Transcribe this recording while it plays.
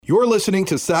You're listening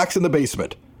to Sox in the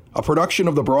Basement, a production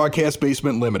of the Broadcast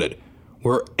Basement Limited,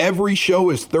 where every show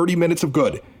is 30 minutes of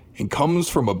good and comes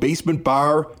from a basement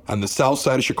bar on the south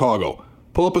side of Chicago.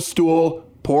 Pull up a stool,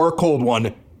 pour a cold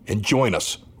one, and join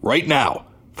us right now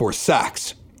for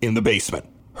Sox in the Basement.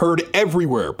 Heard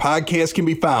everywhere podcasts can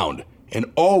be found, and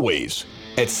always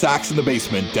at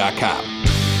soxinthebasement.com.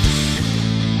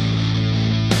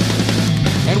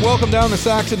 And welcome down to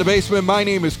Sox in the Basement. My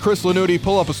name is Chris Lanuti.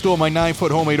 Pull up a stool, my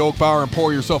 9-foot homemade oak bar, and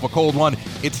pour yourself a cold one.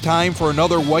 It's time for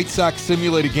another White Sox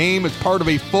simulated game. It's part of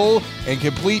a full and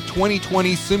complete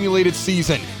 2020 simulated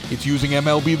season. It's using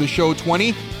MLB The Show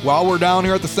 20 while we're down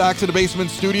here at the Sox in the Basement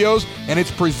studios, and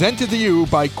it's presented to you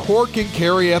by Cork and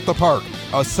Carry at the Park,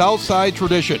 a Southside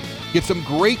tradition. Get some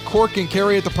great Cork and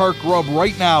Carry at the Park grub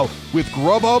right now with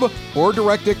Grubhub or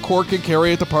direct at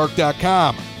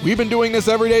corkandcarryatthepark.com. We've been doing this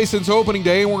every day since opening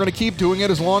day, and we're going to keep doing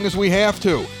it as long as we have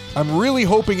to. I'm really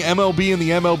hoping MLB and the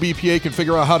MLBPA can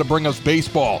figure out how to bring us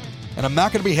baseball, and I'm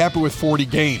not going to be happy with 40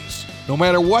 games. No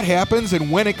matter what happens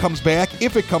and when it comes back,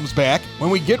 if it comes back, when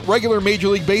we get regular Major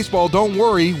League Baseball, don't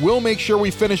worry, we'll make sure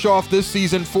we finish off this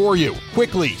season for you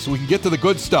quickly so we can get to the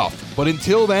good stuff. But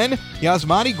until then,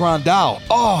 Yasmani Grandal,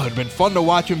 it'd been fun to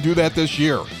watch him do that this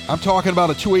year. I'm talking about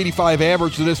a .285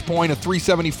 average to this point, a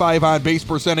 .375 on-base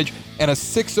percentage, and a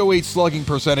 .608 slugging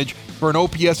percentage for an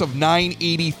OPS of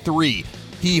 .983.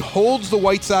 He holds the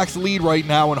White Sox lead right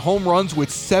now in home runs with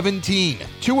 17.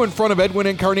 2 in front of Edwin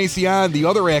Encarnacion, the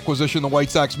other acquisition the White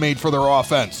Sox made for their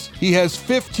offense. He has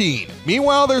 15.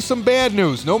 Meanwhile, there's some bad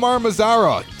news. Nomar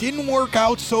Mazara didn't work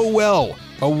out so well.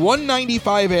 A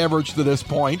 .195 average to this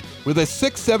point with a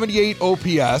 .678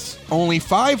 OPS, only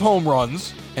 5 home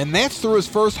runs, and that's through his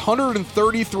first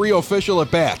 133 official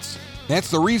at-bats.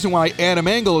 That's the reason why Adam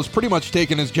Engel has pretty much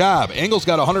taken his job. Engel's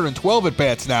got 112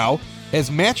 at-bats now, has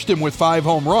matched him with 5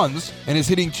 home runs, and is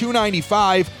hitting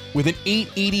 .295 with an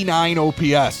 .889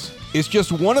 OPS. It's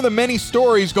just one of the many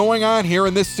stories going on here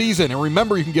in this season. And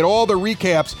remember, you can get all the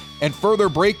recaps and further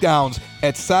breakdowns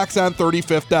at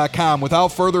SoxOn35th.com.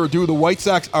 Without further ado, the White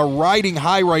Sox are riding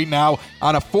high right now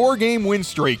on a 4-game win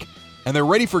streak, and they're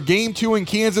ready for Game 2 in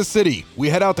Kansas City. We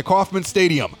head out to Kauffman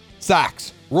Stadium.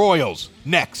 Sox, Royals,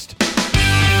 next.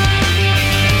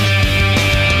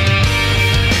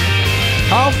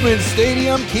 Kauffman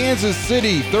Stadium, Kansas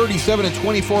City,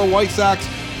 37-24 White Sox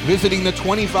visiting the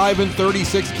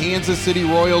 25-36 Kansas City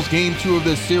Royals, Game 2 of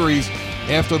this series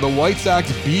after the White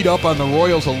Sox beat up on the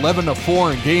Royals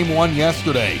 11-4 in Game 1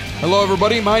 yesterday. Hello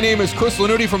everybody, my name is Chris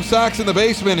Lanuti from Sox in the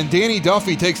Basement, and Danny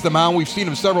Duffy takes the mound. We've seen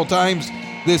him several times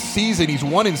this season. He's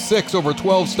 1-6 over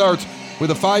 12 starts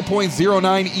with a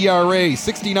 5.09 ERA,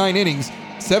 69 innings,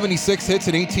 76 hits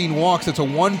and 18 walks. It's a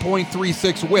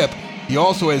 1.36 whip. He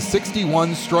also has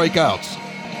 61 strikeouts.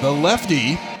 The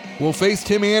lefty will face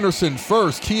Tim Anderson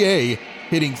first. TA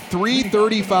hitting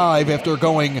 .335 after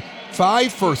going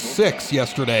 5 for 6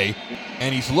 yesterday,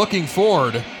 and he's looking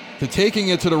forward to taking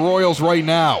it to the Royals right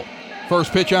now.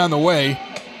 First pitch on the way.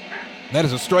 That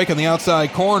is a strike on the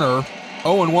outside corner.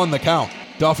 0-1 the count.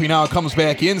 Duffy now comes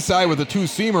back inside with a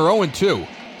 2-seamer, 0-2.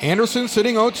 Anderson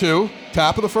sitting 0-2.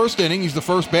 Top of the first inning. He's the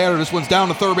first batter. This one's down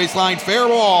the third base line. Fair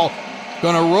ball.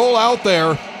 Going to roll out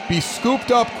there, be scooped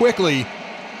up quickly.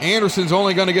 Anderson's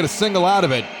only going to get a single out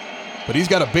of it, but he's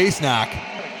got a base knock,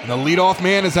 and the leadoff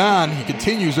man is on. He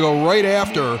continues to go right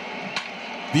after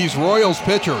these Royals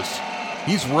pitchers.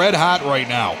 He's red hot right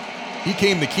now. He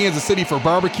came to Kansas City for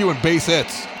barbecue and base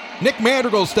hits. Nick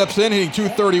Madrigal steps in, hitting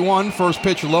 .231. First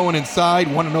pitch low and inside,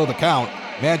 1-0 the count.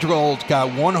 Madrigal's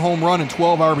got 1 home run and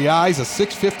 12 RBIs, a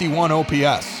 .651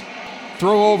 OPS.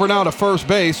 Throw over now to first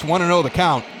base, 1-0 the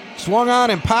count. Swung on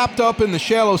and popped up in the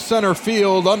shallow center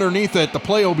field. Underneath it, the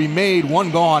play will be made. 1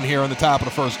 gone here in the top of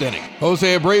the first inning.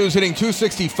 Jose Abreu's hitting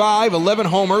 .265, 11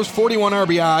 homers, 41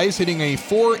 RBIs, hitting a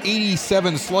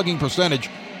 .487 slugging percentage.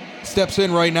 Steps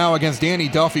in right now against Danny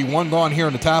Duffy. 1 gone here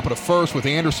in the top of the first with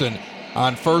Anderson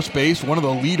on first base, one of the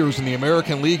leaders in the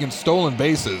American League in stolen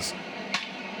bases.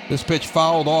 This pitch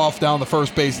fouled off down the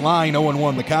first base line,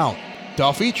 0-1 the count.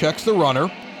 Duffy checks the runner.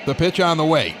 The pitch on the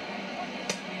way.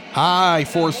 High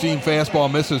four-seam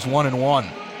fastball misses, 1-1.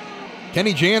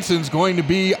 Kenny Jansen's going to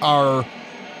be our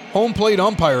home plate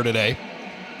umpire today.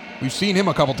 We've seen him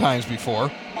a couple times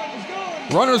before.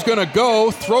 Runner's going to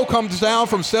go. Throw comes down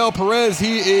from Sal Perez.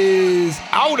 He is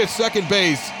out at second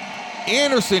base.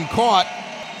 Anderson caught,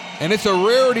 and it's a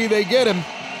rarity they get him.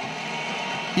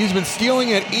 He's been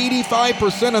stealing at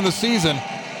 85% on the season,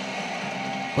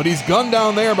 but he's gunned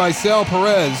down there by Sal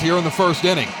Perez here in the first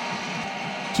inning.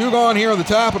 2 gone here on the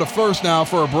top of the first now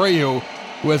for Abreu,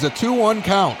 who has a 2-1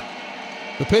 count.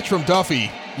 The pitch from Duffy,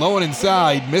 low and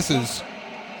inside, misses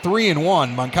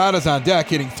 3-1. Moncada's on deck,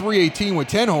 hitting .318 with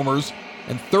 10 homers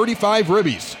and 35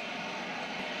 ribbies.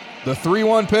 The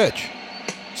 3-1 pitch.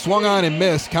 Swung on and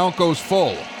missed. Count goes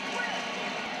full.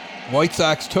 White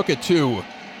Sox took it to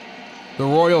the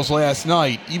Royals last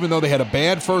night, even though they had a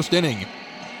bad first inning,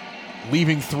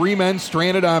 leaving 3 men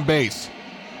stranded on base.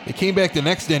 They came back the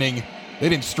next inning. They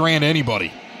didn't strand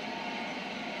anybody.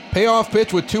 Payoff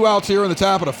pitch with 2 outs here in the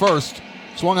top of the first.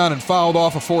 Swung on and fouled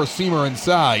off a four-seamer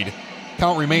inside.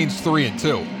 Count remains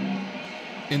 3-2.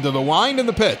 Into the wind and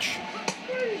the pitch.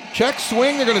 Check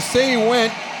swing. They're going to say he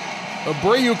went.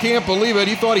 Abreu can't believe it.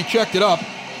 He thought he checked it up.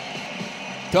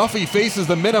 Duffy faces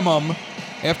the minimum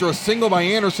after a single by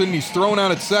Anderson. He's thrown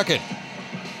out at second.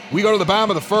 We go to the bottom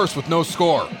of the first with no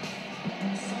score.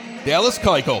 Dallas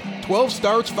Keuchel, 12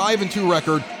 starts, 5-2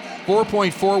 record,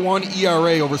 4.41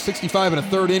 ERA over 65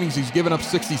 1/3 innings. He's given up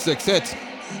 66 hits.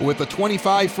 With the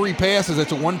 25 free passes,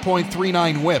 it's a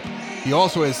 1.39 whip. He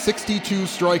also has 62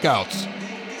 strikeouts.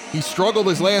 He struggled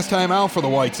his last time out for the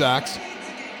White Sox.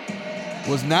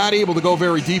 Was not able to go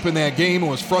very deep in that game and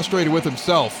was frustrated with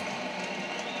himself.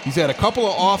 He's had a couple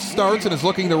of off starts and is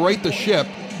looking to right the ship.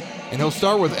 And he'll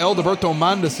start with Alberto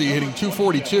Mondesi hitting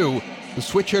 .242. The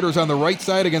switch hitter's on the right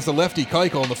side against the lefty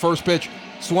Keuchel. The first pitch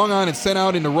swung on and sent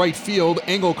out into right field.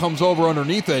 Engel comes over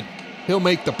underneath it. He'll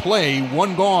make the play.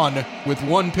 1 gone with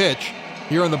 1 pitch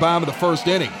here in the bottom of the first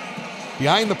inning.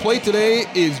 Behind the plate today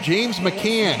is James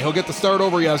McCann. He'll get the start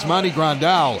over Yasmani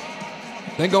Grandal.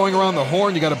 Then going around the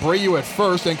horn, you got Abreu at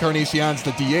first. Encarnacion's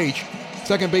the DH.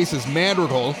 Second base is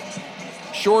Madrigal.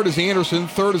 Short is Anderson.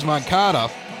 Third is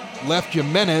Moncada. Left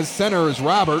Jimenez. Center is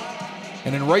Robert.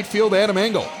 And in right field, Adam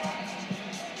Engel.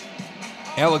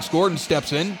 Alex Gordon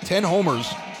steps in. 10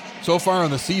 homers so far in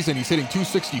the season. He's hitting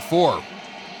 .264.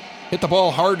 Hit the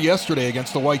ball hard yesterday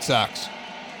against the White Sox.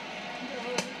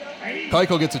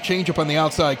 Keuchel gets a changeup on the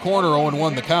outside corner.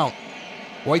 0-1 the count.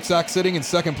 White Sox sitting in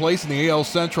second place in the AL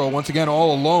Central, once again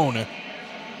all alone,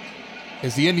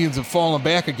 as the Indians have fallen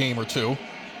back a game or two.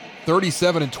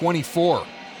 37-24.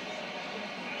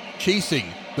 Chasing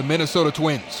the Minnesota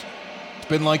Twins. It's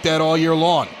been like that all year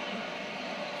long.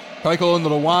 Keuchel into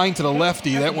the wind to the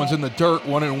lefty. That one's in the dirt,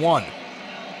 1-1.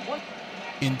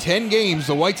 In 10 games,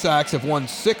 the White Sox have won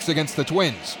 6 against the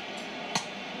Twins.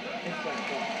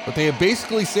 But they have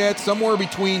basically sat somewhere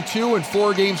between 2 and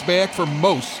 4 games back for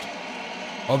most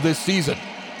of this season.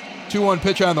 2-1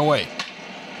 pitch on the way.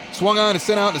 Swung on and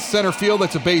sent out to center field.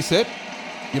 That's a base hit.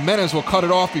 Jimenez will cut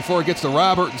it off before it gets to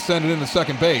Robert and send it into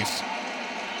second base.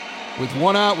 With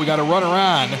 1 out, we got a runner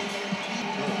on.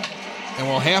 And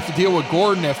we'll have to deal with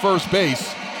Gordon at first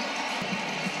base.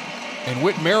 And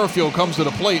Whit Merrifield comes to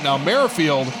the plate. Now,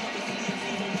 Merrifield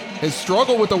has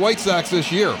struggled with the White Sox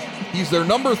this year. He's their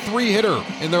number 3 hitter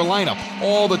in their lineup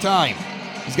all the time.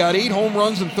 He's got 8 home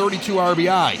runs and 32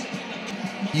 RBI.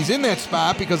 He's in that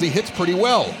spot because he hits pretty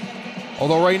well.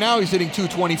 Although right now he's hitting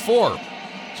 .224.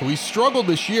 So he struggled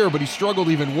this year, but he struggled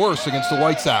even worse against the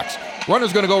White Sox.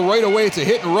 Runner's going to go right away. It's a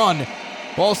hit and run.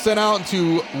 Ball sent out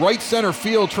into right center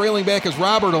field. Trailing back as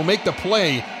Robert will make the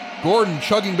play. Gordon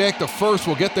chugging back to first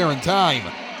will get there in time.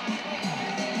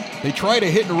 They tried a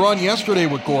hit and run yesterday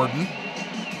with Gordon.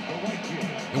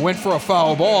 It went for a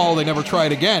foul ball. They never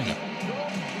tried again.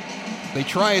 They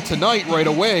try it tonight right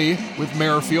away with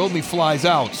Merrifield, and he flies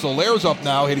out. Solaire's up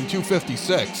now, hitting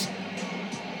 .256.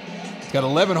 He's got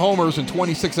 11 homers and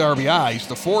 26 RBIs.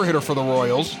 The 4-hitter for the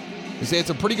Royals. He's had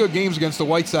some pretty good games against the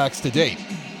White Sox to date.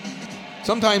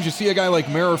 Sometimes you see a guy like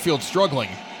Merrifield struggling,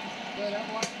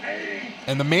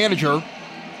 and the manager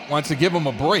wants to give him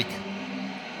a break,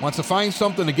 wants to find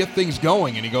something to get things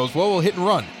going, and he goes, well, we'll hit and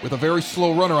run with a very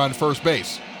slow runner on first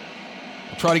base.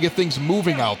 We'll try to get things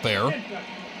moving out there,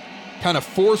 kind of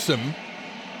force him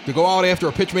to go out after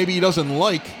a pitch maybe he doesn't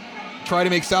like, try to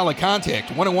make solid contact.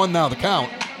 1-1 now the count.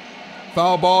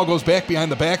 Foul ball goes back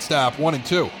behind the backstop,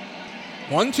 1-2.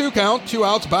 1-2 count, 2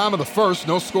 outs, bottom of the first,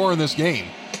 no score in this game.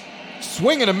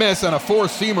 Swing and a miss on a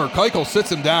four-seamer. Keuchel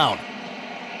sits him down.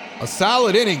 A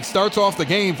solid inning starts off the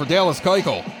game for Dallas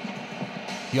Keuchel.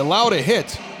 He allowed a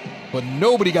hit, but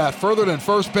nobody got further than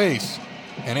first base.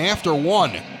 And after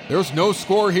 1, there's no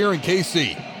score here in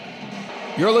KC.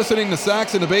 You're listening to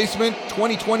Sox in the Basement,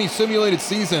 2020 simulated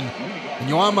season. And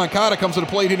Yoan Moncada comes to the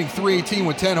plate hitting .318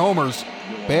 with 10 homers,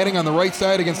 batting on the right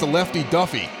side against the lefty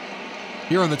Duffy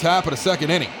here in the top of the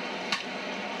second inning.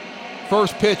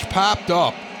 First pitch popped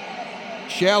up.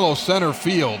 Shallow center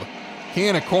field.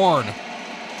 Can of corn.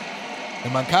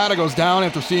 And Moncada goes down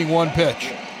after seeing 1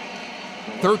 pitch.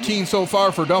 13 so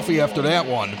far for Duffy after that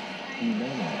one.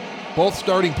 Both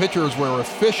starting pitchers were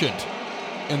efficient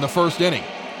in the first inning.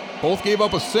 Both gave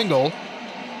up a single.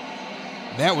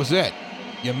 And that was it.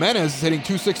 Jimenez is hitting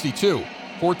 .262,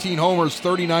 14 homers,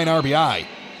 39 RBI.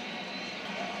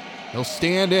 He'll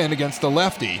stand in against the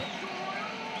lefty.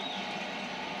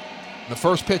 The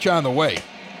first pitch on the way.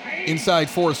 Inside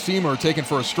four-seamer taken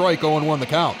for a strike, 0-1 the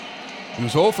count. He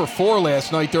was 0 for 4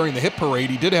 last night during the hit parade.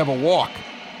 He did have a walk.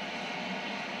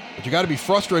 But you got to be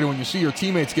frustrated when you see your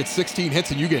teammates get 16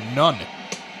 hits and you get none.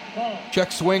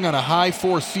 Check swing on a high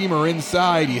four-seamer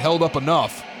inside. He held up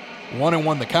enough.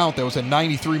 1-1 the count. That was at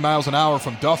 93 miles an hour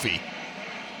from Duffy,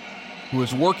 who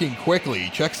is working quickly.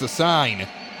 Checks the sign.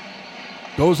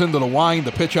 Goes into the wind.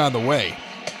 The pitch on the way.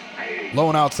 Low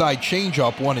and outside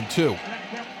changeup, 1-2.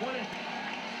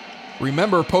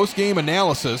 Remember, post-game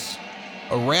analysis,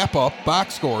 a wrap-up,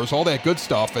 box scores, all that good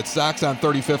stuff at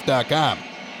SoxOn35th.com.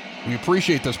 We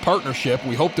appreciate this partnership.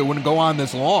 We hoped it wouldn't go on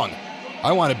this long.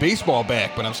 I wanted baseball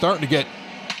back, but I'm starting to get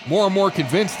more and more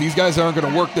convinced these guys aren't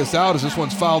going to work this out as this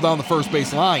one's fouled down the first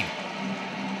base line.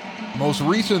 Most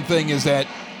recent thing is that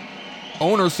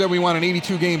owners said we want an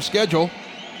 82-game schedule,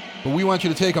 but we want you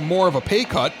to take a more of a pay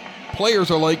cut.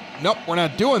 Players are like, nope, we're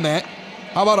not doing that.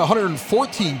 How about a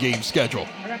 114-game schedule?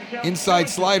 Inside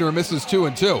slider misses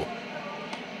 2-2.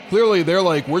 Clearly, they're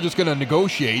like, we're just going to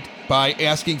negotiate by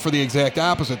asking for the exact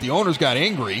opposite. The owners got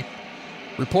angry.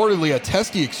 Reportedly, a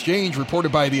testy exchange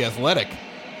reported by The Athletic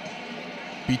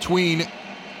between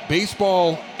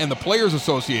baseball and the Players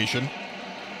Association,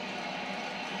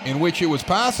 in which it was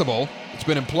possible, it's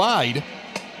been implied,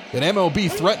 that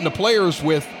MLB threatened the players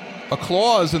with a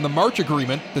clause in the March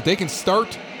agreement that they can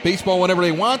start baseball whenever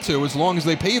they want to as long as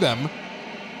they pay them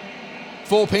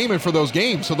full payment for those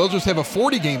games. So they'll just have a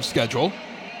 40-game schedule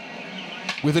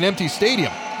with an empty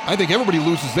stadium. I think everybody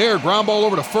loses there. Ground ball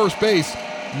over to first base,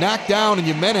 knocked down, and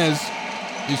Jimenez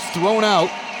is thrown out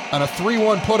on a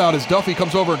 3-1 putout as Duffy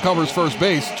comes over and covers first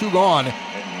base. 2 gone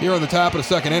here in the top of the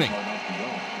second inning.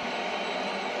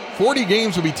 40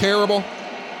 games would be terrible.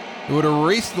 It would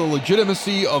erase the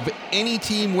legitimacy of any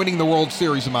team winning the World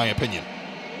Series, in my opinion.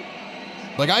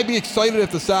 Like, I'd be excited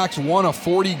if the Sox won a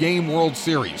 40-game World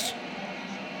Series.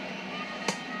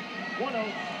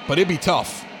 But it'd be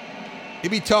tough.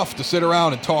 It'd be tough to sit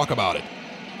around and talk about it.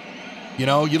 You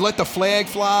know, you'd let the flag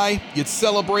fly, you'd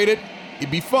celebrate it,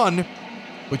 it'd be fun,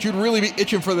 but you'd really be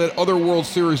itching for that other World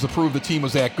Series to prove the team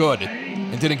was that good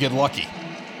and didn't get lucky.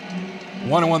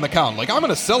 1-1 the count. Like, I'm going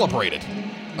to celebrate it.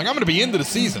 Like, I'm going to be into the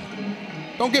season.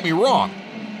 Don't get me wrong.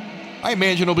 I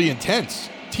imagine it'll be intense.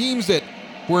 Teams that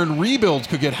were in rebuilds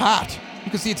could get hot.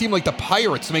 You could see a team like the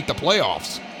Pirates make the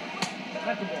playoffs.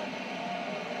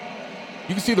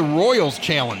 You can see the Royals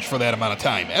challenge for that amount of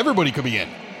time. Everybody could be in.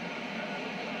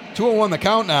 2-1 the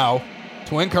count now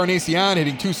to Encarnacion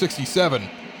hitting .267.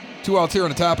 2 outs here in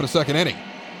the top of the second inning.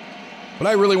 But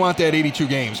I really want that 82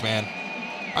 games, man.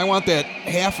 I want that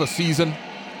half a season.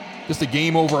 Just a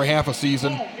game over a half a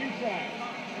season.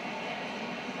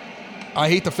 I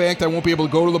hate the fact I won't be able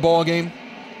to go to the ball game.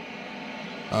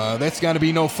 That's got to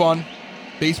be no fun.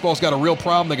 Baseball's got a real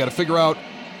problem. They got to figure out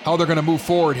how they're going to move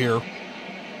forward here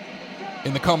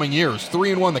in the coming years.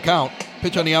 3-1 the count.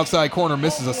 Pitch on the outside corner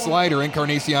misses a slider.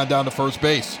 Encarnacion down to first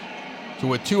base. So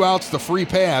with 2 outs, the free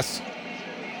pass.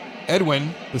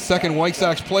 Edwin, the second White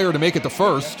Sox player to make it to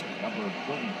first.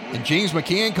 And James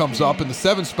McCann comes up in the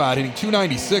 7th spot, hitting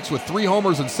 .296 with 3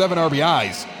 homers and 7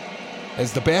 RBIs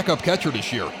as the backup catcher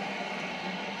this year.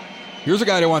 Here's a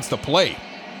guy that wants to play.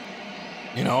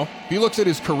 You know, if he looks at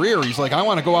his career, he's like, I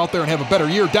want to go out there and have a better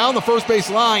year. Down the first base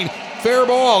line, fair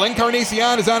ball.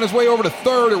 Encarnacion is on his way over to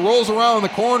third. It rolls around the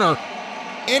corner.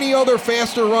 Any other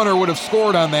faster runner would have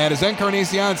scored on that as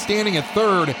Encarnacion standing at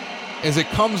third as it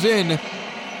comes in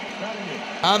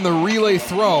on the relay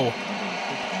throw.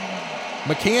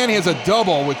 McCann has a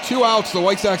double. With 2 outs, the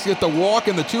White Sox get the walk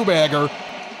and the 2-bagger,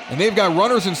 and they've got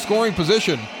runners in scoring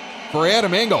position for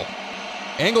Adam Engel.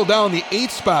 Engel down the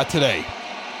 8th spot today,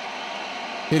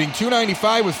 hitting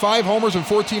 .295 with 5 homers and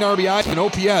 14 RBIs, an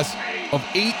OPS of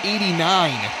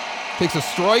 .889. Takes a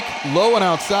strike, low and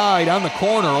outside on the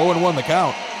corner, 0-1 the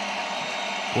count.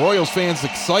 Royals fans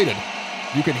excited.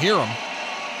 You can hear them.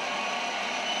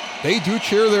 They do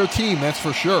cheer their team, that's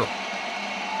for sure.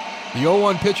 The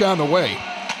 0-1 pitch on the way.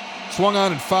 Swung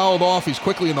on and fouled off. He's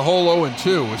quickly in the hole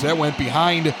 0-2 as that went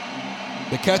behind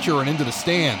the catcher and into the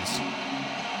stands.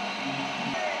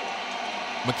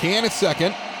 McCann at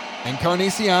second.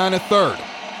 Encarnacion at third.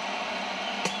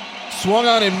 Swung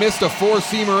on and missed a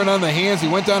 4-seamer in on the hands. He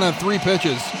went down on 3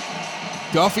 pitches.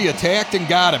 Duffy attacked and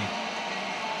got him.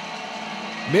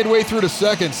 Midway through the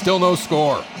second, still no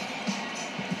score.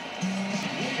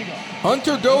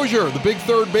 Hunter Dozier, the big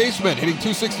third baseman, hitting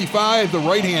 .265, the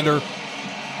right-hander,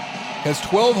 has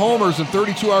 12 homers and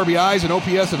 32 RBIs and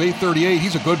OPS of 838.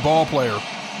 He's a good ball player.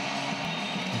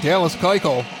 Dallas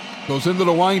Keuchel goes into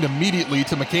the wind immediately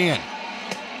to McCann.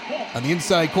 On the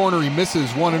inside corner, he misses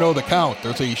 1-0 the count.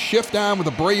 There's a shift on with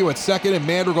Abreu at second and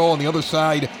Madrigal on the other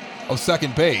side of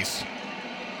second base.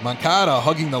 Moncada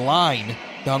hugging the line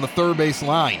down the third base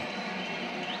line.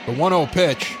 The 1-0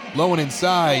 pitch, low and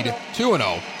inside, 2-0.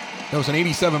 That was an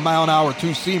 87-mile-an-hour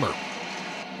two-seamer.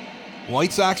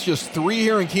 White Sox just 3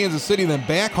 here in Kansas City, then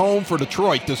back home for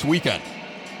Detroit this weekend.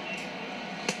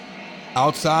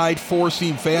 Outside,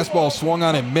 four-seam fastball swung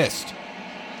on and missed.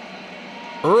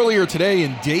 Earlier today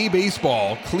in day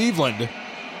baseball, Cleveland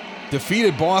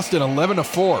defeated Boston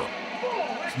 11-4.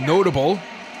 It's notable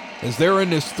as they're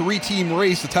in this 3-team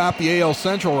race atop the AL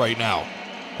Central right now.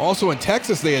 Also in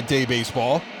Texas, they had day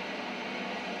baseball.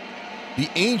 The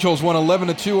Angels won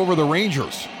 11-2 over the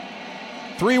Rangers.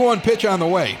 3-1 pitch on the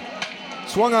way.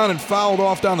 Swung on and fouled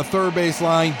off down the third base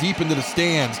line, deep into the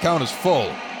stands. Count is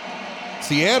full.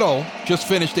 Seattle just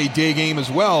finished a day game as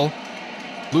well,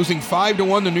 losing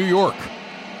 5-1 to New York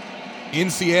in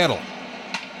Seattle.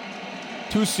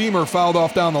 Two-seamer fouled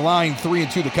off down the line,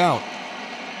 3-2 the count.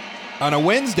 On a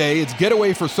Wednesday, it's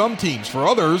getaway for some teams. For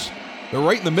others, they're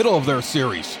right in the middle of their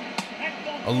series.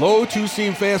 A low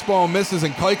two-seam fastball misses,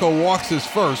 and Keuchel walks his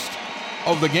first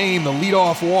of the game, the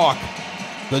leadoff walk,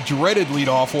 the dreaded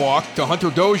leadoff walk to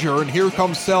Hunter Dozier, and here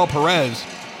comes Sal Perez,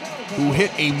 who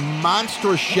hit a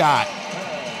monstrous shot,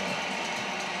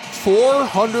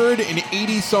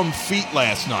 480-some feet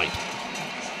last night.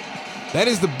 That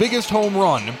is the biggest home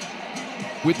run,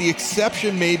 with the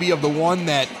exception maybe of the one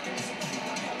that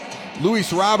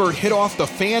Luis Robert hit off the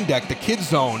fan deck, the kids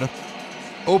zone,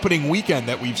 opening weekend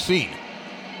that we've seen.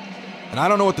 And I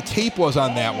don't know what the tape was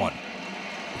on that one.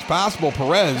 It's possible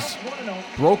Perez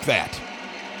broke that.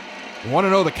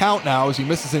 1-0 the count now as he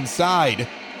misses inside.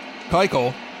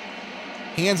 Keuchel,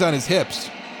 hands on his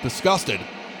hips, disgusted.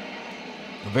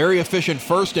 A very efficient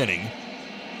first inning.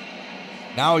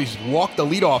 Now he's walked the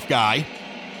leadoff guy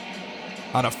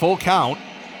on a full count,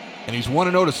 and he's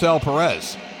 1-0 to Sal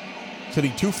Perez. He's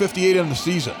hitting .258 in the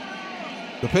season.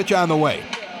 The pitch on the way.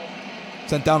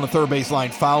 Sent down the third base line,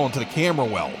 foul into the camera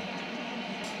well.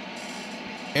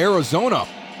 Arizona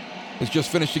has just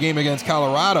finished the game against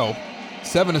Colorado,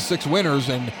 7-6 winners,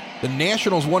 and the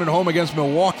Nationals won at home against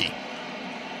Milwaukee.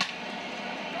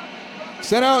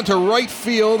 Sent out into right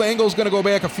field. Engel's going to go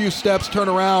back a few steps, turn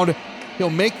around. He'll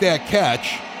make that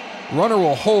catch. Runner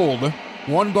will hold.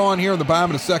 One gone here in the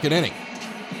bottom of the second inning.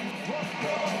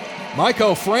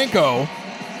 Maikel Franco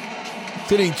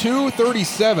sitting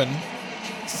 .237,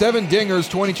 7 dingers,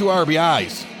 22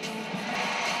 RBIs.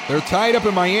 They're tied up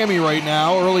in Miami right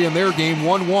now, early in their game,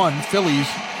 1-1, Phillies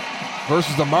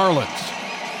versus the Marlins.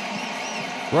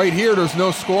 Right here, there's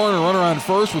no score and a runner on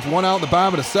first with one out in the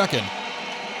bottom of the second.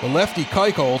 The lefty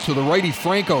Keuchel to the righty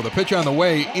Franco. The pitch on the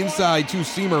way, inside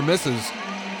two-seamer misses.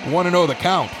 1-0 the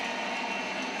count.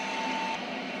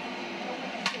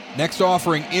 Next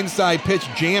offering, inside pitch,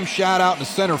 jam shot out into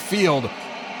center field.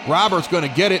 Robert's going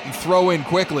to get it and throw in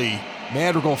quickly.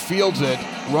 Madrigal fields it.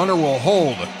 Runner will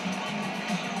hold.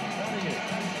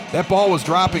 That ball was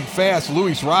dropping fast.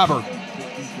 Luis Robert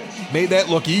made that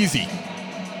look easy.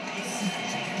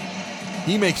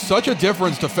 He makes such a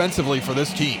difference defensively for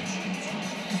this team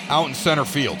out in center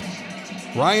field.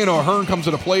 Ryan O'Hearn comes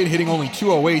to the plate hitting only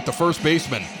 .208. The first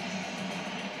baseman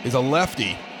is a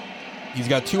lefty. He's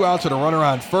got 2 outs and a runner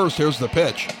on first. Here's the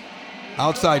pitch.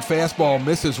 Outside fastball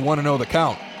misses, 1-0 the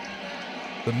count.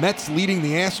 The Mets leading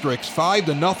the Asterix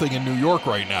 5-0 in New York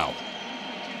right now.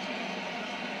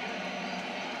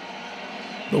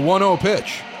 The 1-0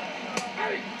 pitch.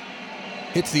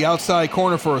 Hits the outside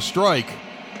corner for a strike.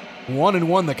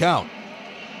 1-1 the count.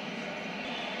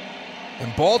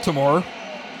 And Baltimore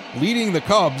leading the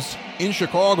Cubs in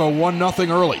Chicago 1-0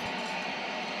 early.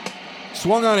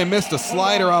 Swung on and missed a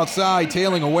slider outside,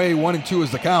 tailing away. 1-2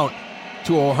 is the count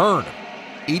to O'Hearn.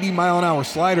 80-mile-an-hour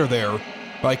slider there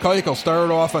by Keuchel.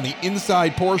 Started off on the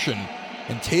inside portion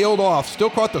and tailed off. Still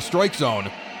caught the strike zone.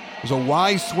 It was a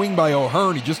wise swing by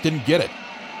O'Hearn. He just didn't get it.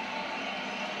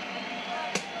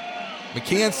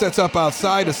 McCann sets up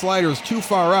outside. The slider is too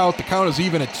far out. The count is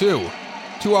even at 2.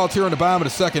 2 outs here in the bottom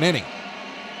of the second inning.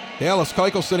 Dallas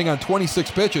Keuchel sitting on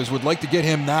 26 pitches. Would like to get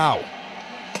him now.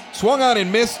 Swung on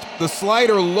and missed the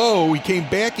slider low. He came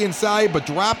back inside but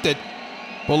dropped it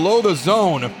below the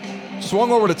zone.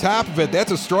 Swung over the top of it.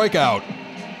 That's a strikeout.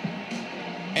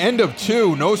 End of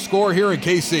 2. No score here in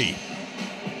KC.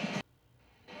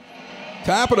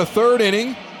 Top of the third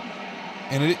inning.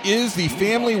 And it is the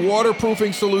Family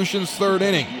Waterproofing Solutions third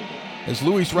inning, as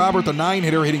Luis Robert, the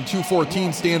 9-hitter, hitting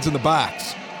 .214, stands in the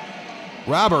box.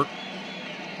 Robert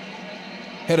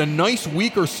had a nice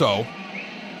week or so.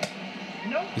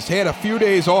 He's had a few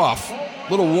days off, a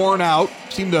little worn out,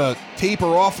 seemed to taper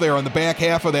off there on the back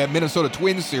half of that Minnesota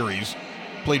Twins series.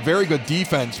 Played very good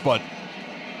defense, but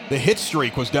the hit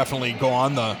streak was definitely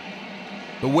gone.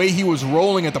 The way he was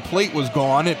rolling at the plate was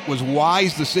gone. It was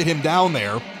wise to sit him down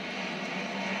there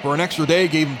for an extra day,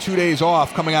 gave him 2 days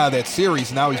off coming out of that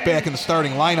series. Now he's back in the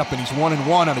starting lineup, and he's 1-1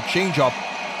 on a changeup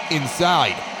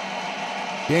inside.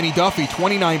 Danny Duffy,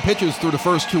 29 pitches through the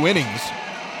first 2 innings.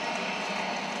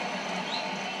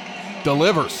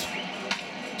 Delivers.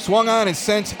 Swung on and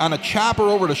sent on a chopper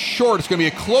over to short. It's going to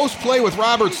be a close play with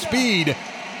Robert's speed.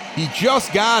 He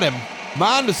just got him.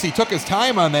 Mondesi took his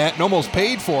time on that and almost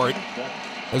paid for it,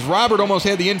 as Robert almost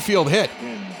had the infield hit.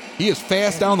 He is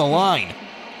fast down the line.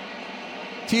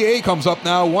 TA comes up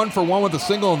now, 1-for-1 with a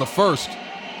single in the first.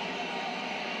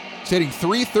 He's hitting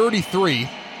 .333,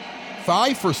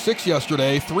 5 for 6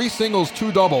 yesterday, 3 singles,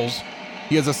 2 doubles.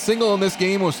 He has a single in this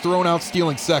game, was thrown out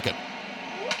stealing second.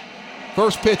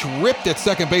 First pitch ripped at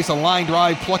second base, a line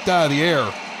drive plucked out of the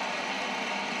air.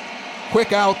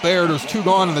 Quick out there, there's 2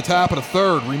 gone in the top of the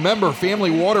third. Remember, Family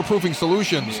Waterproofing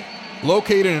Solutions,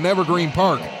 located in Evergreen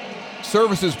Park.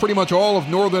 Services pretty much all of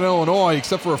northern Illinois,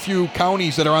 except for a few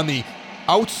counties that are on the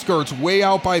outskirts, way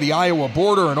out by the Iowa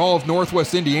border, and all of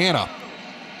northwest Indiana.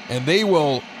 And they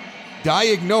will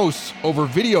diagnose over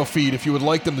video feed if you would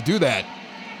like them to do that,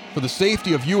 for the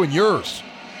safety of you and yours.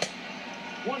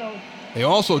 They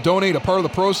also donate a part of the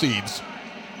proceeds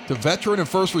to veteran and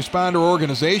first responder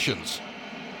organizations.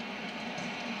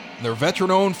 They're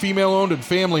veteran-owned, female-owned, and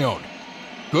family-owned.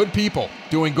 Good people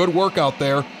doing good work out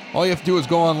there. All you have to do is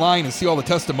go online and see all the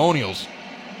testimonials.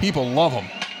 People love them.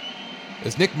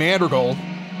 As Nick Madrigal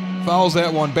fouls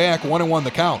that one back, 1-1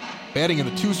 the count, batting in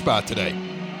the 2 spot today.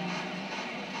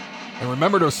 And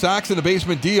remember, those Sox in the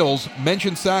Basement deals.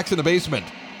 Mention Sox in the Basement.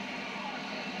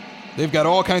 They've got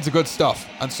all kinds of good stuff.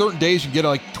 On certain days, you can get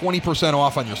like 20%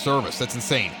 off on your service. That's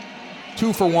insane.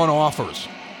 2-for-1 offers.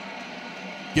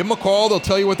 Give them a call. They'll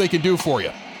tell you what they can do for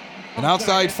you. An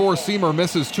outside 4-seamer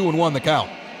misses 2-1 the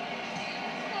count.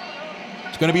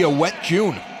 It's going to be a wet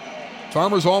June.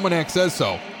 Farmer's Almanac says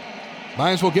so.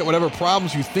 Might as well get whatever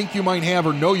problems you think you might have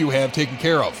or know you have taken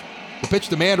care of. The pitch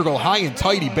to Madrigal, high and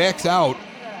tight. He backs out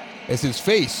as his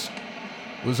face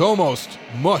was almost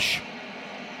mush.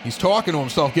 He's talking to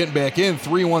himself, getting back in.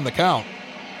 3-1 the count.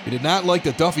 He did not like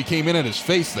that Duffy came in at his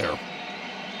face there.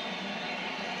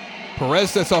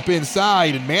 Perez sets up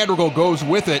inside, and Madrigal goes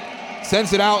with it.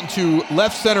 Sends it out into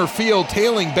left center field,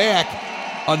 tailing back.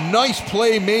 A nice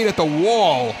play made at the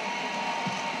wall.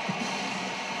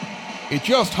 It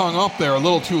just hung up there a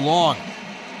little too long.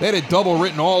 That had double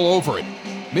written all over it.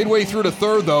 Midway through the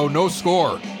third, though, no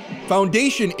score.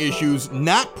 Foundation issues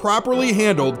not properly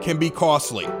handled can be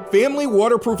costly. Family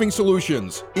Waterproofing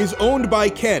Solutions is owned by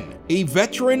Ken, a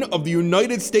veteran of the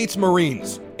United States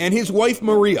Marines, and his wife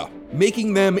Maria,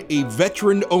 making them a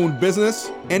veteran-owned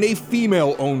business and a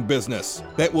female-owned business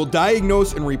that will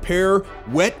diagnose and repair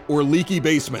wet or leaky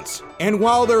basements. And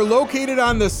while they're located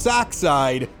on the Sox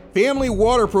side, Family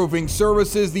Waterproofing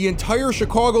services the entire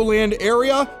Chicagoland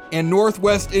area and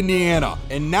Northwest Indiana.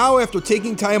 And now, after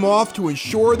taking time off to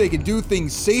ensure they can do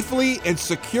things safely and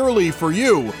securely for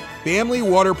you, Family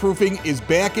Waterproofing is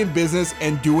back in business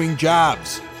and doing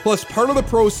jobs. Plus, part of the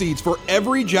proceeds for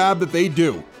every job that they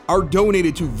do are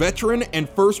donated to veteran and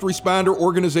first responder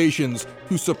organizations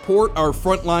who support our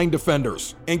frontline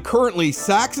defenders. And currently,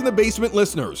 Sox in the Basement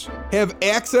listeners have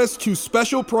access to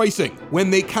special pricing when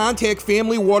they contact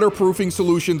Family Waterproofing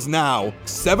Solutions now,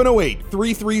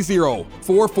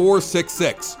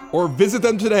 708-330-4466, or visit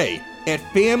them today at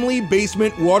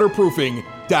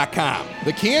FamilyBasementWaterproofing.com.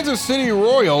 The Kansas City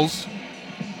Royals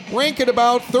rank at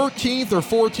about 13th or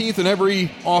 14th in every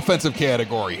offensive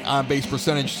category. On-base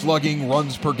percentage, slugging,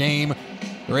 runs per game.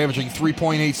 They're averaging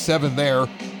 3.87 there.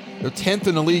 They're 10th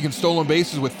in the league in stolen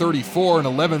bases with 34 and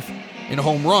 11th in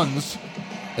home runs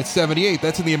at 78.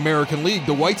 That's in the American League.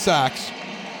 The White Sox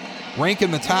rank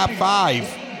in the top 5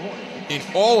 in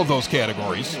all of those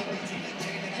categories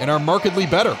and are markedly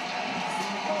better.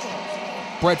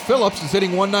 Brett Phillips is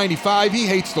hitting .195. He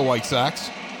hates the White Sox.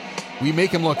 We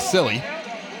make him look silly.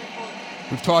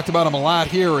 We've talked about him a lot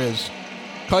here as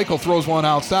Keuchel throws one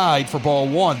outside for ball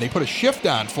 1. They put a shift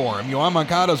on for him. Yoan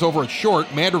Moncada's over at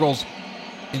short. Madrigal's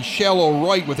in shallow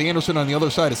right with Anderson on the other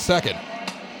side of second.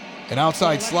 An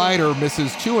outside slider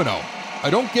misses 2-0. I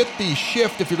don't get the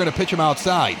shift if you're going to pitch him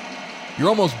outside. You're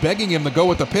almost begging him to go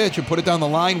with the pitch and put it down the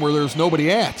line where there's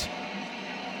nobody at.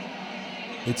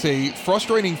 It's a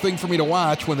frustrating thing for me to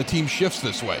watch when the team shifts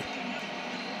this way.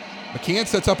 McCann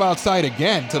sets up outside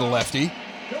again to the lefty.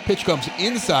 Pitch comes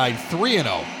inside,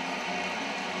 3-0.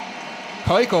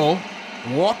 Keuchel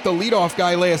walked the leadoff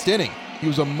guy last inning. He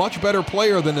was a much better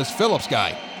player than this Phillips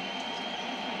guy.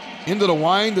 Into the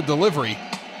wind, the delivery.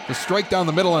 The strike down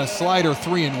the middle on a slider,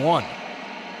 3-1.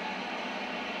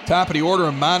 Top of the order,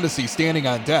 and Mondesi standing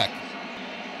on deck.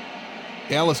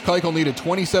 Dallas Keuchel needed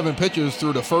 27 pitches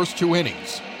through the first 2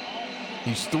 innings.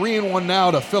 He's 3-1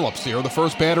 now to Phillips here, the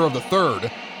first batter of the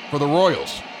third for the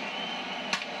Royals.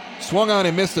 Swung on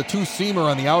and missed a 2-seamer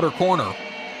on the outer corner.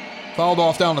 Fouled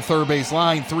off down the third base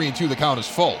line, 3-2, the count is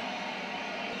full.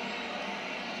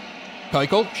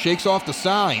 Keuchel shakes off the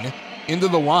sign into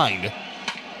the wind.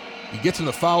 He gets him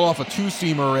to foul off a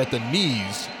 2-seamer at the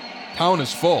knees. Count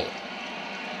is full.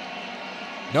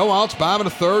 No outs, bottom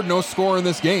of the third, no score in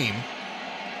this game.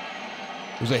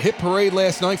 It was a hit parade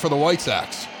last night for the White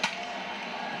Sox.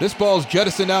 This ball's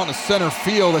jettisoned out in center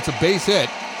field. That's a base hit.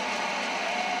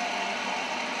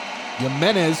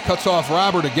 Jimenez cuts off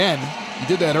Robert again. He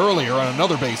did that earlier on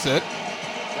another base hit.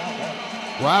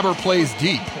 Robert plays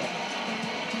deep.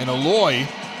 And Eloy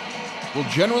will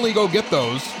generally go get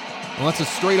those unless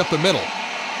it's straight up the middle.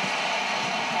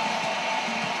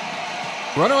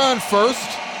 Runner on first.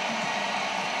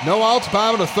 No outs,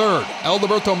 bottom of the third.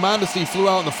 Alberto Mondesi flew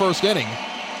out in the first inning.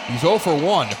 He's 0 for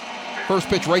 1. First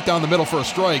pitch right down the middle for a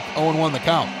strike, 0-1 the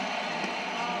count.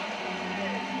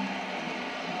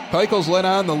 Keuchel's led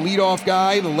on the leadoff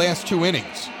guy the last 2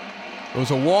 innings. There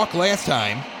was a walk last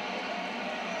time,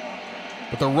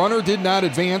 but the runner did not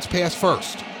advance past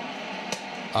first.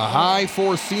 A high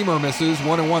 4-seamer misses,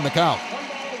 1-1 the count.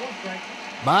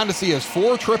 Mondesi has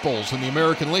 4 triples in the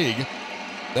American League.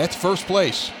 That's first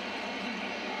place.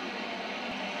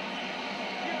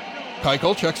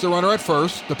 Keuchel checks the runner at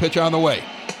first, the pitch on the way.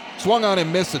 Swung on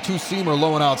and missed a 2-seamer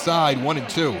low and outside,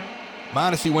 1-2.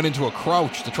 Mondesi went into a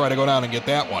crouch to try to go down and get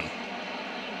that one.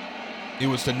 It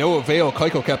was to no avail.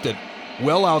 Keuchel kept it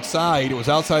well outside. It was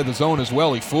outside the zone as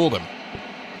well. He fooled him.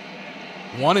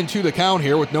 1-2 the count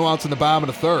here with no outs in the bottom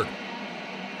of the third.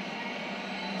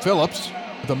 Phillips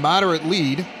with a moderate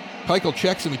lead. Keuchel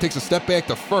checks him. He takes a step back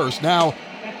to first. Now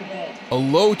a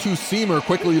low 2-seamer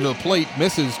quickly to the plate.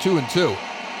 Misses, 2-2.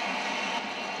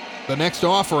 The next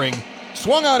offering.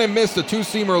 Swung on and missed a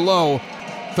 2-seamer low.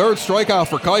 Third strikeout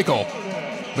for Keuchel.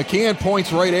 McCann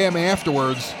points right at him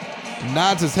afterwards.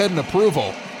 Nods his head in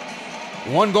approval.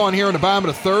 1 gone here in the bottom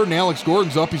of the third, and Alex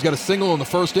Gordon's up. He's got a single in the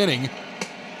first inning.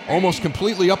 Almost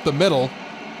completely up the middle.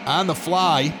 On the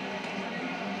fly.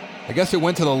 I guess it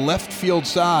went to the left field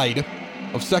side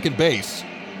of second base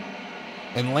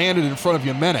and landed in front of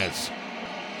Jimenez.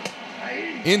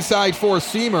 Inside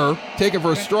 4-seamer, taken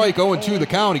for a strike, 0-2 the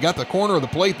count. He got the corner of the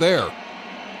plate there.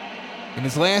 In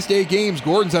his last 8 games,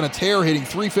 Gordon's on a tear, hitting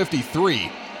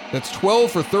 .353. That's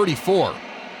 12 for 34.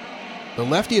 The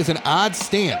lefty has an odd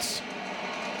stance.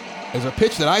 As a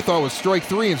pitch that I thought was strike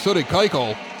 3, and so did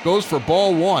Keuchel, goes for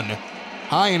ball 1.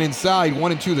 High and inside,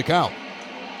 1-2 the count.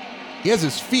 He has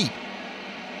his feet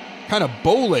kind of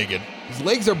bow-legged. His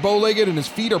legs are bow-legged and his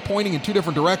feet are pointing in 2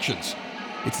 different directions.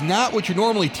 It's not what you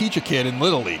normally teach a kid in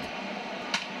Little League.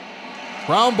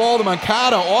 Ground ball to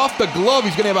Moncada off the glove.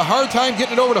 He's going to have a hard time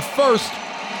getting it over to first.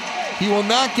 He will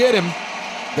not get him.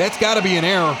 That's got to be an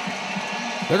error.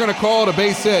 They're going to call it a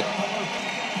base hit.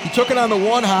 He took it on the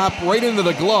 1-hop right into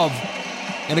the glove,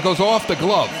 and it goes off the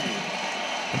glove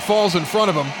and falls in front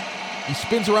of him. He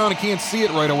spins around and can't see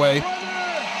it right away.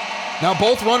 Now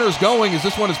both runners going as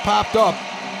this one has popped up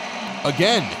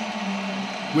again.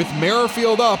 With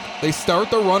Merrifield up, they start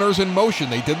the runners in motion.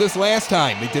 They did this last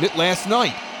time. They did it last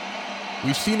night.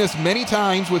 We've seen this many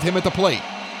times with him at the plate.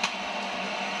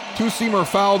 2-seamer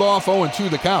fouled off,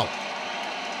 0-2 the count.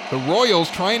 The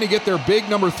Royals trying to get their big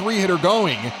number 3 hitter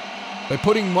going by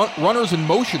putting runners in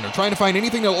motion. They're trying to find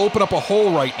anything that'll open up a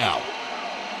hole right now.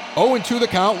 0-2 the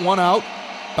count, 1 out.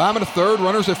 Bottom of the third,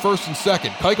 runners at first and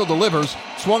second. Keuchel delivers,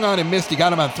 swung on and missed. He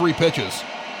got him on 3 pitches.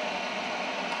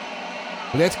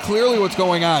 But that's clearly what's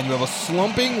going on. You have a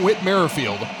slumping Whit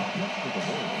Merrifield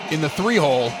in the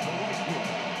 3-hole.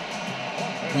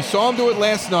 We saw him do it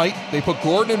last night. They put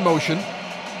Gordon in motion.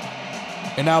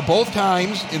 And now both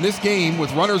times in this game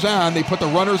with runners on, they put the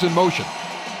runners in motion.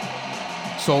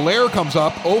 Soler comes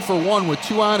up 0 for 1 with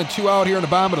 2 on and 2 out here in the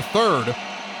bottom of the third.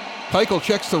 Keuchel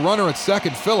checks the runner at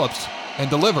second, Phillips, and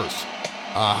delivers.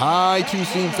 A high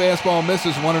 2-seam fastball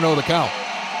misses, 1-0 the count.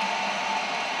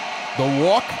 The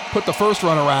walk put the first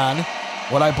runner on.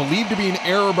 What I believe to be an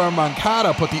error by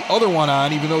Moncada put the other one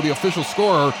on, even though the official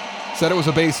scorer said it was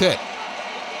a base hit.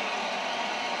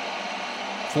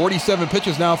 47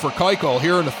 pitches now for Keuchel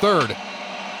here in the third.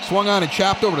 Swung on and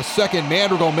chopped over to second.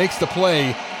 Madrigal makes the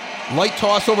play Light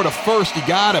toss over to first. He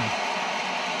got him.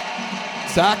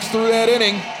 Sox through that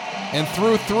inning and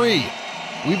through 3.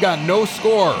 We've got no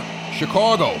score.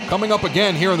 Chicago coming up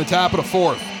again here in the top of the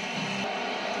 4th.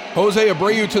 Jose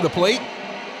Abreu to the plate.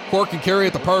 Cork and Kerry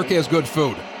at the park has good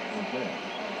food.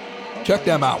 Check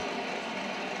them out.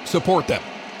 Support them.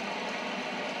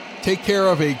 Take care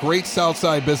of a great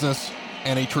Southside business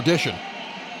and a tradition.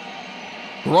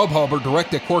 Grubhub or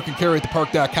direct at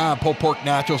corkandcarryatthepark.com. Pulled pork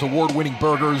nachos, award-winning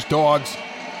burgers, dogs,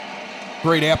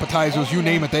 great appetizers, you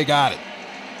name it, they got it.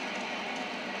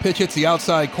 Pitch hits the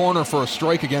outside corner for a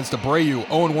strike against Abreu.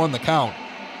 0-1 the count.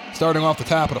 Starting off the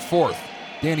top of the 4th.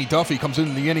 Danny Duffy comes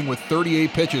into the inning with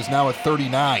 38 pitches, now at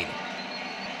 39.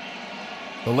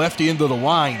 The lefty into the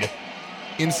wind.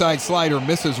 Inside slider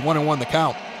misses, 1-1 the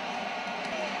count.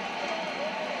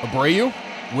 Abreu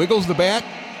wiggles the bat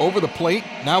over the plate.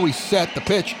 Now he's set. The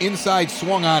pitch inside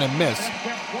swung on and missed.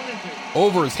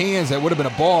 Over his hands, that would have been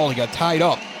a ball. He got tied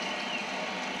up.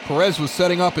 Perez was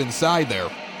setting up inside there.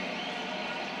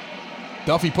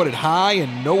 Duffy put it high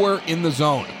and nowhere in the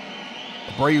zone.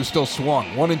 Abreu still swung.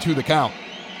 1-2 the count.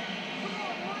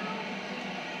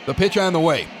 The pitch on the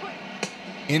way.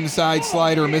 Inside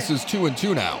slider misses,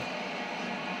 2-2 now.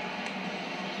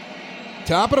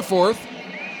 Top of the 4th.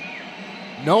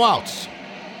 No outs.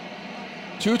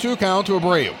 2-2 count to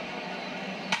Abreu.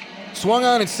 Swung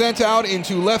on and sent out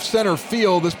into left center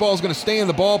field. This ball's going to stay in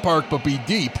the ballpark but be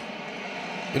deep.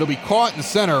 It'll be caught in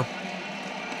center.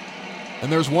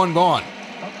 And there's one gone.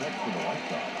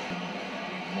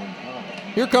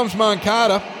 Here comes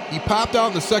Moncada. He popped out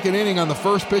in the second inning on the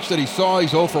first pitch that he saw.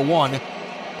 He's 0 for 1.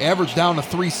 Averaged down to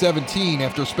 317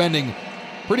 after spending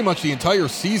pretty much the entire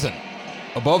season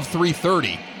above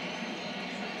 330.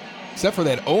 Except for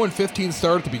that 0-15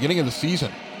 start at the beginning of the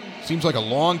season. Seems like a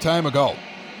long time ago.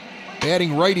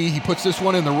 Batting righty, he puts this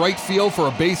one in the right field for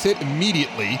a base hit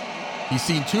immediately. He's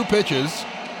seen 2 pitches.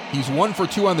 He's 1 for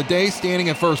 2 on the day, standing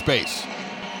at first base.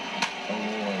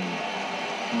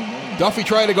 Duffy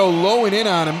tried to go low and in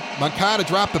on him. Moncada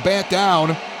dropped the bat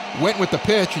down, went with the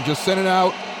pitch, and just sent it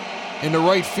out into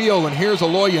right field. And here's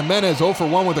Eloy Jimenez, 0 for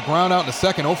 1 with a ground out in the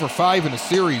second, 0 for 5 in the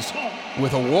series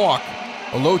with a walk.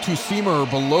 A low two-seamer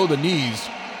below the knees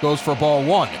goes for ball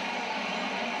 1.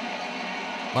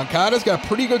 Moncada's got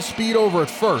pretty good speed over at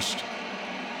first.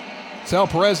 Sal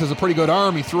Perez has a pretty good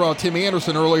arm. He threw out Tim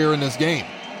Anderson earlier in this game.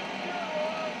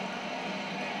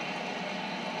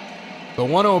 The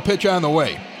 1-0 pitch on the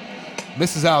way.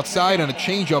 Misses outside on a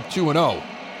changeup, 2-0.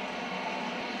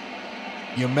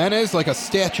 Jimenez like a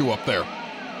statue up there.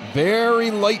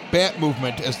 Very light bat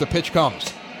movement as the pitch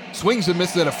comes. Swings and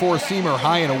misses at a four-seamer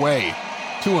high and away.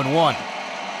 2-1.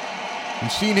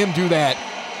 We've seen him do that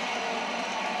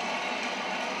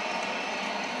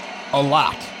a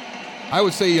lot. I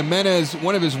would say Jimenez,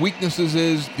 one of his weaknesses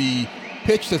is the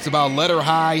pitch that's about letter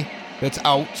high that's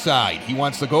outside. He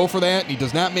wants to go for that, and he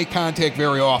does not make contact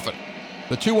very often.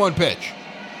 The 2-1 pitch.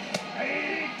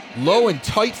 Low and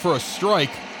tight for a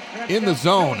strike in the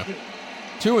zone.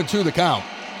 2-2 the count.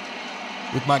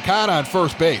 With Moncada on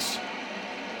first base.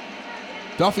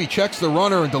 Duffy checks the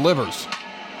runner and delivers.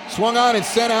 Swung on and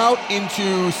sent out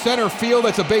into center field.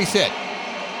 That's a base hit.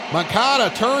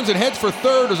 Moncada turns and heads for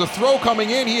third. There's a throw coming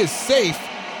in. He is safe.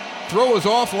 Throw is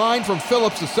offline from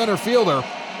Phillips, the center fielder.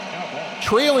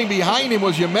 Trailing behind him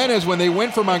was Jimenez when they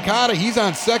went for Moncada. He's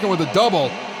on second with a double.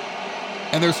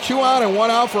 And there's 2 out and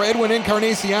 1 out for Edwin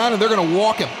Encarnacion, and they're going to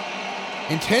walk him.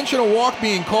 Intentional walk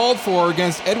being called for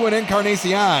against Edwin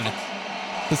Encarnacion.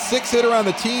 The 6-hitter on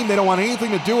the team, they don't want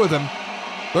anything to do with him.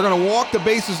 They're going to walk the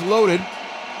bases loaded.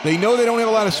 They know they don't have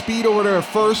a lot of speed over there at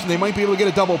first, and they might be able to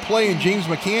get a double play, and James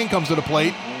McCann comes to the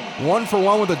plate. 1 for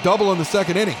 1 with a double in the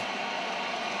second inning.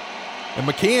 And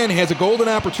McCann has a golden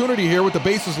opportunity here with the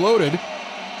bases loaded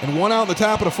and 1 out in the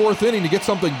top of the 4th inning to get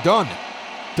something done.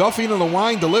 Duffy into the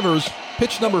line delivers.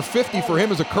 Pitch number 50 for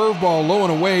him is a curveball low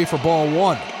and away for ball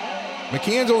 1.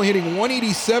 McCann's only hitting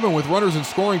 187 with runners in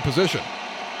scoring position.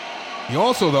 He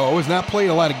also, though, has not played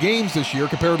a lot of games this year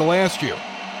compared to last year.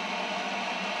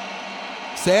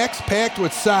 Sacks packed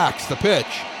with Sox. The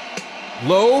pitch.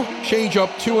 Low, changeup,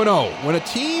 2-0. When a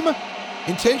team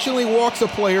intentionally walks a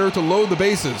player to load the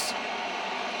bases,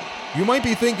 you might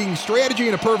be thinking strategy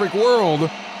in a perfect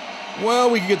world. Well,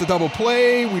 we could get the double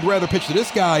play. We'd rather pitch to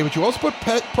this guy, but you also put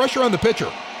pressure on the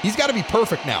pitcher. He's got to be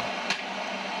perfect now.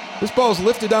 This ball's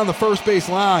lifted down the first base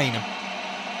line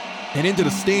and into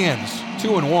the stands,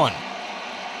 2-1.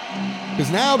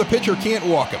 Because now the pitcher can't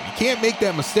walk him. He can't make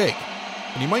that mistake.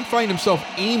 And he might find himself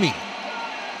aiming.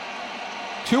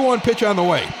 2-1 pitch on the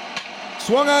way.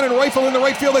 Swung on and rifle in the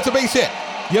right field. That's a base hit.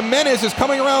 Jimenez is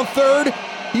coming around third.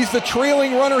 He's the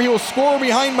trailing runner. He will score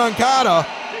behind Moncada.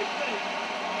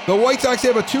 The White Sox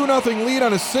have a 2-0 lead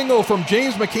on a single from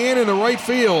James McCann in the right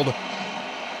field.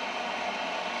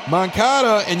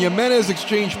 Moncada and Jimenez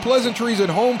exchange pleasantries at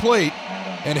home plate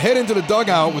and head into the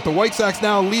dugout with the White Sox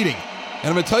now leading. And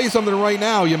I'm going to tell you something right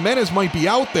now. Jimenez might be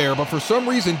out there, but for some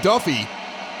reason Duffy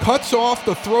cuts off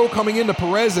the throw coming into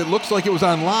Perez. It looks like it was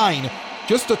on line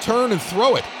just to turn and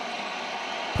throw it.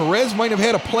 Perez might have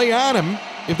had a play on him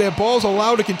if that ball's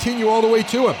allowed to continue all the way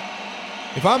to him.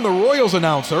 If I'm the Royals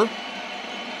announcer,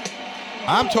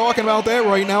 I'm talking about that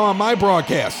right now on my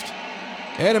broadcast.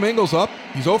 Adam Engels up.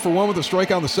 He's 0 for 1 with a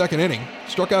strikeout in the second inning.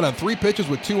 Struck out on 3 pitches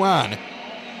with 2 on.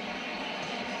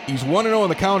 He's 1-0 in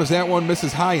the count as that one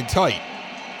misses high and tight.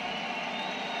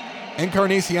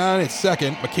 Encarnacion at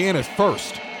second. McCann at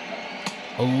first.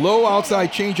 A low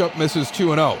outside changeup misses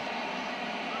 2-0.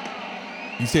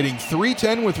 He's hitting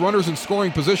 .310 with runners in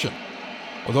scoring position.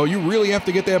 Although you really have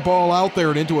to get that ball out there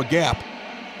and into a gap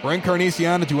for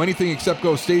Encarnacion to do anything except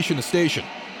go station to station.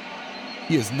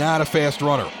 He is not a fast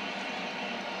runner.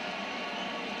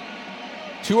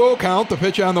 2-0 count, the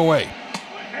pitch on the way.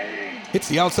 Hits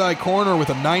the outside corner with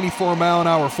a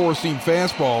 94-mile-an-hour four-seam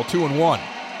fastball, 2-1.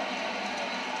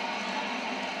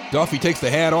 Duffy takes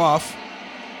the hat off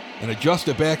and adjusts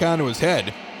it back onto his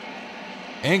head.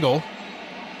 Engel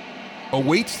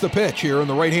awaits the pitch here in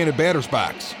the right-handed batter's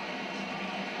box.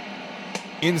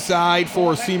 Inside,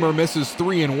 four-seamer misses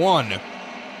 3-1.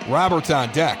 Roberts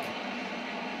on deck.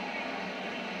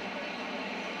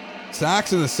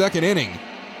 Sox in the second inning.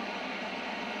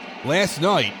 Last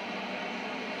night,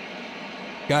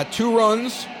 got 2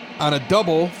 runs on a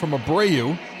double from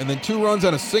Abreu and then 2 runs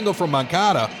on a single from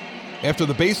Moncada after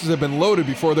the bases had been loaded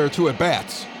before their 2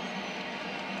 at-bats.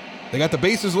 They got the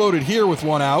bases loaded here with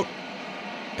 1 out,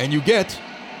 and you get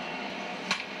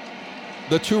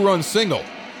the 2-run single.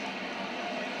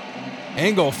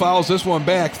 Engel fouls this one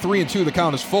back, 3-2, the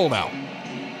count is full now.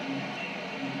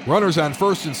 Runners on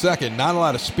first and second, not a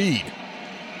lot of speed.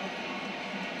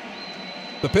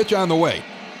 The pitch on the way.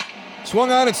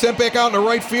 Swung on and sent back out in the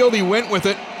right field. He went with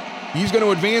it. He's going to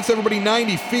advance everybody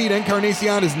 90 feet.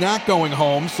 Encarnacion is not going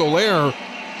home. Soler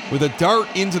with a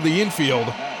dart into the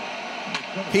infield.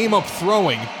 Came up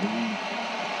throwing.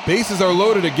 Bases are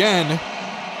loaded again.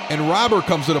 And Robert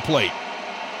comes to the plate.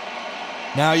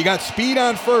 Now you got speed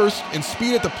on first and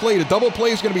speed at the plate. A double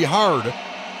play is going to be hard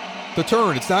to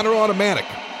turn. It's not an automatic.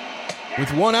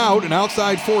 With 1 out, an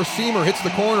outside four-seamer hits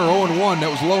the corner, 0-1.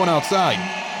 That was low and outside.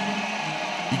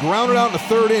 He grounded out in the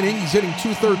third inning. He's hitting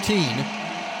 .213.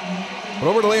 But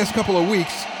over the last couple of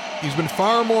weeks, he's been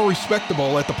far more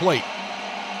respectable at the plate.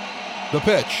 The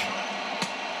pitch.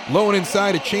 Low and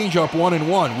inside, a changeup,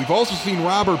 1-1. We've also seen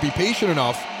Robert be patient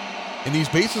enough in these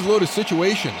bases-loaded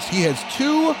situations. He has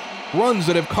 2 runs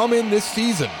that have come in this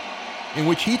season in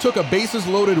which he took a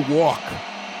bases-loaded walk.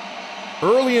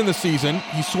 Early in the season,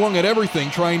 he swung at everything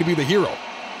trying to be the hero.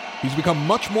 He's become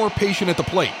much more patient at the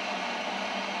plate.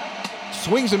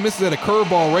 Swings and misses at a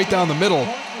curveball right down the middle.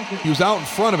 He was out in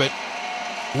front of it.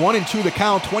 1-2 the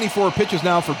count, 24 pitches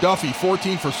now for Duffy,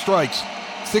 14 for strikes,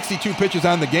 62 pitches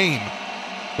on the game.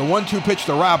 The 1-2 pitch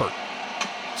to Robert.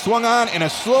 Swung on and a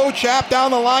slow chop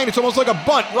down the line. It's almost like a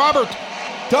bunt.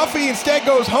 Duffy instead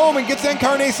goes home and gets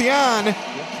Encarnacion,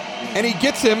 and he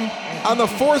gets him on the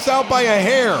force out by a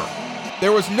hair.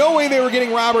 There was no way they were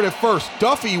getting Robert at first.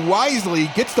 Duffy wisely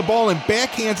gets the ball and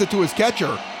backhands it to his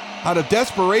catcher out of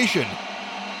desperation.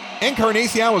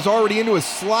 Encarnacion was already into his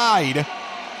slide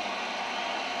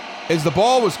as the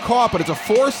ball was caught, but it's a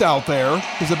force out there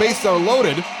because the bases are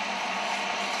loaded.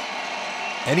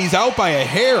 And he's out by a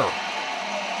hair.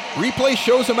 Replay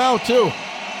shows him out too.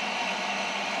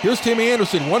 Here's Timmy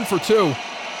Anderson, 1 for 2.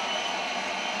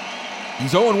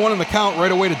 He's 0-1 in the count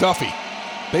right away to Duffy.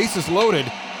 Bases loaded.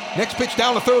 Next pitch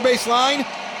down the third base line.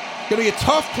 Going to be a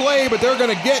tough play, but they're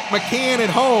going to get McCann at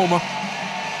home.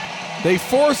 They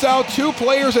force out 2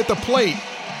 players at the plate.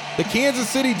 The Kansas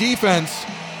City defense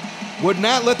would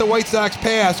not let the White Sox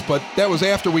pass, but that was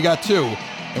after we got 2,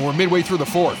 and we're midway through the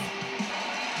 4th.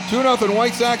 2-0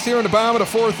 White Sox here in the bottom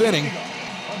of the 4th inning.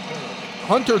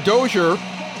 Hunter Dozier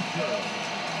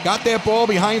got that ball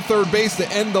behind third base to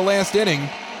end the last inning.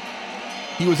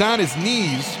 He was on his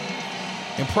knees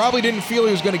and probably didn't feel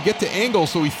he was going to get to Engel,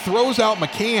 so he throws out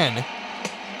McCann.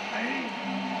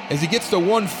 As he gets to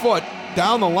 1 foot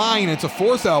down the line, it's a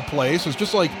force-out play, so it's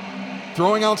just like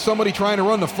throwing out somebody trying to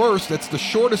run the first. That's the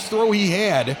shortest throw he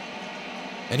had,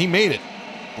 and he made it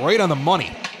right on the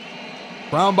money.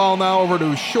 Ground ball now over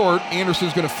to short.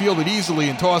 Anderson's going to field it easily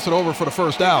and toss it over for the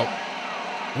first out.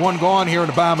 1 gone here in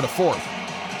the bottom of the 4th.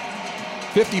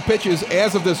 50 pitches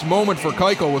as of this moment for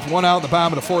Keuchel with one out in the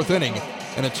bottom of the fourth inning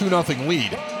and a 2-0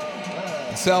 lead.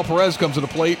 And Sal Perez comes to the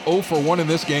plate 0 for 1 in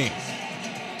this game.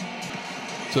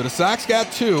 So the Sox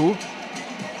got 2.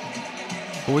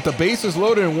 But with the bases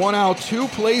loaded and 1 out, 2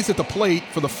 plays at the plate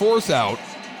for the force out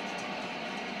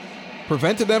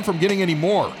prevented them from getting any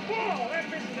more.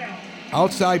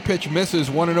 Outside pitch misses,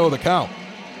 1-0 the count.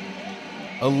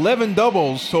 11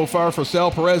 doubles so far for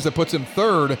Sal Perez. That puts him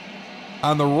third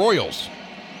on the Royals.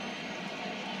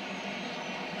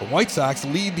 The White Sox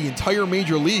lead the entire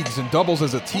major leagues in doubles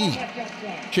as a team.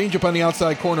 Changeup on the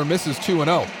outside corner misses,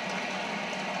 2-0.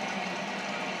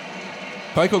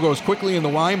 Keuchel goes quickly in the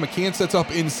line. McCann sets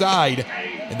up inside,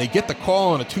 and they get the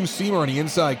call on a two-seamer on the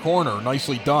inside corner.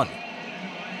 Nicely done.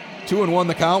 2-1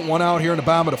 the count, 1 out here in the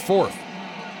bottom of the fourth.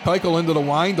 Keuchel into the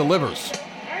line, delivers.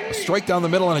 A strike down the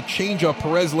middle on a changeup.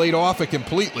 Perez laid off it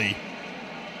completely.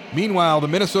 Meanwhile, the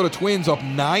Minnesota Twins up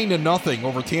 9-0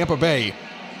 over Tampa Bay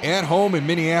at home in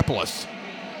Minneapolis.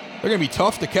 They're going to be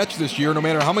tough to catch this year no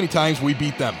matter how many times we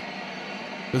beat them,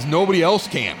 because nobody else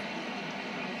can.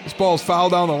 This ball's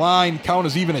fouled down the line. Count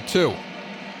is even at 2.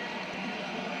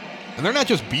 And they're not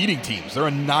just beating teams, they're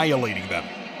annihilating them.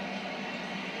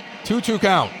 2-2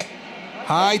 count.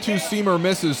 High two-seamer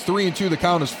misses, 3-2. The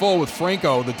count is full with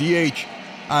Franco, the DH,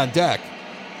 on deck.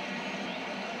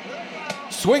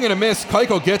 Swing and a miss.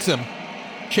 Keuchel gets him.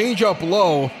 Change up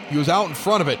low. He was out in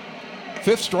front of it.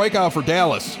 5th strikeout for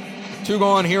Dallas. 2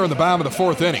 gone here in the bottom of the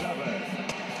 4th inning.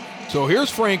 So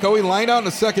here's Franco. He lined out in the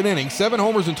 2nd inning. 7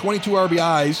 homers and 22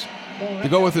 RBIs to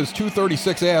go with his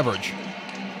 .236 average.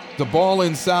 The ball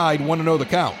inside, 1-0 the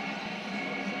count.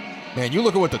 Man, you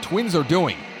look at what the Twins are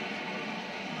doing.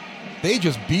 They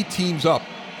just beat teams up.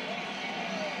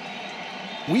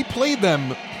 We played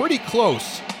them pretty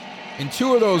close in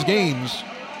 2 of those games.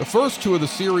 The first 2 of the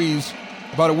series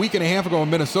about a week and a half ago in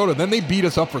Minnesota. Then they beat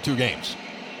us up for 2 games.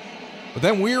 But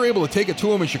then we were able to take it to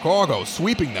them in Chicago,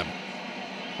 sweeping them.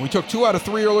 We took 2 out of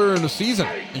 3 earlier in the season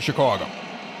in Chicago.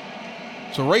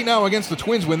 So right now against the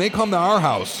Twins, when they come to our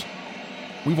house,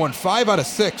 we won 5 out of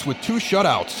 6 with 2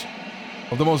 shutouts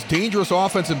of the most dangerous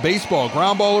offense in baseball.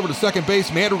 Ground ball over to second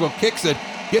base. Madrigal kicks it,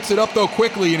 gets it up though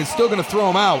quickly, and is still going to throw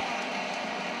him out.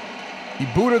 He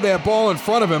booted that ball in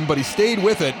front of him, but he stayed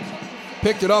with it,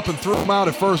 picked it up, and threw him out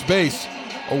at first base.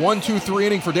 A 1-2-3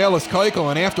 inning for Dallas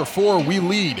Keuchel, and after 4, we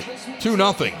lead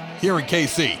 2-0 here in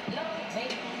KC.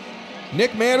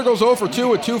 Nick Madrigal's 0 for 2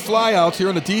 with 2 flyouts here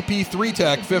in the DP3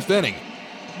 Tech 5th inning.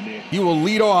 He will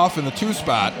lead off in the 2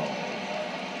 spot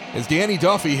as Danny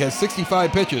Duffy has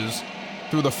 65 pitches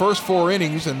through the first 4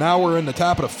 innings, and now we're in the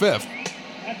top of the 5th.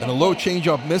 And a low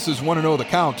changeup misses, 1-0 the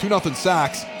count. 2-0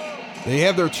 Sox. They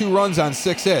have their 2 runs on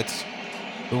 6 hits.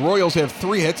 The Royals have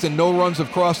 3 hits and no runs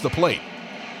have crossed the plate.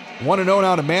 1-0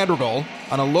 now to Madrigal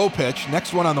on a low pitch.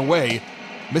 Next one on the way.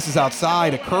 Misses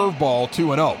outside, a curveball,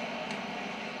 2-0.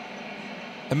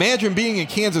 Imagine being in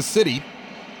Kansas City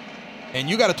and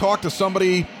you got to talk to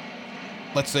somebody,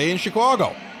 let's say in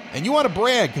Chicago, and you want to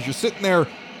brag because you're sitting there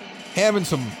having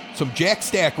some Jack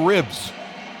Stack ribs.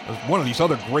 There's one of these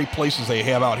other great places they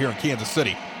have out here in Kansas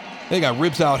City. They got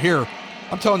ribs out here.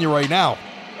 I'm telling you right now,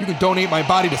 you can donate my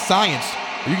body to science,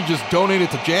 or you can just donate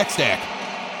it to Jack Stack.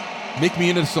 Make me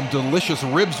into some delicious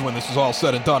ribs when this is all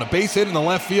said and done. A base hit in the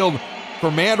left field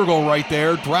for Madrigal right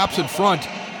there. Drops in front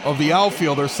of the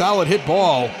outfielder. Solid hit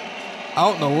ball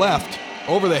out in the left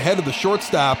over the head of the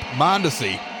shortstop,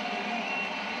 Mondesi.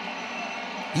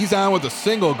 He's on with a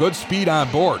single, good speed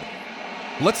on board.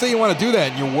 Let's say you want to do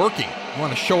that and you're working. You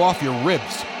want to show off your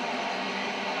ribs.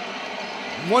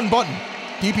 One button.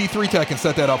 DP3 Tech can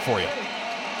set that up for you.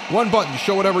 One button,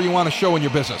 show whatever you want to show in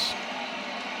your business.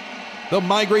 They'll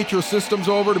migrate your systems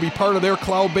over to be part of their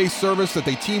cloud-based service that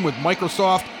they team with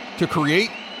Microsoft to create.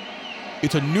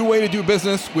 It's a new way to do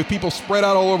business with people spread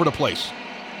out all over the place.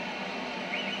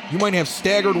 You might have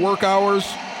staggered work hours.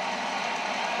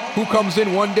 Who comes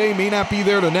in one day may not be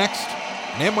there the next.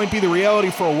 And that might be the reality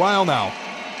for a while now.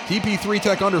 DP3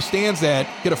 Tech understands that.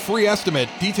 Get a free estimate.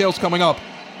 Details coming up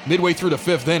midway through the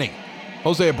 5th inning.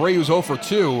 Jose Abreu's 0 for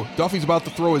 2. Duffy's about to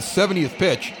throw his 70th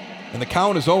pitch, and the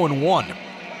count is 0-1.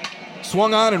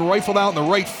 Swung on and rifled out in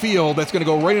the right field. That's going to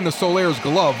go right into Soler's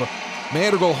glove.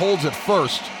 Madrigal holds it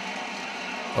first.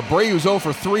 Abreu's 0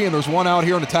 for 3, and there's one out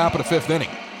here in the top of the 5th inning.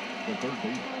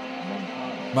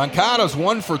 Moncada's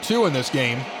 1 for 2 in this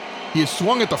game. He has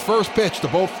swung at the first pitch to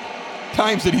both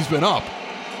times that he's been up.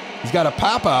 He's got a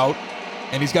pop out,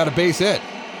 and he's got a base hit.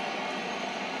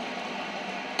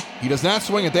 He does not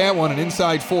swing at that one. An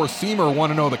inside 4-seamer,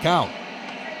 1-0 the count.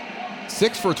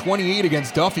 6 for 28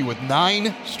 against Duffy with 9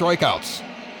 strikeouts.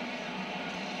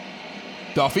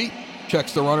 Duffy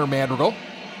Checks the runner, Madrigal.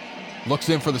 Looks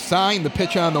in for the sign, the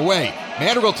pitch on the way.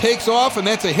 Madrigal takes off, and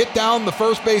that's a hit down the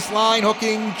first base line,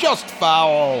 hooking just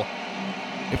foul.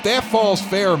 If that falls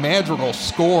fair, Madrigal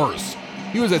scores.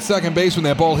 He was at second base when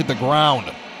that ball hit the ground.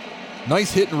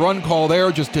 Nice hit and run call there,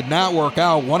 just did not work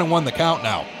out. 1-1 the count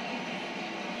now.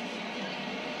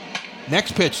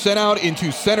 Next pitch sent out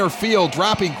into center field,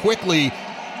 dropping quickly.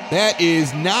 That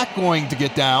is not going to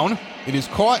get down. It is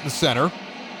caught in center.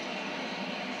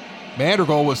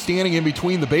 Madrigal was standing in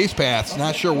between the base paths,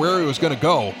 not sure where he was going to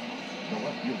go.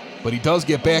 But he does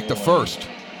get back to first.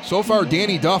 So far,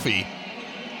 Danny Duffy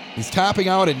is topping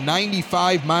out at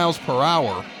 95 miles per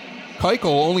hour.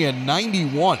 Keuchel only at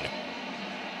 91.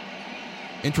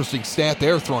 Interesting stat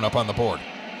there thrown up on the board.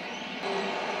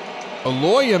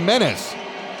 Eloy Jimenez,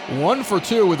 1 for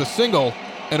 2 with a single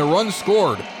and a run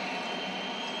scored.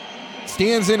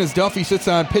 Stands in as Duffy sits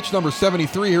on pitch number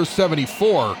 73. Here's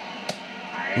 74.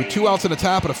 With 2 outs in the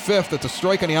top of the fifth, that's a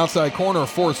strike on the outside corner, a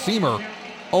four-seamer.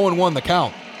 0-1 the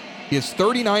count. He has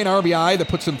 39 RBI. That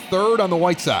puts him third on the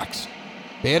White Sox,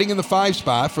 batting in the 5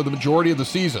 spot for the majority of the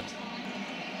season.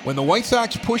 When the White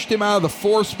Sox pushed him out of the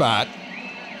 4 spot,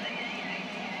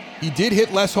 he did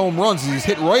hit less home runs. He's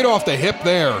hit right off the hip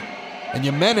there. And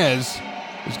Jimenez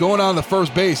is going on the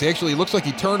first base. Actually, it looks like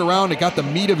he turned around and got the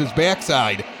meat of his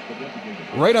backside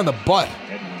right on the butt.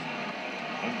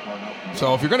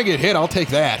 So if you're going to get hit, I'll take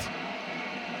that.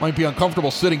 Might be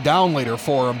uncomfortable sitting down later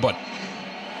for him, but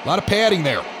a lot of padding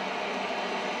there.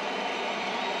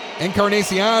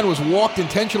 Encarnacion was walked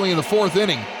intentionally in the 4th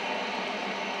inning.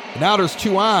 And now there's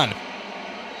 2 on.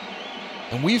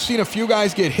 And we've seen a few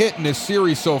guys get hit in this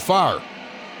series so far.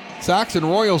 Sox and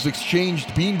Royals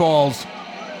exchanged beanballs.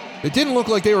 It didn't look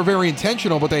like they were very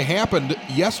intentional, but they happened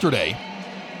yesterday.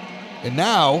 And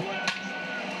now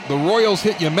the Royals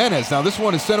hit Jimenez. Now this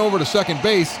one is sent over to second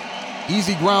base.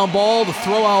 Easy ground ball. The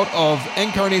throw out of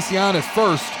Encarnacion at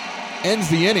first ends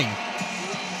the inning.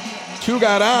 2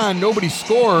 got on. Nobody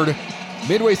scored.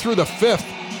 Midway through the 5th.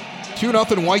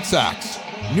 2-0 White Sox.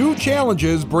 New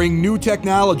challenges bring new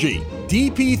technology.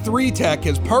 DP3 Tech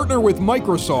has partnered with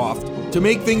Microsoft to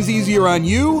make things easier on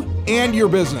you and your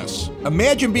business.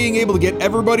 Imagine being able to get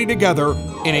everybody together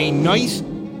in a nice,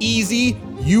 easy,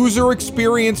 user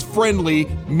experience friendly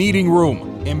meeting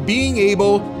room and being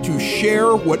able to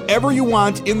share whatever you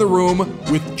want in the room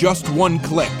with just one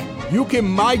click. You can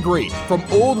migrate from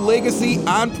old legacy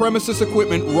on-premises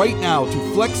equipment right now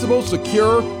to flexible,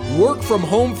 secure,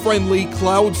 work-from-home friendly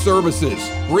cloud services.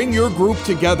 Bring your group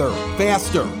together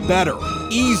faster, better,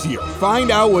 easier.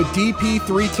 Find out what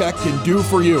DP3 Tech can do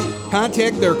for you.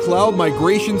 Contact their cloud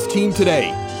migrations team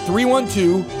today,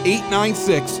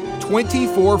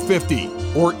 312-896-2450,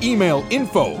 or email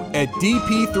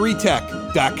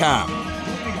info@dp3tech.com.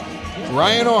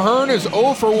 Ryan O'Hearn is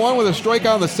 0 for 1 with a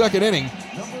strikeout in the 2nd inning.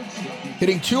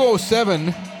 Hitting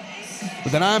 .207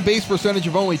 with an on-base percentage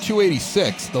of only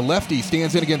 .286. The lefty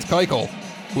stands in against Keuchel,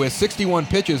 who has 61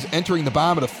 pitches entering the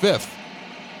bottom of the 5th.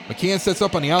 McCann sets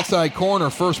up on the outside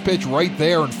corner, first pitch right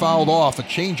there and fouled off, a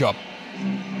changeup.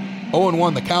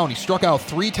 0-1 the count. He struck out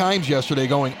 3 times yesterday,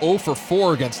 going 0 for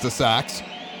 4 against the Sox.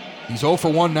 He's 0 for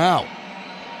 1 now.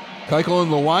 Keuchel in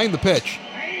the line, the pitch.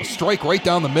 A strike right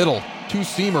down the middle.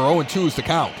 2-seamer, 0-2 is the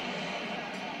count.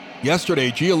 Yesterday,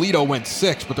 Giolito went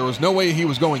 6, but there was no way he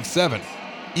was going 7,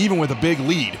 even with a big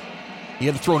lead. He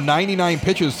had to throw 99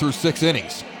 pitches through 6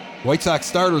 innings. White Sox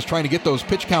starters trying to get those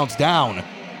pitch counts down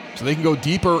so they can go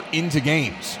deeper into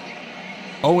games.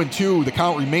 0-2, the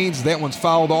count remains. That one's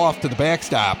fouled off to the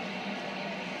backstop.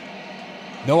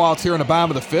 No outs here in the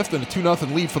bottom of the 5th, and a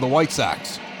 2-0 lead for the White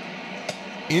Sox.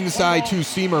 Inside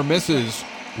 2-seamer misses.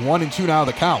 1-2 now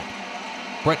the count.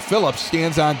 Brett Phillips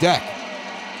stands on deck.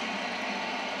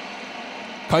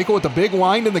 Keuchel with the big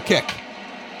wind and the kick.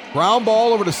 Ground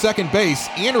ball over to second base.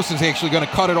 Anderson's actually going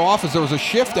to cut it off as there was a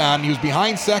shift on. He was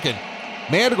behind second.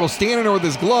 Madrigal standing there with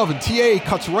his glove, and TA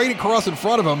cuts right across in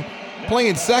front of him,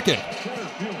 playing second.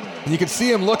 And you can see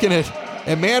him looking at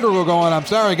Madrigal going, I'm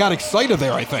sorry, I got excited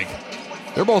there, I think.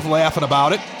 They're both laughing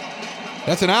about it.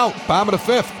 That's an out. Bottom of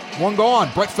the 5th. 1 gone.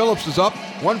 Brett Phillips is up.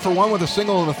 1 for 1 with a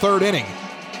single in the 3rd inning.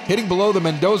 Hitting below the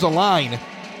Mendoza line.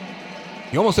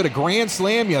 He almost hit a grand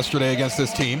slam yesterday against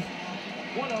this team.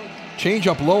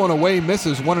 Changeup low and away,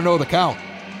 misses. 1-0 the count.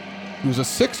 He was a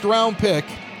 6th round pick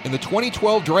in the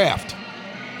 2012 draft.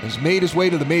 Has made his way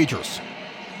to the majors.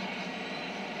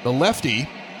 The lefty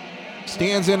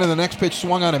stands in, and the next pitch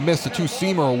swung on and missed. A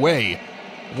 2-seamer away.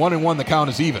 1-1 the count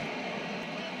is even.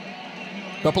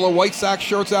 Couple of White Sox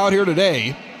shirts out here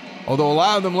today, although a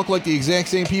lot of them look like the exact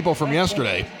same people from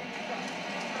yesterday.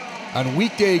 On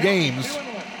weekday games,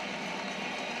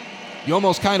 you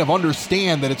almost kind of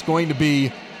understand that it's going to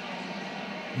be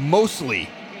mostly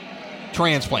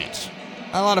transplants.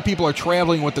 Not a lot of people are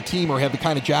traveling with the team or have the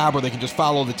kind of job where they can just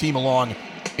follow the team along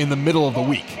in the middle of the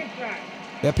week.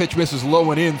 That pitch misses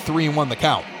low and in, 3-1 the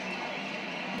count.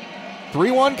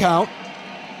 3-1 count.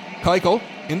 Keuchel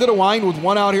into the wind with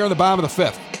one out here in the bottom of the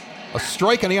fifth. A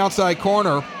strike on the outside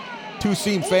corner.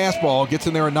 Two-seam fastball gets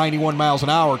in there at 91 miles an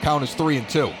hour. Count is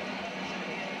 3-2.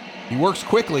 He works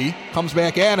quickly, comes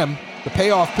back at him. The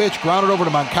payoff pitch grounded over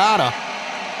to Moncada.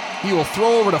 He will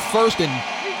throw over to first and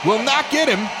will not get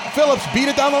him. Phillips beat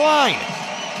it down the line.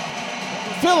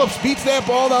 Phillips beats that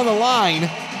ball down the line.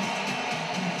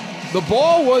 The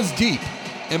ball was deep,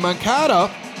 and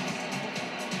Moncada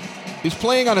is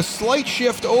playing on a slight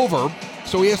shift over,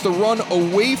 so he has to run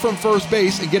away from first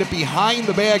base and get it behind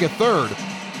the bag at third.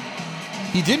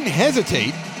 He didn't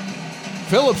hesitate.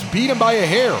 Phillips beat him by a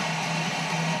hair.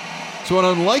 So an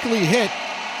unlikely hit,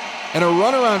 and a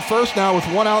runner on first now with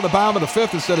one out in the bottom of the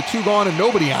fifth instead of two gone and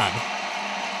nobody on.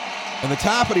 And the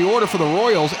top of the order for the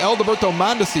Royals, Alberto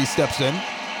Mondesi steps in,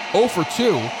 0 for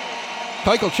 2.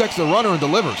 Keuchel checks the runner and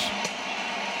delivers.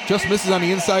 Just misses on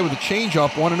the inside with a changeup,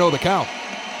 1-0 the count.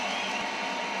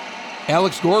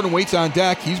 Alex Gordon waits on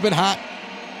deck. He's been hot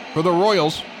for the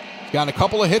Royals. He's gotten a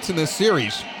couple of hits in this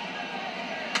series.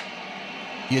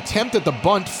 The attempt at the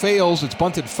bunt fails. It's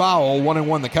bunted foul,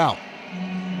 1-1 the count.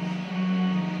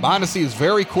 Mondesi is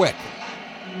very quick.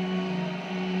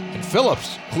 And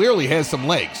Phillips clearly has some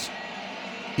legs.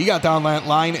 He got down that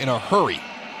line in a hurry.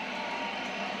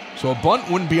 So a bunt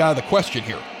wouldn't be out of the question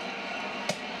here.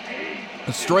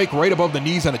 A strike right above the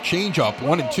knees on a changeup,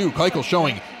 1-2. Keuchel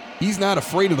showing he's not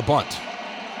afraid of the bunt.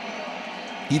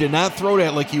 He did not throw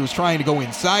that like he was trying to go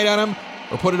inside on him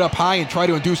or put it up high and try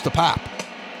to induce the pop.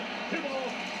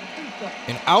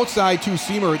 An outside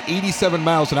two-seamer at 87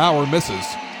 miles an hour misses.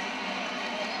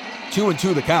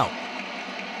 2-2 the count.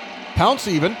 Counts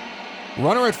even.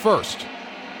 Runner at first.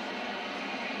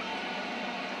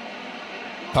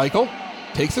 Keuchel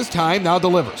takes his time, now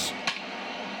delivers.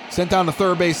 Sent down the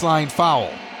third baseline,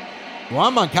 foul.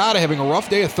 Juan Moncada having a rough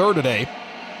day at third today.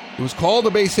 It was called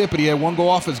a base hit, but he had one go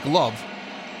off his glove.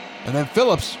 And then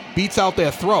Phillips beats out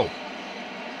that throw.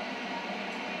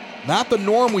 Not the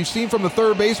norm we've seen from the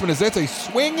third baseman, as that's a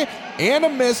swing and a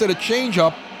miss at a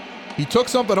changeup. He took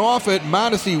something off it.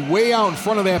 Mondesi way out in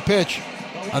front of that pitch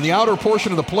on the outer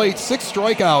portion of the plate. 6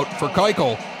 strikeout for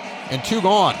Keuchel and 2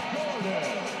 gone.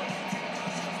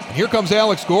 And here comes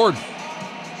Alex Gordon.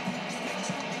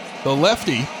 The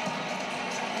lefty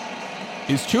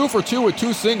is 2 for 2 with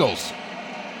 2 singles,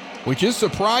 which is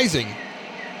surprising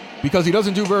because he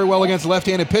doesn't do very well against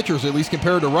left-handed pitchers, at least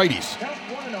compared to righties.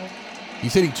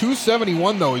 He's hitting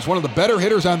 .271, though. He's one of the better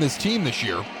hitters on this team this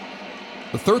year.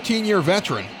 The 13-year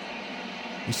veteran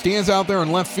who stands out there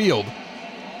in left field.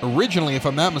 Originally, if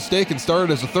I'm not mistaken,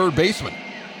 started as a third baseman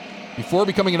before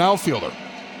becoming an outfielder.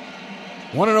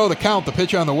 1-0 the count, the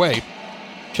pitch on the way.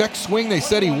 Check swing, they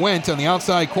said he went on the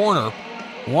outside corner.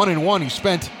 1-1. He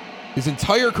spent his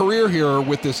entire career here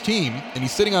with this team, and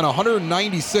he's sitting on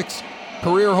 196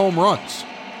 career home runs.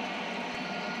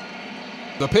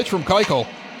 The pitch from Keuchel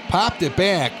popped it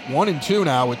back. 1-2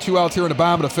 now with 2 outs here in the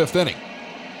bottom of the 5th inning.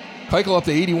 Keuchel up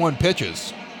to 81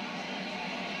 pitches.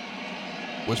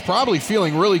 Was probably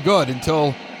feeling really good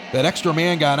until that extra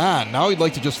man got on. Now he'd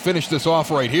like to just finish this off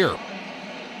right here.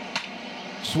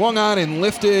 Swung on and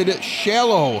lifted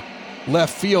shallow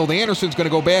left field. Anderson's going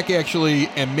to go back actually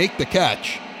and make the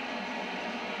catch.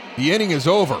 The inning is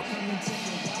over.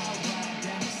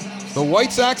 The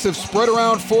White Sox have spread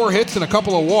around 4 hits and a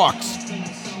couple of walks.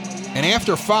 And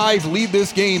after 5, lead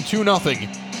this game 2-0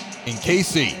 in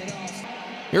KC.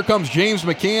 Here comes James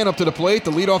McCann up to the plate to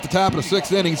lead off the top of the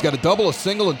 6th inning. He's got a double, a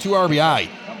single, and 2 RBI.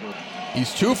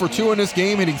 He's 2 for 2 in this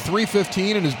game, hitting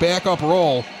 .315 in his backup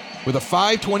role with a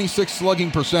 .526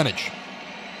 slugging percentage.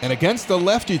 And against the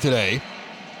lefty today,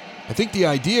 I think the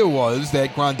idea was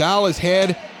that Grandal has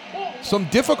had some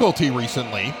difficulty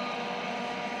recently.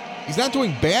 He's not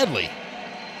doing badly,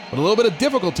 but a little bit of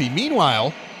difficulty.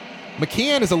 Meanwhile,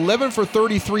 McCann is 11 for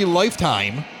 33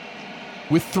 lifetime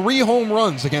with 3 home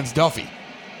runs against Duffy.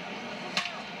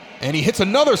 And he hits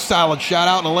another solid shot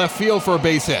out in the left field for a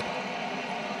base hit.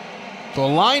 So a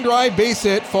line drive base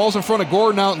hit, falls in front of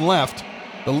Gordon out in left.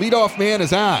 The leadoff man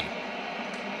is on.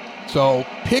 So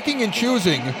picking and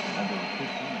choosing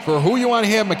for who you want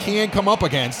to have McCann come up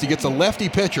against. He gets a lefty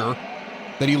pitcher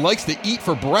that he likes to eat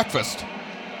for breakfast.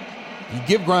 You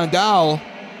give Grandal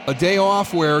a day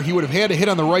off where he would have had to hit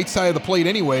on the right side of the plate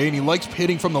anyway, and he likes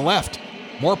hitting from the left.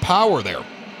 More power there.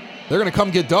 They're going to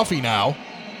come get Duffy now.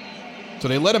 So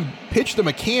they let him pitch to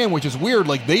McCann, which is weird.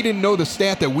 Like they didn't know the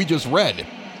stat that we just read.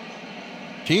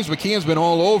 James McCann's been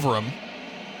all over him.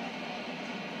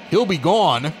 He'll be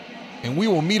gone, and we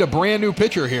will meet a brand new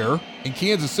pitcher here in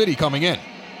Kansas City coming in.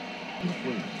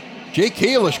 Jake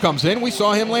Kalish comes in. We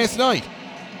saw him last night.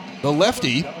 The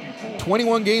lefty,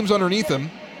 21 games underneath him,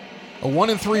 a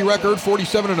 1-3 record,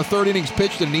 47 1/3 innings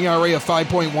pitched, and an ERA of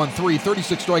 5.13,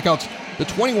 36 strikeouts, the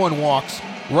 21 walks.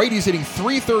 Righty's hitting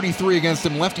 .333 against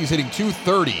him, lefty's hitting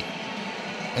 .230.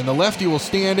 And the lefty will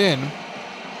stand in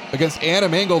against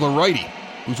Adam Engel, the righty,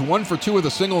 who's 1 for 2 with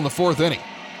a single in the 4th inning.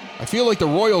 I feel like the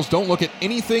Royals don't look at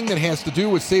anything that has to do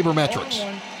with sabermetrics,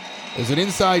 as an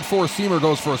inside four-seamer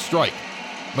goes for a strike.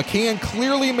 McCann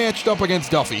clearly matched up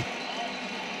against Duffy,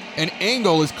 and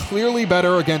Engel is clearly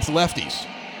better against lefties,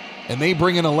 and they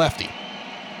bring in a lefty.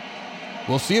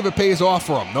 We'll see if it pays off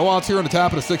for him. No outs here in the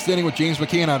top of the 6th inning with James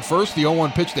McCann on first. The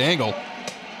 0-1 pitch to Engel.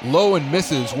 Low and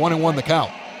misses, 1-1 the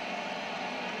count.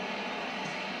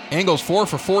 Engel's 4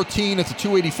 for 14. It's a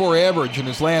 .284 average in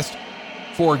his last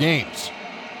 4 games.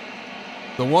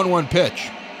 The 1-1 pitch.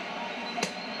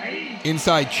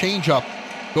 Inside changeup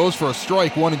goes for a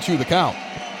strike, 1-2 the count.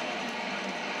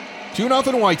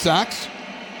 2-0 White Sox.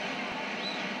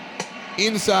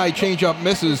 Inside changeup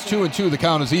misses, 2-2 the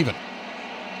count is even.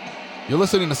 You're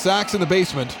listening to Sox in the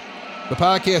Basement, the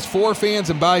podcast for fans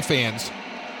and by fans.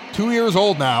 2 years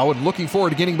old now and looking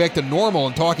forward to getting back to normal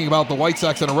and talking about the White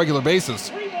Sox on a regular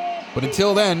basis. But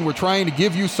until then, we're trying to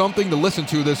give you something to listen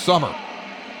to this summer.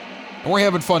 And we're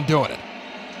having fun doing it.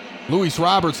 Luis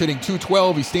Roberts hitting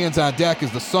 .212. He stands on deck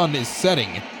as the sun is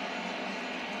setting.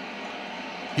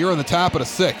 Here on the top of the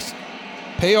 6th.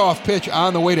 Payoff pitch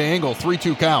on the way to Engel,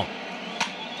 3-2 count.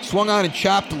 Swung on and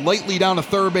chopped lightly down the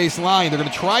third base line. They're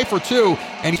going to try for 2,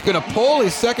 and he's going to pull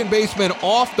his second baseman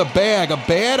off the bag. A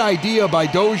bad idea by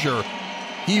Dozier.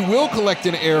 He will collect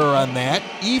an error on that.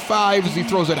 E5 as he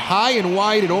throws it high and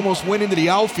wide. It almost went into the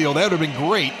outfield. That would have been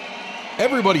great.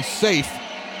 Everybody's safe.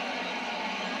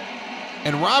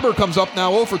 And Robert comes up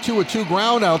now 0 for 2 with 2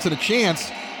 groundouts and a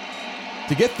chance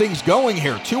to get things going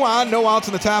here. 2 on, no outs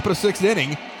in the top of the 6th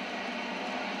inning.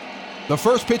 The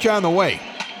first pitch on the way.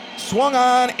 Swung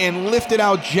on and lifted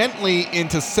out gently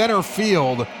into center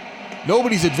field.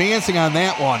 Nobody's advancing on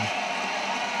that one.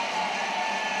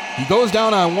 He goes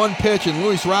down on 1 pitch, and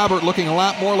Luis Robert looking a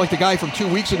lot more like the guy from 2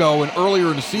 weeks ago and earlier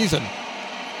in the season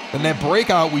than that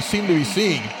breakout we seem to be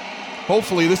seeing.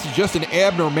 Hopefully this is just an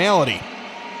abnormality.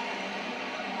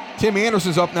 Tim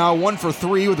Anderson's up now 1 for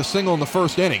 3 with a single in the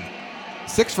 1st inning.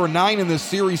 6 for 9 in this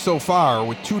series so far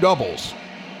with 2 doubles.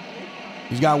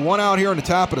 He's got 1 out here in the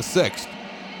top of the 6th.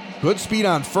 Good speed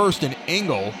on first in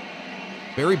Engel.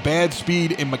 Very bad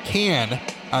speed in McCann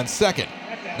on second.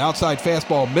 An outside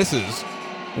fastball misses.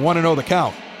 1-0 the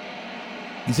count.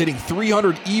 He's hitting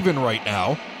 .300 even right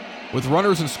now with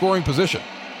runners in scoring position.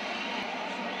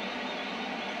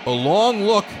 A long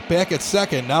look back at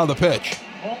second. Now the pitch.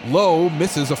 Low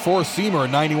misses a four-seamer at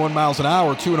 91 miles an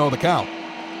hour. 2-0 the count.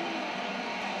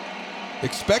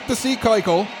 Expect to see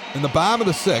Keuchel in the bottom of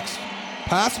the 6th,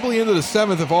 possibly into the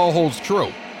 7th if all holds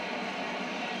true.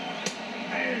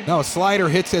 Now a slider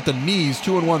hits at the knees,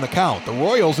 2-1 the count. The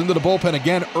Royals into the bullpen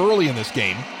again early in this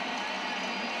game.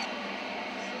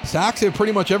 Sox have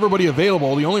pretty much everybody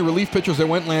available. The only relief pitchers that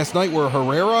went last night were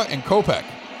Herrera and Kopech.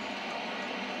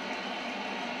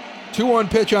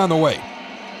 2-1 pitch on the way.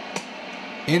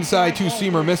 Inside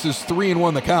two-seamer misses,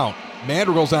 3-1 the count.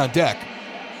 Madrigal's on deck.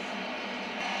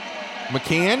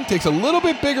 McCann takes a little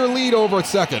bit bigger lead over at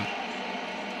second.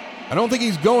 I don't think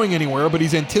he's going anywhere, but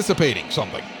he's anticipating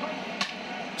something.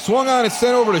 Swung on and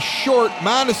sent over to short.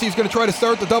 Mondesi's going to try to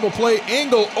start the double play.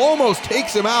 Engel almost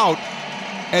takes him out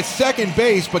at second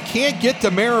base, but can't get to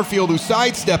Merrifield, who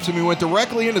sidesteps him. He went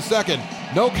directly into second.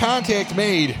 No contact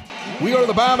made. We go to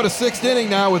the bottom of the 6th inning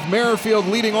now with Merrifield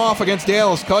leading off against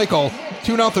Dallas Keuchel.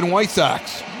 2-0 White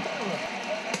Sox.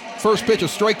 First pitch, a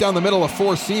strike down the middle, a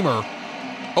four-seamer.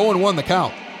 0-1 the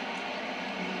count.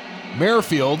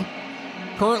 Merrifield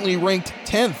currently ranked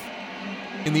 10th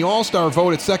in the All-Star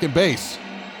vote at second base.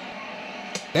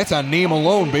 That's on name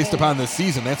alone based upon this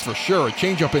season, that's for sure. A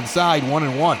changeup inside,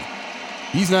 1-1.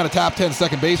 He's not a top 10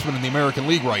 second baseman in the American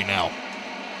League right now.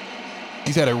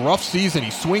 He's had a rough season. He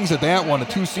swings at that one, a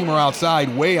two-seamer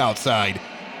outside, way outside.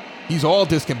 He's all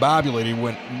discombobulated,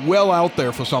 went well out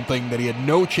there for something that he had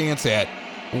no chance at.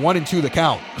 1-2 the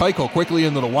count. Keuchel quickly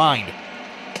into the wind.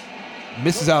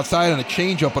 Misses outside on a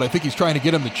changeup, but I think he's trying to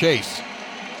get him to chase.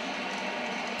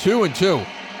 2-2.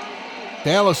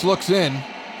 Dallas looks in.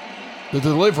 The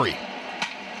delivery.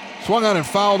 Swung on and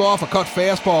fouled off a cut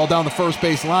fastball down the first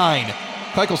base line.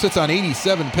 Keuchel sits on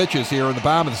 87 pitches here in the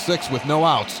bottom of the 6th with no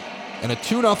outs. and a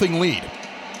 2-0 lead.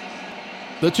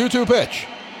 The 2-2 pitch.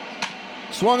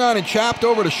 Swung on and chopped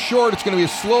over to short. It's going to be a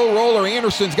slow roller.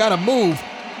 Anderson's got to move.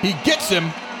 He gets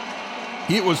him.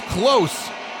 It was close.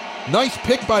 Nice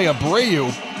pick by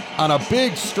Abreu on a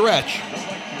big stretch.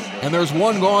 And there's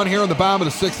one gone here in the bottom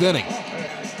of the 6th inning.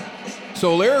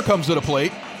 Soler comes to the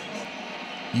plate.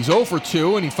 He's 0 for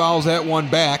 2, and he fouls that one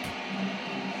back.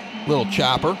 Little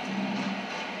chopper.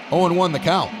 0-1 the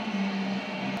count.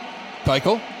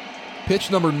 Keuchel,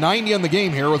 pitch number 90 on the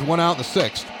game here with 1 out in the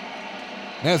 6th.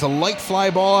 Has a light fly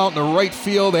ball out in the right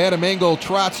field. Adam Engel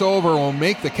trots over and will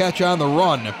make the catch on the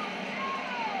run.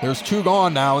 There's 2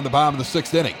 gone now in the bottom of the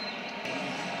 6th inning.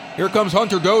 Here comes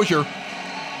Hunter Dozier.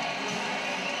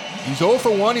 He's 0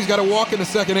 for 1. He's got to walk in the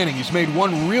 2nd inning. He's made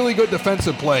one really good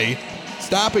defensive play,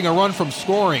 stopping a run from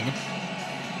scoring.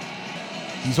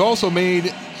 He's also made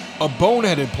a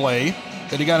boneheaded play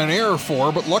that he got an error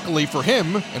for, but luckily for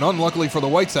him, and unluckily for the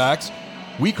White Sox,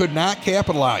 we could not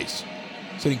capitalize.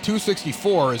 Sitting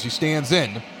 264 as he stands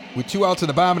in, with 2 outs in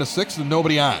the bottom of the 6th and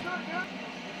nobody on.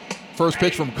 First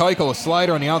pitch from Keuchel, a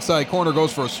slider on the outside corner,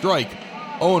 goes for a strike.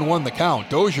 0-1 the count.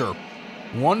 Dozier,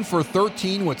 1 for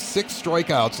 13 with 6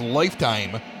 strikeouts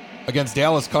lifetime against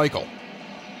Dallas Keuchel.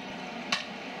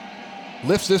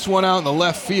 Lifts this one out in the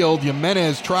left field.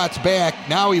 Jimenez trots back.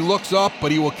 Now he looks up,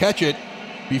 but he will catch it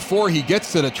before he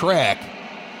gets to the track.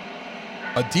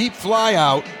 A deep fly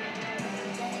out.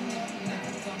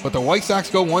 But the White Sox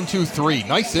go 1-2-3.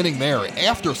 Nice inning there.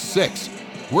 After 6,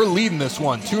 we're leading this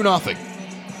one 2-0.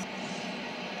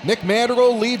 Nick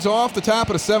Madrigal leads off the top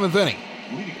of the 7th inning.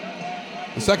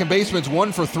 The second baseman's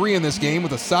 1 for 3 in this game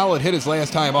with a solid hit his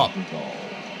last time up.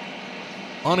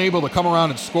 Unable to come around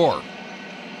and score.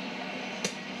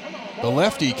 The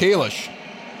lefty, Kalish,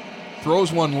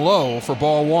 throws one low for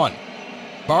ball 1.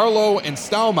 Barlow and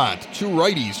Staumont, 2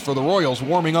 righties for the Royals,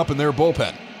 warming up in their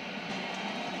bullpen.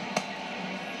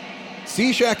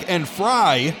 Cishek and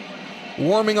Fry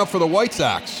warming up for the White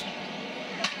Sox.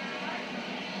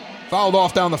 Fouled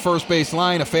off down the first base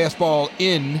line, a fastball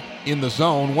in the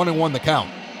zone, 1-1 the count.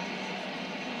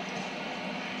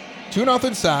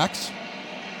 2-0 Sox.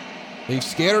 They've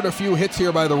scattered a few hits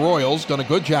here by the Royals, done a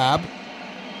good job.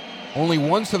 Only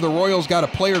once have the Royals got a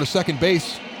player to second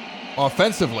base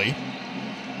offensively.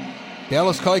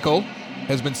 Dallas Keuchel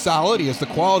has been solid. He has the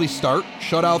quality start,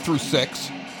 shutout through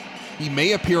 6. He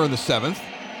may appear in the 7th.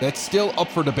 That's still up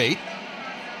for debate.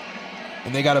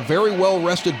 And they got a very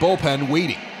well-rested bullpen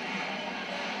waiting.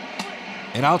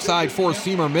 An outside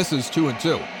 4-seamer misses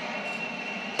 2-2.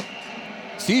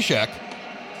 Cishek,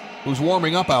 who's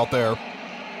warming up out there,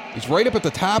 is right up at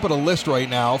the top of the list right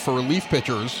now for relief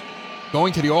pitchers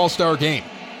going to the All-Star game.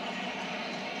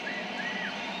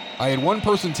 I had one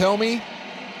person tell me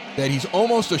that he's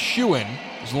almost a shoo-in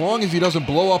as long as he doesn't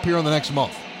blow up here in the next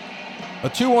month. A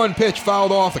 2-1 pitch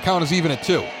fouled off. The count is even at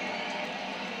 2.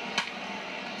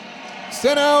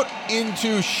 Sent out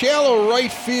into shallow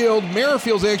right field.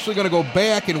 Merrifield's actually going to go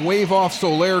back and wave off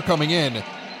Soler coming in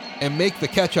and make the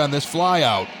catch on this fly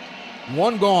out.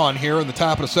 1 gone here in the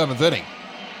top of the 7th inning.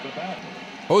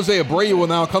 Jose Abreu will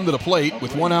now come to the plate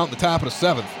with 1 out in the top of the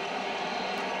 7th.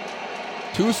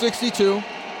 262,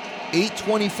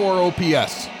 824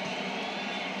 OPS.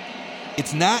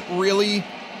 It's not really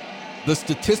the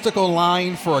statistical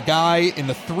line for a guy in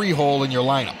the 3-hole in your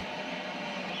lineup.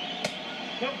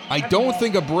 I don't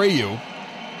think Abreu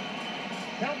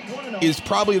is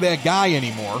probably that guy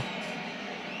anymore.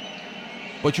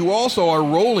 But you also are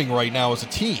rolling right now as a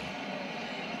team.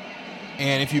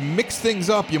 And if you mix things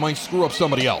up, you might screw up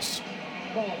somebody else.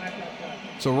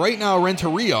 So right now,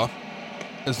 Renteria,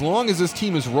 as long as this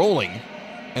team is rolling,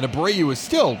 and Abreu is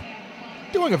still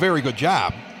doing a very good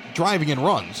job driving in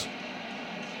runs,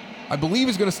 I believe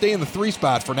he's going to stay in the 3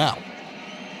 spot for now.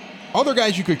 Other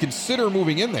guys you could consider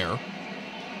moving in there,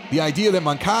 the idea that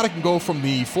Moncada can go from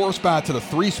the 4 spot to the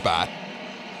 3 spot,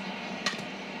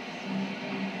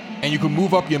 and you can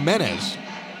move up Jimenez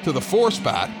to the 4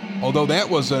 spot, although that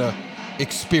was an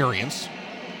experience.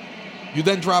 You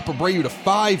then drop Abreu to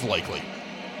 5 likely.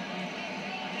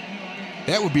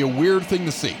 That would be a weird thing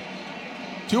to see.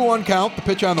 2-1 count, the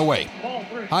pitch on the way.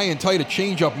 High and tight, a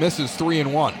changeup misses,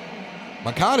 3-1.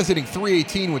 Moncada's hitting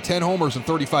 .318 with 10 homers and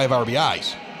 35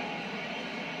 RBIs.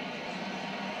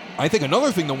 I think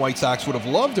another thing the White Sox would have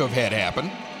loved to have had happen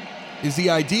is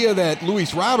the idea that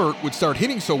Luis Robert would start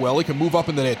hitting so well he can move up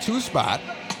into that 2 spot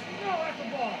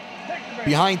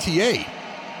behind TA.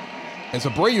 As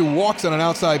Abreu walks on an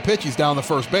outside pitch, he's down the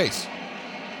first base.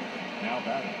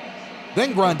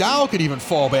 Then Grandal could even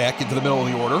fall back into the middle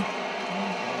of the order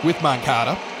with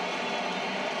Moncada.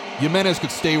 Jimenez could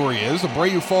stay where he is.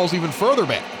 Abreu falls even further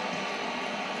back.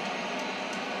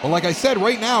 Well, like I said,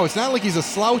 right now, it's not like he's a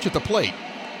slouch at the plate.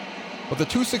 But the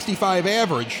 265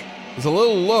 average is a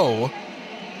little low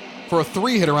for a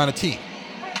 3-hitter on a team.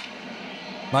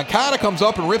 Moncada comes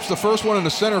up and rips the first one into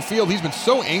center field. He's been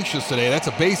so anxious today. That's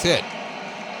a base hit.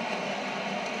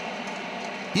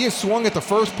 He has swung at the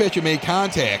first pitch and made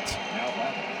contact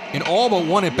in all but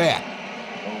one at bat.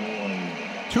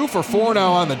 2 for 4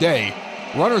 now on the day.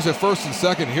 Runners at first and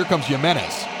second, and here comes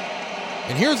Jimenez.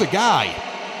 And here's a guy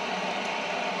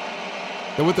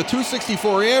that with the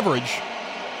 264 average,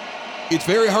 it's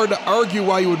very hard to argue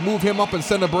why you would move him up and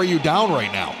send Abreu down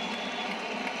right now.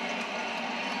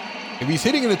 If he's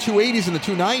hitting in the 280s and the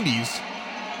 290s,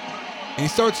 and he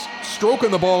starts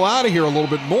stroking the ball out of here a little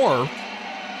bit more,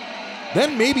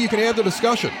 then maybe you can have the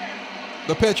discussion.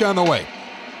 The pitch on the way.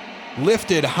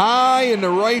 Lifted high into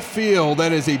right field.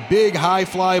 That is a big high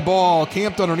fly ball.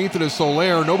 Camped underneath it is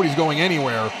Soler. Nobody's going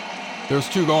anywhere. There's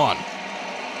 2 gone.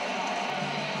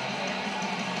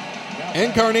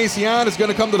 Encarnacion is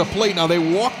going to come to the plate. Now, they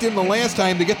walked in the last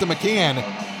time to get to McCann,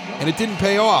 and it didn't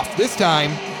pay off. This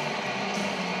time,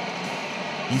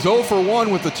 he's 0 for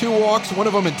 1 with the 2 walks, one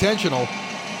of them intentional.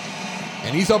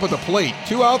 And he's up at the plate.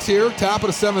 2 outs here, top of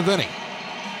the 7th inning.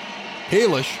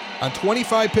 Kalish on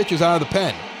 25 pitches out of the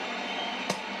pen.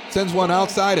 Sends one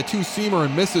outside, a 2-seamer,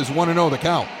 and misses 1-0 the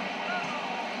count.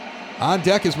 On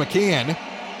deck is McCann.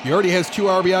 He already has 2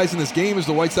 RBIs in this game as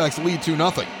the White Sox lead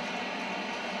 2-0.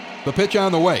 The pitch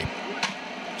on the way.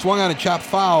 Swung on and chopped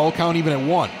foul, count even at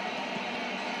 1.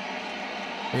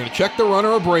 They're going to check the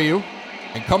runner, Abreu,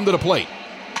 and come to the plate.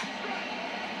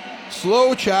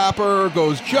 Slow chopper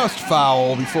goes just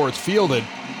foul before it's fielded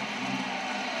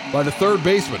by the third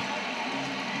baseman.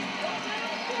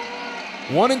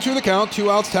 1-2 the count, 2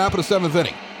 outs, top of the 7th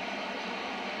inning.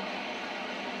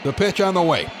 The pitch on the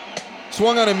way.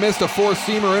 Swung on and missed, a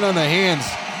 4-seamer in on the hands.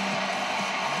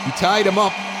 He tied him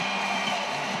up.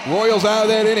 Royals out of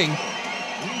that inning.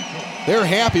 They're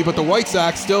happy, but the White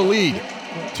Sox still lead.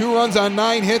 2 runs on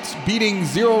 9 hits, beating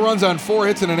 0 runs on 4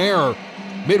 hits and an error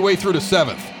midway through the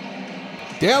 7th.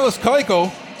 Dallas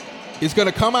Keuchel is going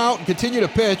to come out and continue to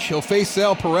pitch. He'll face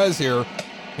Sal Perez here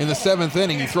in the 7th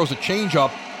inning. He throws a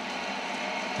changeup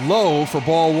low for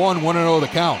ball 1, 1-0 the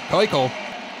count. Keuchel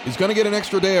is going to get an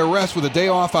extra day of rest with a day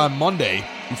off on Monday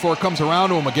before it comes around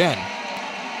to him again.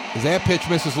 As that pitch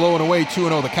misses low and away,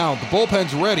 2-0 the count. The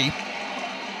bullpen's ready,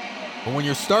 but when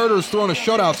your starter's thrown a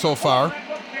shutout so far,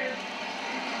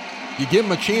 you give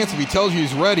him a chance if he tells you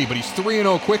he's ready, but he's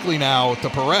 3-0 quickly now to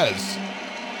Perez,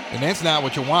 and that's not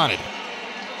what you wanted.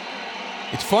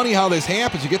 It's funny how this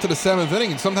happens. You get to the 7th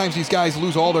inning, and sometimes these guys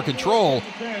lose all their control.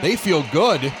 They feel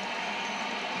good,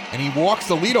 and he walks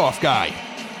the leadoff guy.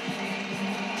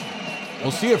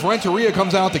 We'll see if Renteria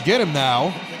comes out to get him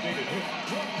now,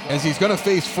 as he's going to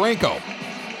face Franco.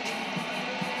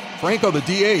 Franco, the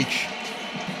DH,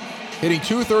 hitting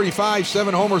 .235,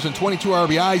 7 homers and 22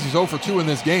 RBIs. He's 0 for 2 in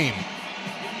this game.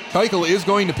 Keuchel is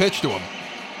going to pitch to him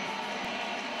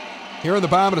here in the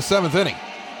bottom of the 7th inning.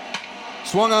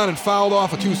 Swung on and fouled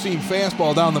off a 2-seam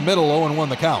fastball down the middle, 0-1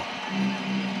 the count.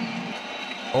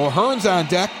 O'Hearn's on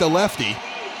deck, the lefty,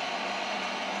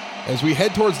 as we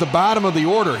head towards the bottom of the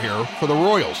order here for the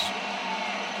Royals.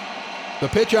 The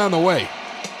pitch on the way.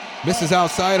 Misses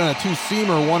outside on a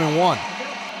 2-seamer,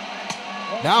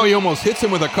 1-1. Now he almost hits him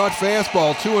with a cut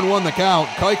fastball, 2-1 the count.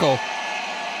 Keuchel,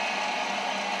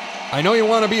 I know you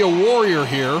want to be a warrior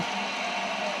here,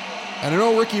 and I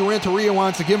know Ricky Renteria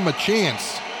wants to give him a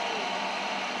chance,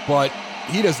 but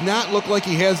he does not look like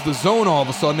he has the zone all of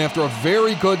a sudden after a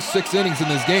very good 6 innings in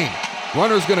this game.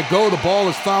 Runner's going to go. The ball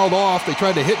is fouled off. They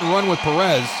tried to hit and run with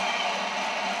Perez.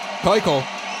 Keuchel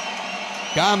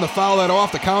got him to foul that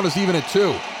off. The count is even at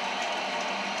 2.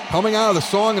 Coming out of the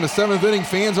song in the 7th inning,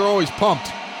 fans are always pumped.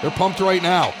 They're pumped right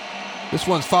now. This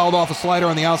one's fouled off a slider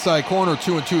on the outside corner,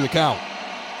 2-2 the count.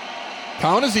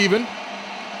 Count is even.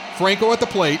 Franco at the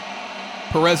plate.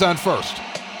 Perez on first.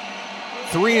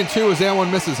 3-2 as that one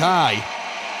misses high,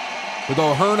 with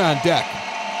O'Hearn on deck.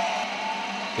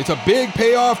 It's a big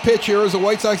payoff pitch here as the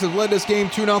White Sox have led this game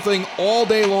 2-0 all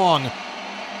day long.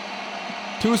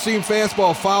 2-seam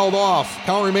fastball fouled off.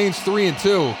 Count remains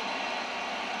 3-2.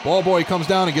 Ball boy comes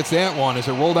down and gets that one as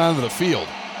it rolled onto the field.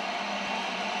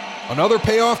 Another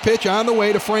payoff pitch on the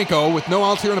way to Franco with no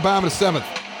outs here in the bottom of the 7th.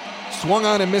 Swung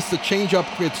on and missed the changeup.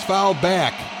 It's fouled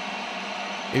back.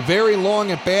 A very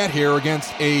long at bat here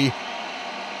against a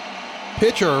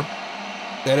pitcher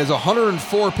that has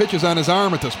 104 pitches on his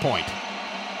arm at this point.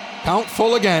 Count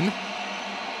full again.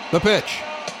 The pitch.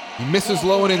 He misses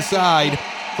low and inside.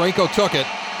 Franco took it.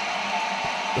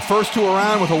 The first 2 are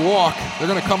on with a walk. They're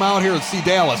going to come out here and see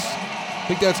Dallas. I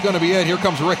think that's going to be it. Here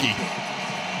comes Ricky.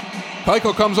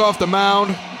 Keuchel comes off the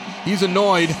mound. He's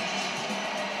annoyed.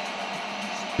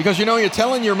 Because, you're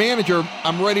telling your manager,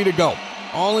 I'm ready to go.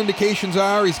 All indications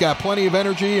are he's got plenty of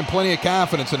energy and plenty of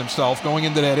confidence in himself going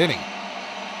into that inning.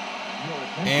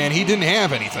 And he didn't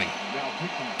have anything.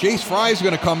 Jace Fry is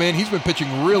going to come in. He's been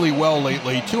pitching really well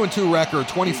lately. 2-2 record,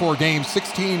 24 games,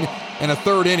 16 and a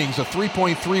third innings, a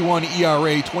 3.31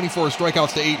 ERA, 24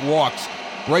 strikeouts to 8 walks.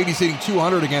 Righty's hitting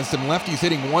 200 against him. Lefty's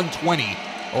hitting 120.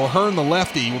 O'Hearn, the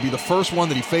lefty, will be the first one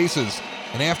that he faces.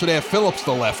 And after that, Phillips,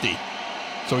 the lefty.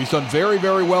 So he's done very,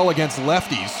 very well against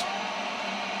lefties.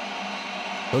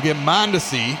 He'll get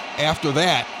Mondesi after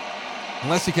that,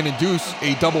 unless he can induce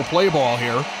a double play ball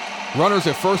here. Runners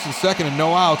at first and second and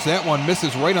no outs. That one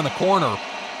misses right on the corner.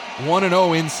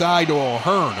 1-0 inside to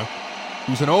O'Hearn,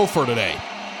 who's an 0 for today.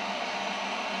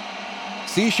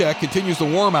 Cishek continues to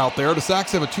warm out there. The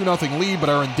Sox have a 2-0 lead, but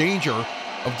are in danger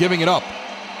of giving it up.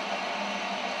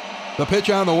 The pitch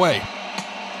on the way.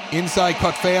 Inside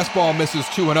cut fastball misses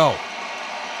 2-0.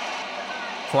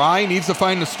 Fry needs to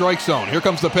find the strike zone. Here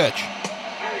comes the pitch.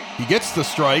 He gets the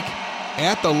strike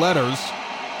at the letters.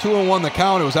 2-1 the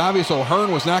count. It was obvious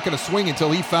O'Hearn was not going to swing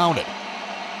until he found it,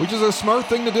 which is a smart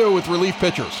thing to do with relief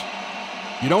pitchers.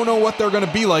 You don't know what they're going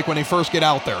to be like when they first get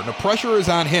out there, and the pressure is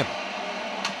on him.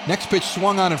 Next pitch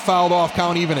swung on and fouled off,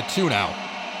 count even at 2 now.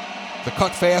 The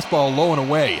cut fastball low and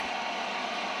away.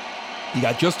 He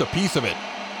got just a piece of it.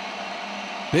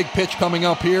 Big pitch coming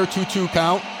up here, 2-2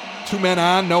 count. 2 men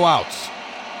on, no outs.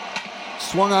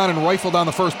 Swung on and rifled on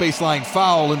the first baseline,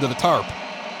 foul into the tarp.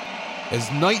 As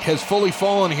night has fully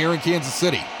fallen here in Kansas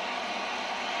City.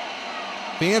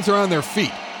 Fans are on their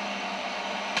feet.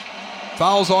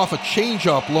 Fouls off a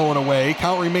changeup low and away.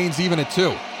 Count remains even at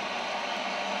 2.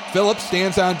 Phillips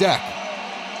stands on deck.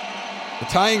 The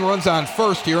tying runs on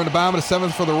first here in the bottom of the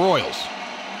 7th for the Royals.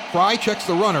 Fry checks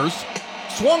the runners.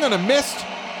 Swung on and missed.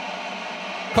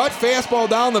 Cut fastball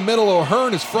down the middle.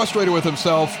 O'Hearn is frustrated with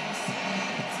himself.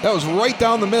 That was right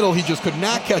down the middle. He just could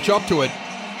not catch up to it.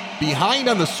 Behind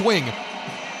on the swing.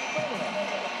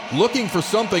 Looking for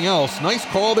something else. Nice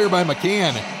call there by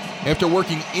McCann after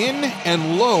working in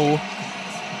and low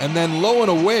and then low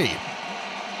and away.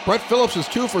 Brett Phillips is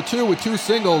 2 for 2 with 2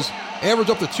 singles.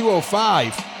 Average up to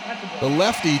 205. The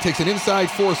lefty takes an inside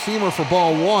 4-seamer for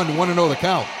ball 1. 1-0 the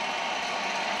count.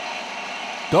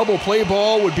 Double play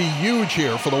ball would be huge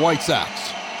here for the White Sox.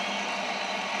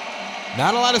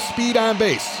 Not a lot of speed on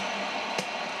base.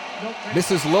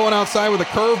 Misses low and outside with a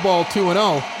curveball,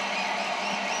 2-0.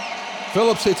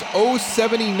 Phillips hits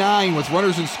 .079 with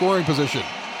runners in scoring position,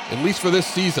 at least for this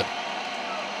season.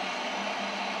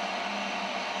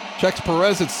 Checks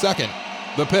Perez at second.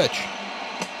 The pitch.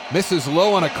 Misses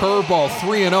low on a curveball,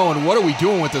 3-0, and what are we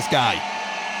doing with this guy?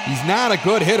 He's not a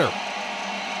good hitter.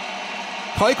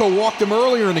 Keuchel walked him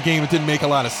earlier in the game. It didn't make a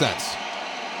lot of sense.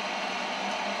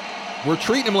 We're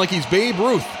treating him like he's Babe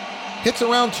Ruth. Hits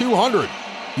around 200.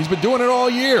 He's been doing it all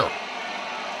year.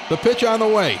 The pitch on the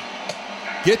way.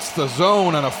 Gets the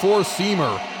zone on a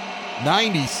 4-seamer.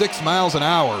 96 miles an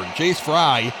hour. Jace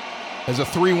Fry has a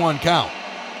 3-1 count.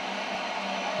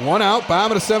 1 out,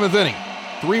 bottom of the 7th inning.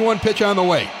 3-1 pitch on the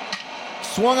way.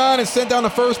 Swung on and sent down the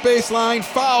first baseline.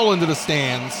 Foul into the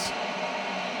stands.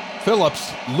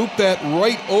 Phillips looped that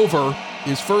right over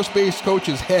his first base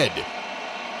coach's head.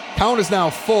 Count is now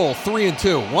full,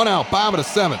 3-2. 1 out, bottom of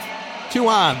the 7th. 2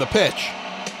 on, the pitch.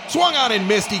 Swung on and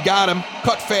missed, he got him.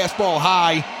 Cut fastball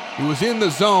high. He was in the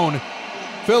zone.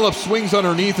 Phillips swings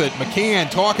underneath it. McCann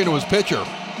talking to his pitcher.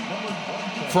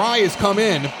 Fry has come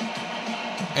in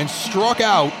and struck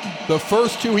out the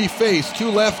first 2 he faced,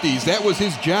 2 lefties. That was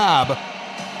his job.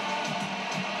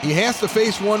 He has to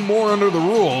face 1 more under the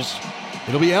rules.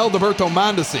 It'll be Alberto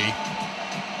Mondesi.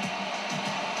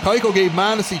 Keuchel gave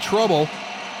Mondesi trouble.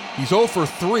 He's 0 for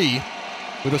 3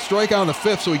 with a strikeout on the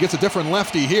 5th, so he gets a different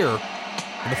lefty here.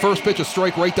 And the first pitch, a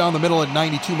strike right down the middle at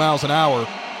 92 miles an hour.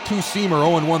 2-seamer,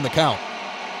 0-1 the count.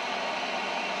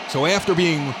 So after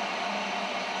being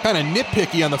kind of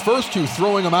nitpicky on the first 2,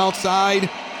 throwing them outside,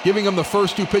 giving him the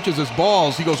first 2 pitches as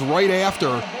balls, he goes right after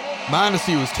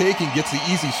Mondesi was taking, gets the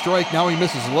easy strike. Now he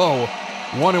misses low.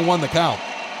 1-1 the count.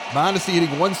 Mondesi hitting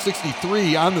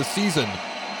 .163 on the season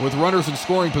with runners in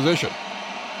scoring position.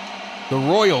 The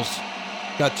Royals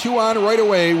got 2 on right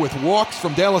away with walks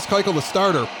from Dallas Keuchel, the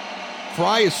starter.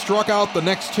 Fry has struck out the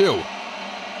next 2.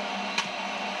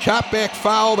 Chop back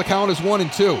foul, the count is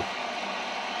 1-2.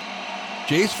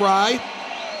 Jace Fry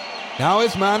now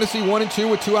is Mondesi 1-2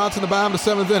 with 2 outs in the bottom of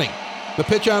the 7th inning. The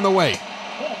pitch on the way.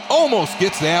 Almost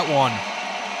gets that one.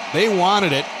 They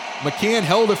wanted it. McCann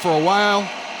held it for a while.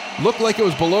 Looked like it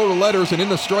was below the letters and in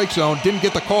the strike zone. Didn't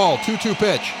get the call. 2-2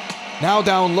 pitch. Now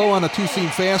down low on a two-seam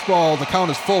fastball. The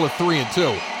count is full at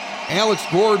 3-2. Alex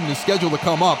Gordon is scheduled to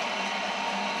come up.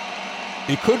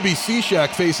 It could be Cishek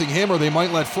facing him, or they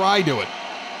might let Fry do it.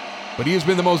 But he has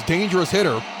been the most dangerous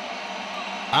hitter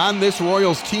on this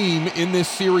Royals team in this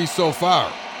series so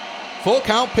far. Full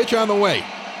count, pitch on the way.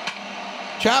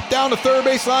 Chopped down to third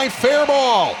base line, fair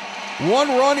ball. One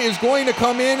run is going to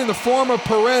come in the form of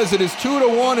Perez. It is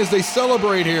 2-1 as they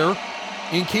celebrate here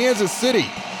in Kansas City.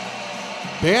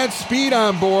 Bad speed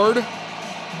on board.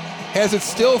 Has it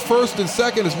still first and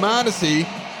second as Mondesi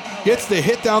gets the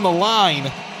hit down the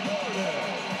line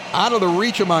out of the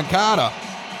reach of Moncada.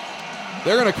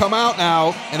 They're going to come out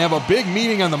now and have a big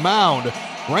meeting on the mound.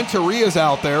 Renteria's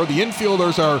out there. The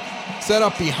infielders are set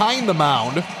up behind the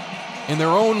mound in their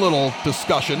own little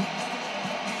discussion.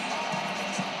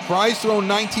 Fry's thrown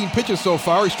 19 pitches so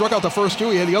far. He struck out the first two.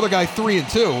 He had the other guy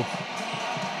 3-2.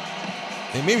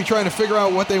 They may be trying to figure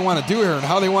out what they want to do here and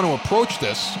how they want to approach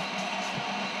this.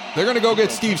 They're going to go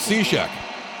get Steve Cishek.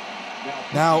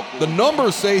 Now, the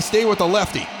numbers say stay with the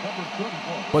lefty.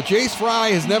 But Jace Fry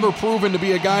has never proven to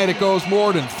be a guy that goes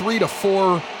more than 3 to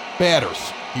 4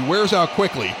 batters. He wears out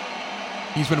quickly.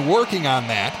 He's been working on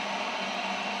that.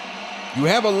 You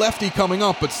have a lefty coming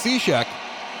up, but Cishek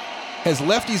has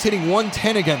lefties hitting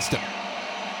 110 against him.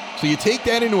 So you take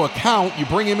that into account, you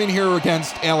bring him in here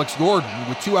against Alex Gordon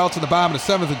with 2 outs in the bottom of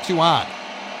the 7th and 2 on.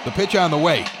 The pitch on the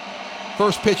way.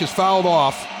 First pitch is fouled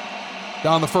off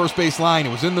down the first base line.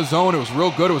 It was in the zone. It was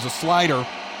real good. It was a slider,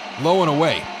 low and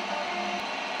away.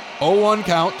 0-1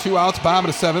 count, 2 outs, bottom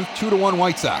of the 7th, 2-1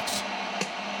 White Sox.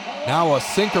 Now a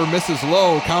sinker misses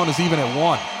low. Count is even at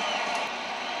 1.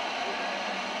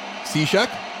 Cishek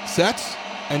sets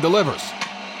and delivers.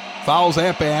 Fouls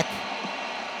that back.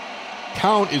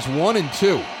 Count is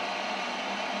 1-2.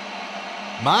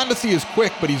 Mondesi is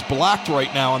quick, but he's blocked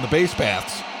right now on the base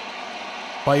paths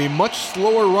by a much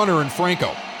slower runner in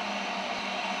Franco.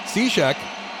 Cishek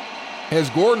has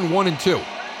Gordon 1-2.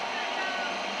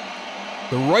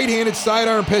 The right-handed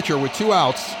sidearm pitcher with 2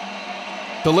 outs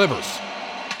delivers.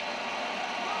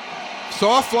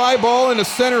 Soft fly ball into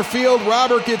center field.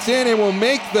 Robert gets in and will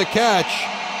make the catch.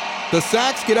 The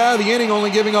Sox get out of the inning only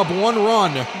giving up 1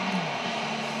 run.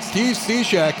 Steve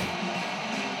Cishek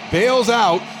bails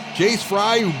out. Jace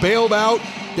Fry, who bailed out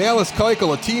Dallas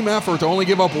Keuchel, a team effort to only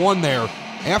give up 1 there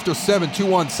after 7,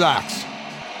 2-1 Sox.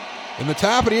 In the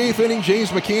top of the 8th inning, James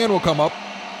McCann will come up.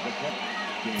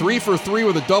 3 for 3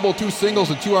 with a double, 2 singles,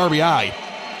 and 2 RBI.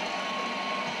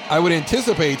 I would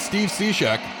anticipate Steve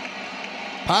Cishek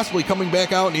possibly coming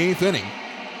back out in the 8th inning.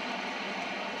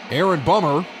 Aaron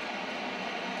Bummer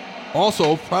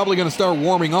also probably going to start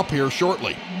warming up here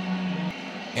shortly.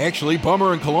 Actually,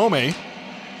 Bummer and Colome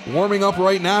warming up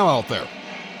right now out there.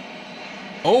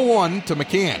 0-1 to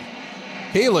McCann.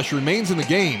 Kalish remains in the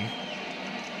game.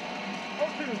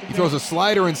 He throws a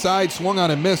slider inside, swung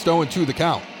on and missed, 0-2 the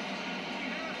count.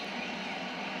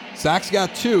 Sox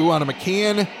got 2 on a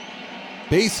McCann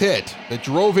base hit that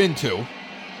drove into.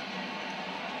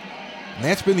 And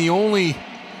that's been the only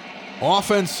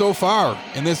offense so far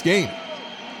in this game.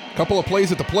 A couple of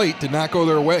plays at the plate did not go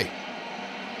their way.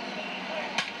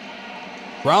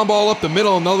 Ground ball up the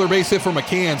middle, another base hit for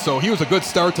McCann, so he was a good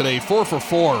start today. 4 for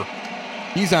 4.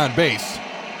 He's on base.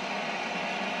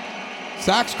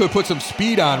 Sox could put some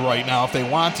speed on right now if they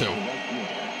want to.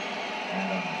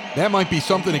 That might be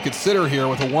something to consider here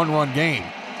with a 1-run game.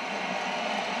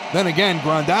 Then again,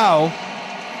 Grandal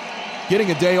getting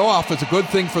a day off is a good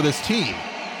thing for this team.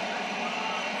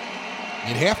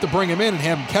 You'd have to bring him in and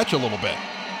have him catch a little bit.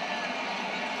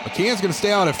 McCann's going to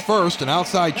stay out at first. An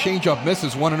outside changeup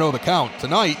misses, 1-0 the count.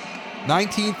 Tonight,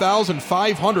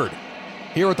 19,500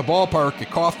 here at the ballpark at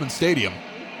Kauffman Stadium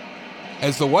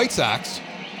as the White Sox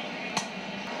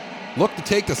look to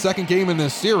take the second game in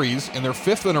this series and their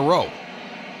 5th in a row.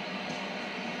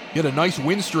 Get a nice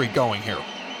win streak going here.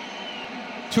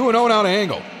 2-0 now to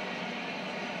Engel.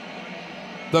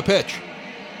 The pitch.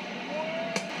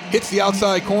 Hits the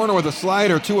outside corner with a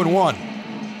slider, 2-1.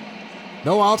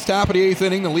 No outs, top of the 8th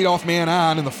inning. The leadoff man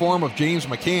on in the form of James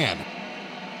McCann.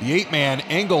 The 8-man,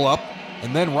 Engel up,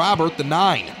 and then Robert, the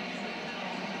 9.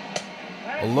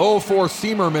 A low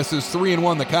 4-seamer misses,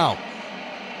 3-1 the count.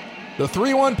 The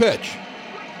 3-1 pitch.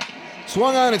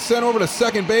 Swung on and sent over to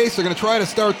second base. They're going to try to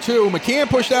start 2. McCann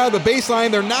pushed out of the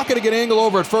baseline. They're not going to get Engel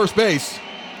over at first base.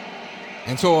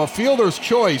 And so a fielder's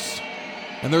choice.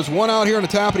 And there's 1 out here in the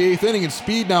top of the 8th inning and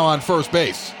speed now on first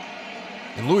base.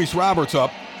 And Luis Roberts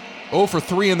up 0 for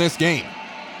 3 in this game.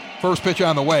 First pitch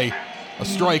on the way. A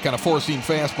strike on a 4-seam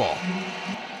fastball.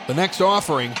 The next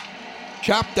offering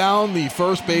chopped down the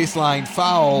first baseline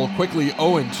foul, quickly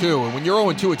 0-2. And when you're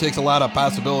 0-2, it takes a lot of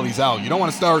possibilities out. You don't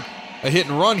want to start a hit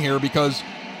and run here because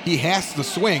he has to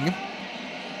swing,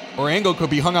 or Engel could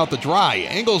be hung out to dry.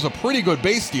 Engel's a pretty good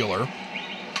base stealer.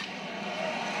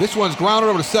 This one's grounded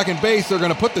over to second base. They're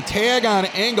going to put the tag on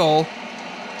Engel,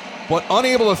 but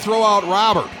unable to throw out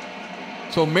Robert.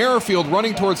 So Merrifield,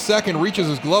 running towards second, reaches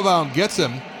his glove out and gets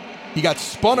him. He got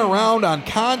spun around on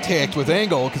contact with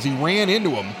Engel because he ran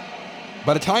into him.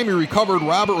 By the time he recovered,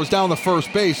 Robert was down the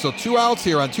first base, so 2 outs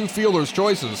here on 2 fielders'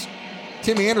 choices.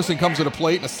 Tim Anderson comes to the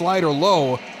plate and a slider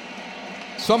low.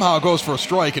 Somehow goes for a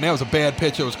strike, and that was a bad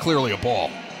pitch. It was clearly a ball.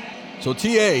 So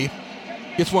TA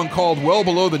gets one called well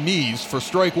below the knees for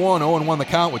strike 1, 0-1 the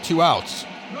count with 2 outs.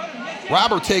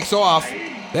 Robert takes off.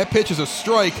 That pitch is a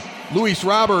strike. Luis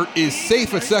Robert is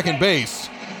safe at second base.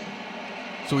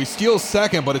 So he steals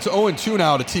second, but it's 0-2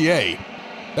 now to TA.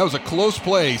 That was a close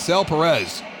play. Sal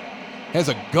Perez has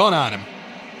a gun on him.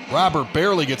 Robert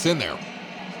barely gets in there.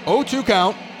 0-2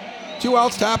 count. 2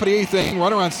 outs, top of the 8th inning.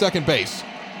 Runner on second base.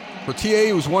 For TA,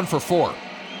 who's 1 for 4.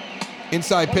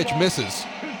 Inside pitch misses.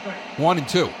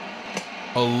 1-2.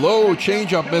 A low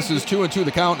changeup misses. 2-2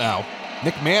 the count now.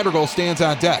 Nick Madrigal stands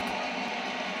on deck.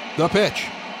 The pitch.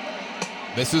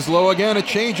 Misses low again. A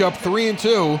changeup.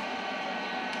 3-2.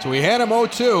 So we had him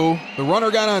 0-2. The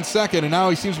runner got on second, and now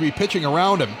he seems to be pitching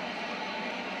around him.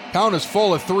 Count is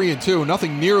full at 3-2.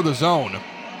 Nothing near the zone.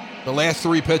 The last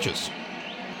 3 pitches.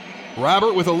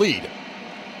 Robert with a lead.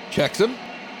 Checks him.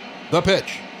 The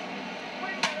pitch.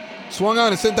 Swung on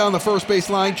and sent down the first base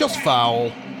line. Just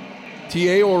foul.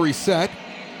 TA will reset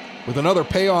with another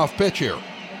payoff pitch here.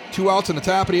 2 outs in the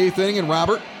top of the 8th inning, and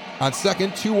Robert on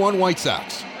second. 2-1 White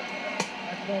Sox.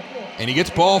 And he gets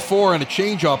ball 4 and a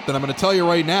changeup that I'm going to tell you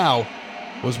right now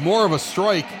was more of a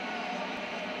strike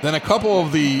than a couple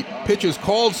of the pitches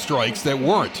called strikes that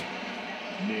weren't.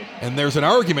 And there's an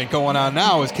argument going on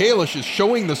now as Kalish is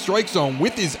showing the strike zone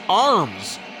with his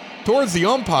arms towards the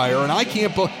umpire, and I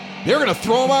can't believe they're going to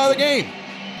throw him out of the game.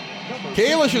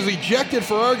 Kalish is ejected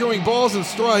for arguing balls and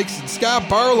strikes, and Scott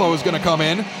Barlow is going to come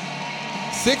in.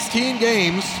 16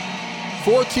 games,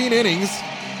 14 innings,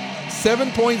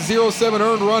 7.07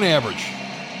 earned run average.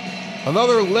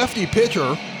 Another lefty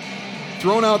pitcher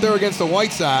thrown out there against the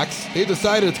White Sox. They've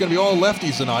decided it's going to be all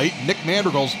lefties tonight. Nick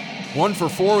Madrigal's 1 for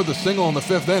 4 with a single in the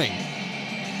 5th inning.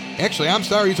 Actually, I'm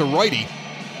sorry, he's a righty.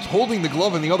 He's holding the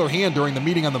glove in the other hand during the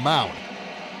meeting on the mound.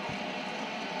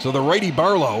 So the righty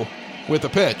Barlow with the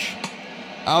pitch.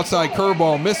 Outside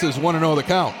curveball misses. 1-0 the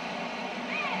count.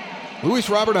 Luis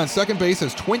Robert on second base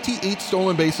has 28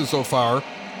 stolen bases so far.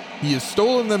 He has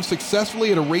stolen them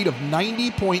successfully at a rate of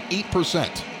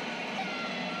 90.8%.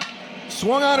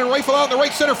 Swung on and rifle out in the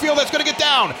right center field. That's going to get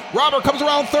down. Robert comes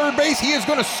around third base. He is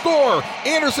going to score.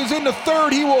 Anderson's into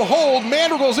third. He will hold.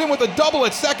 Madrigal's in with a double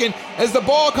at second as the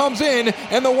ball comes in,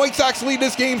 and the White Sox lead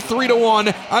this game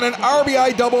 3-1 on an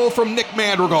RBI double from Nick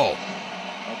Madrigal.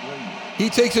 He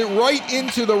takes it right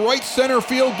into the right center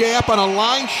field gap on a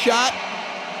line shot.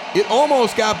 It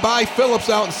almost got by Phillips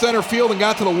out in center field and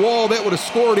got to the wall. That would have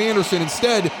scored Anderson.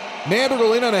 Instead,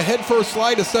 Madrigal in on a head-first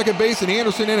slide to second base and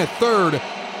Anderson in at third.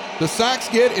 The Sox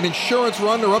get an insurance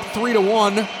run. They're up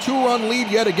 3-1. 2-run lead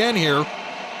yet again here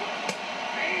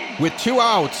with 2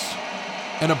 outs.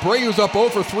 And Abreu's up 0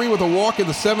 for 3 with a walk in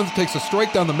the 7th. Takes a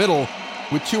strike down the middle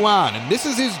with 2 on. And this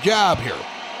is his job here.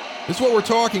 This is what we're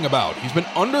talking about. He's been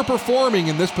underperforming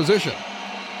in this position.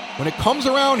 When it comes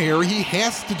around here, he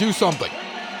has to do something.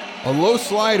 A low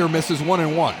slider misses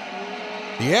 1-1.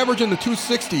 The average in the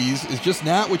 260s is just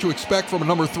not what you expect from a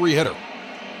number 3 hitter.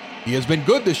 He has been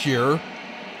good this year,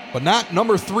 but not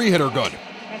number 3 hitter good.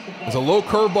 As a low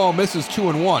curveball misses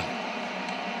 2-1.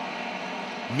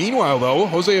 Meanwhile, though,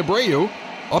 Jose Abreu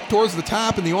up towards the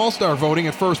top in the All-Star voting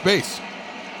at first base.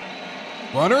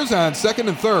 Runners on second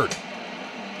and third.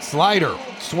 Slider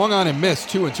swung on and missed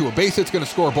 2-2. A base hit's going to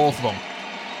score both of them.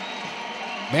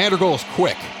 Madrigal is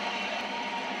quick.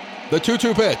 The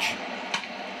 2-2 pitch.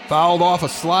 Fouled off a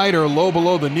slider low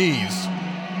below the knees.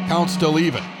 Count still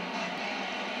even.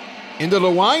 Into the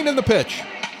wind and the pitch.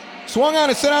 Swung on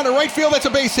and sent out to right field. That's a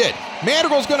base hit.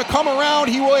 Madrigal's going to come around.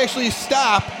 He will actually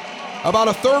stop about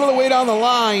a third of the way down the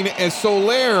line as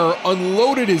Soler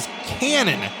unloaded his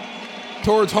cannon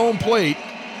towards home plate.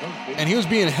 And he was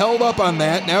being held up on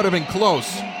that. Now it would have been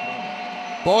close.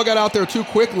 Ball got out there too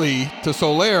quickly to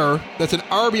Soler. That's an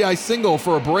RBI single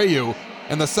for Abreu.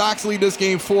 And the Sox lead this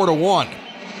game 4-1.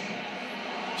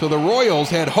 So the Royals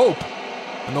had hope.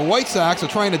 And the White Sox are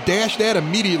trying to dash that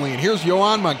immediately. And here's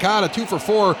Yoán Moncada, 2 for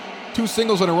 4. 2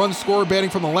 singles and a run scored, batting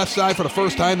from the left side for the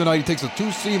first time tonight. He takes a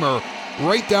 2-seamer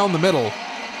right down the middle.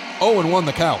 0-1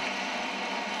 the count.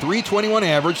 .321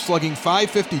 average, slugging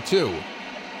 .552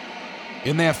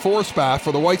 in that 4 spot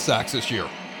for the White Sox this year.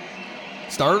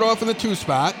 Started off in the 2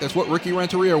 spot. That's what Ricky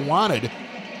Renteria wanted.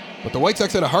 But the White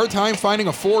Sox had a hard time finding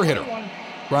a 4-hitter.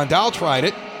 Grandal tried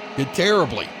it, did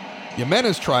terribly.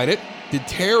 Jimenez tried it, did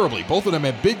terribly. Both of them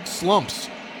had big slumps.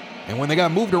 And when they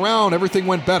got moved around, everything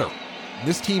went better. And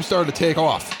this team started to take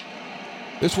off.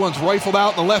 This one's rifled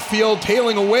out in the left field,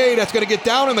 tailing away. That's going to get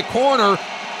down in the corner.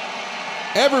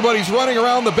 Everybody's running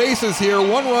around the bases here.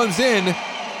 One runs in.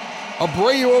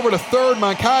 Abreu over to third.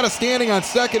 Moncada standing on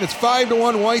second. It's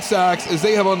 5-1 White Sox as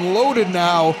they have unloaded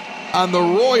now on the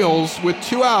Royals with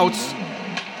 2 outs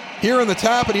here in the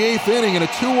top of the 8th inning. And a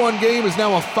 2-1 game is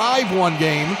now a 5-1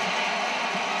 game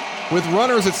with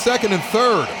runners at second and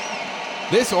third.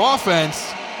 This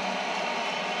offense,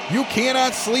 you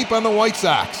cannot sleep on the White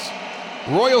Sox.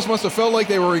 Royals must have felt like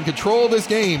they were in control of this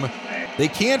game. They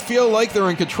can't feel like they're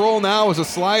in control now as a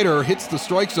slider hits the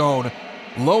strike zone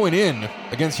low and in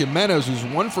against Jimenez, who's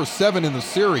 1 for 7 in the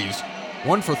series,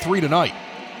 1 for 3 tonight.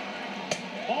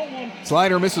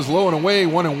 Slider misses low and away,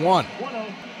 1-1.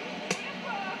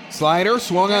 Slider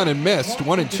swung on and missed,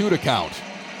 1-2 to count.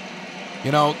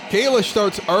 You know, Kalish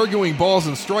starts arguing balls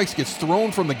and strikes, gets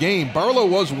thrown from the game. Barlow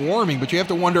was warming, but you have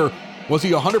to wonder, was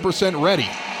he 100% ready?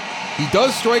 He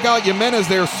does strike out Jimenez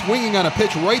there, swinging on a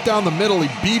pitch right down the middle. He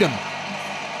beat him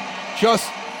just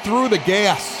through the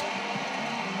gas.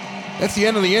 That's the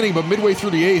end of the inning, but midway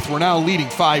through the 8th, we're now leading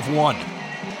 5-1.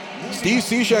 Steve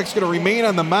Cishek's going to remain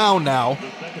on the mound now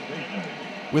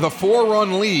with a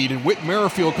 4-run lead, and Whit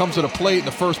Merrifield comes to the plate, and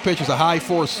the first pitch is a high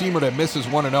 4-seamer that misses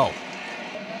 1-0.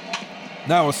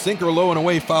 Now a sinker low and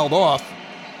away fouled off,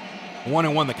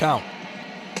 1-1 the count.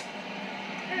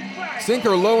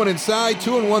 Sinker low and inside,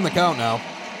 2-1 the count now.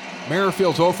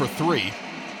 Merrifield's 0 for 3.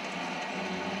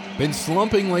 Been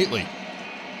slumping lately.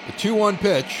 The 2-1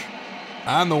 pitch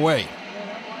on the way.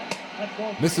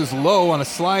 Misses low on a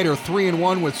slider,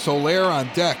 3-1 with Soler on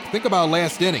deck. Think about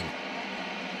last inning.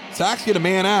 Sox get a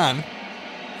man on,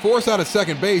 force out at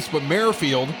second base, but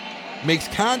Merrifield makes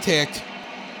contact,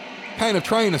 kind of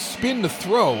trying to spin the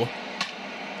throw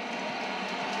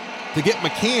to get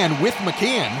McCann with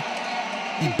McCann.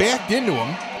 He backed into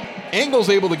him. Engel's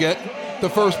able to get to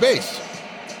first base.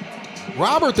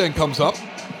 Robert then comes up,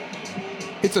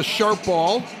 hits a sharp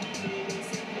ball,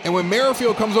 and when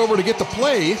Merrifield comes over to get the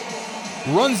play,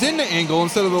 runs into Engel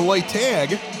instead of the light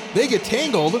tag. They get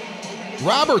tangled.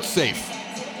 Robert's safe.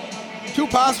 2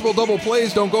 possible double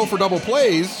plays don't go for double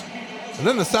plays, and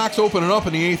then the Sox open it up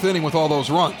in the 8th inning with all those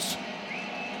runs.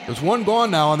 There's 1 gone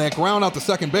now on that ground out to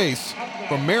second base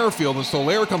from Merrifield, and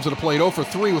Soler comes to the plate 0 for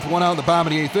 3 with 1 out in the bottom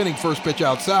of the 8th inning. First pitch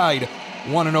outside,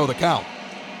 1-0 the count.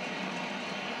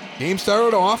 Game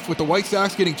started off with the White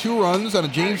Sox getting 2 runs on a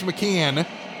James McCann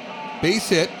base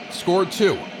hit, scored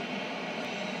 2.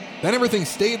 Then everything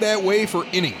stayed that way for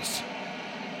innings.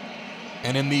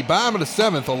 And in the bottom of the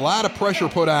 7th, a lot of pressure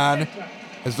put on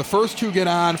as the first 2 get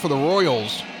on for the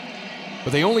Royals,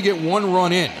 but they only get 1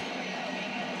 run in.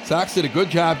 Sox did a good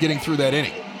job getting through that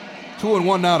inning.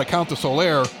 2-1 now to count to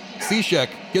Soler. Cishek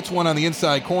gets one on the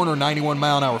inside corner,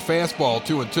 91-mile-an-hour fastball,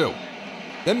 2-2.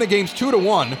 Then the game's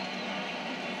 2-1.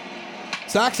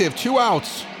 Sox have 2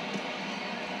 outs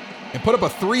and put up a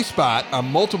 3 spot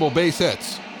on multiple base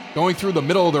hits, going through the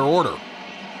middle of their order.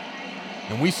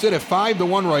 And we sit at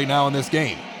 5-1 right now in this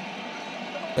game.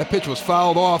 That pitch was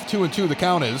fouled off, 2-2 the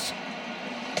count is.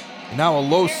 And now a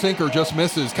low sinker just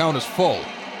misses, count is full.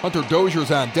 Hunter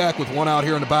Dozier's on deck with 1 out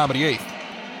here in the bottom of the 8th.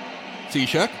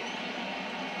 Cishek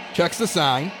checks the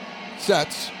sign,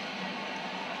 sets,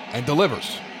 and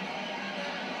delivers.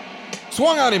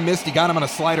 Swung out and missed. He got him on a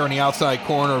slider in the outside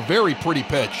corner. Very pretty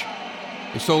pitch.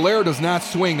 If Soler does not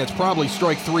swing, that's probably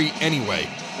strike 3 anyway.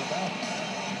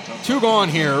 2 gone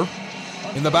here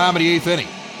in the bottom of the 8th inning.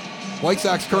 White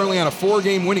Sox currently on a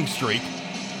 4-game winning streak,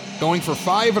 going for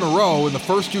 5 in a row in the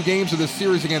first 2 games of this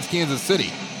series against Kansas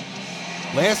City.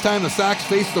 Last time the Sox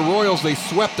faced the Royals, they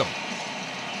swept them.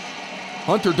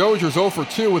 Hunter Dozier's 0 for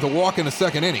 2 with a walk in the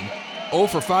second inning. 0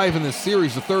 for 5 in this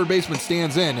series. The third baseman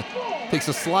stands in, takes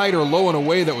a slider low and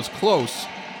away that was close.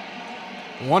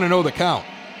 1-0 the count.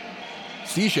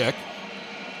 Cishek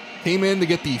came in to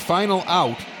get the final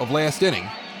out of last inning,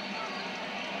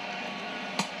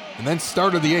 and then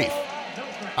started the 8th.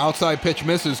 Outside pitch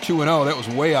misses, 2-0. That was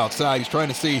way outside. He's trying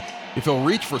to see if he'll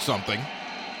reach for something.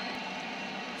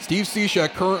 Steve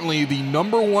Cishek, currently the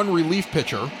number 1 relief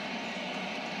pitcher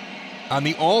on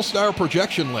the All-Star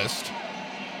projection list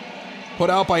put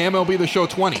out by MLB The Show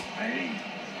 20.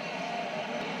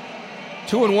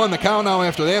 2-1 the count now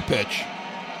after that pitch.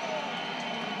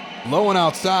 Low and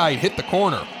outside, hit the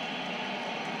corner.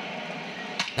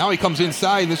 Now he comes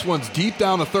inside, and this one's deep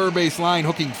down the third base line,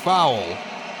 hooking foul.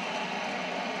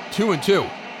 2-2.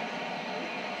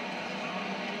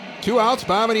 2 outs,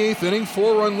 bottom of the 8th inning,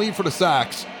 4-run lead for the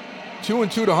Sox.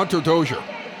 2-2 to Hunter Dozier.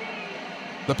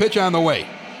 The pitch on the way.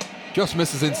 Just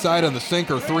misses inside on the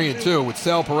sinker, 3-2 with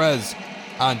Sal Perez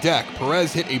on deck.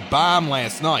 Perez hit a bomb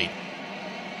last night.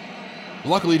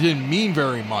 Luckily, it didn't mean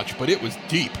very much, but it was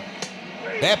deep.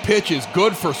 That pitch is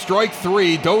good for strike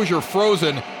 3. Dozier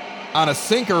frozen on a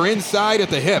sinker inside at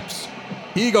the hips.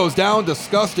 He goes down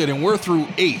disgusted, and we're through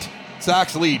 8.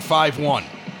 Sox lead 5-1.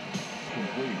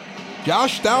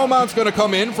 Josh Staumann's going to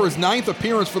come in for his 9th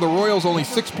appearance for the Royals, only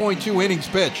 6.2 innings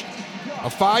pitched. A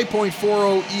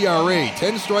 5.40 ERA,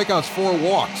 10 strikeouts, 4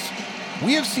 walks.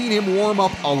 We have seen him warm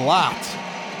up a lot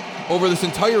over this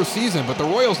entire season, but the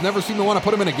Royals never seem to want to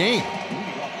put him in a game.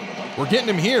 We're getting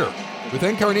him here, with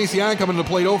Encarnacion coming to the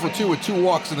plate 0-for-2 with 2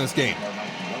 walks in this game.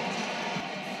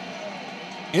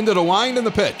 Into the wind and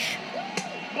the pitch.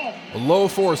 A low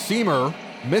 4-seamer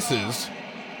misses.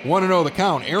 1-0 the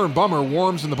count. Aaron Bummer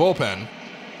warms in the bullpen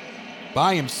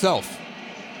by himself.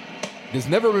 It has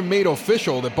never been made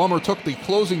official that Bummer took the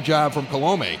closing job from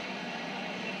Colome,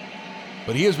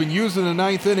 but he has been used in the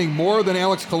 9th inning more than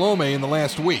Alex Colome in the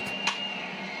last week.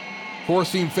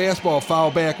 4-seam fastball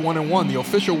foul back 1-1. The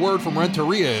official word from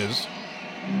Renteria is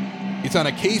it's on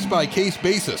a case-by-case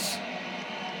basis.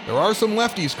 There are some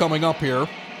lefties coming up here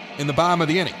in the bottom of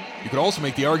the inning. You could also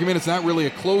make the argument it's not really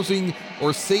a closing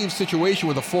or save situation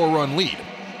with a 4-run lead.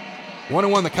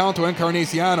 1-1 the count to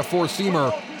Encarnacion, a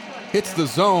 4-seamer hits the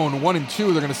zone, 1-2.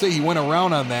 They're going to say he went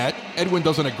around on that. Edwin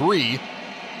doesn't agree,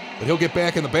 but he'll get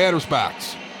back in the batter's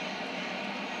box.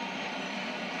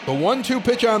 The 1-2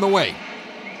 pitch on the way.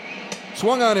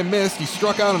 Swung on and missed. He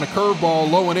struck out on a curveball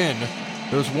low and in.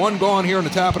 There's 1 gone here in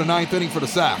the top of the 9th inning for the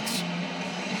Sox.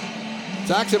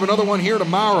 Sox have another one here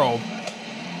tomorrow,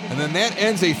 and then that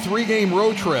ends a 3-game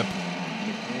road trip,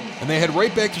 and they head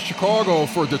right back to Chicago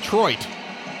for Detroit,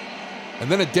 and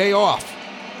then a day off.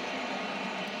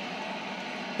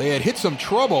 They had hit some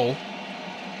trouble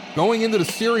going into the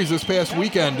series this past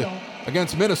weekend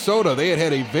against Minnesota. They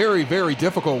had a very, very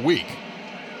difficult week.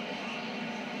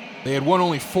 They had won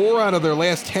only 4 out of their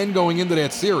last 10 going into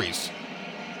that series.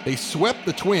 They swept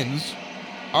the Twins,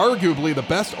 arguably the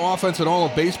best offense in all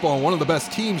of baseball and one of the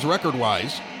best teams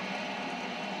record-wise.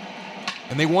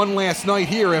 And they won last night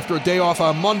here after a day off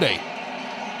on Monday.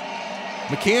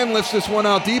 McCann lifts this one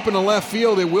out deep in the left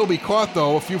field. It will be caught,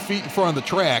 though, a few feet in front of the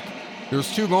track.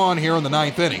 There's 2 gone here in the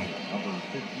 9th inning.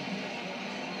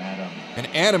 And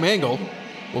Adam Engel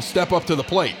will step up to the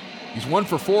plate. He's 1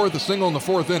 for 4 with a single in the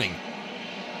 4th inning.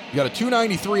 He got a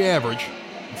 .293 average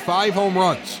and 5 home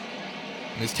runs,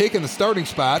 and has taken the starting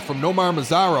spot from Nomar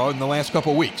Mazara in the last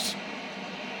couple weeks.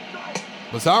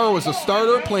 Mazara was a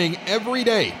starter playing every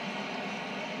day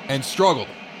and struggled.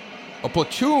 A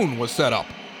platoon was set up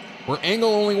where Engel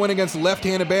only went against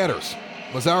left-handed batters.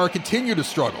 Mazara continued to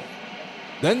struggle.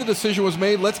 Then the decision was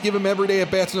made, let's give him every day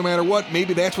at bats no matter what.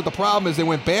 Maybe that's what the problem is. They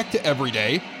went back to every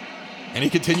day, and he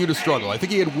continued to struggle. I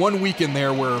think he had 1 week in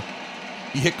there where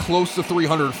he hit close to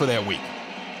 300 for that week.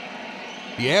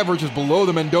 The average is below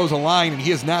the Mendoza line, and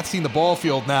he has not seen the ball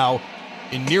field now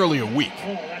in nearly a week.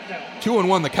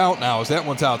 2-1 the count now as that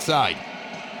one's outside.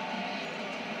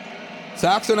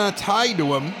 Sox are not tied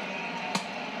to him.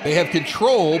 They have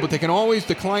control, but they can always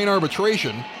decline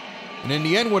arbitration. And in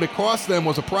the end, what it cost them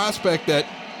was a prospect that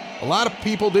a lot of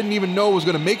people didn't even know was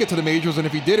going to make it to the majors, and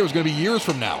if he did, it was going to be years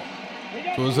from now.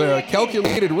 So it was a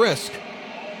calculated risk.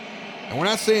 And we're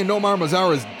not saying Nomar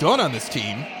Mazara is done on this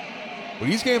team, but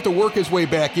he's going to have to work his way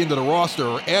back into the roster,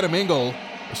 or Adam Engel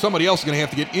or somebody else is going to have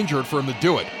to get injured for him to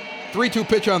do it. 3-2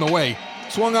 pitch on the way.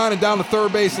 Swung on and down the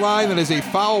third base line. That is a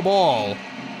foul ball.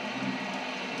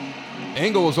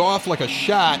 Engel was off like a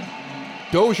shot.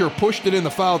 Dozier pushed it in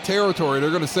the foul territory. They're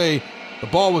going to say the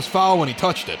ball was foul when he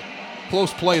touched it.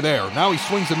 Close play there. Now he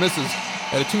swings and misses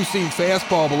at a 2-seam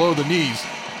fastball below the knees.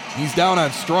 He's down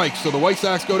on strikes, so the White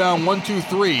Sox go down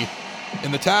 1-2-3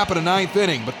 in the top of the 9th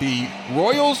inning. But the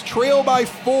Royals trail by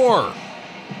 4.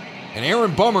 And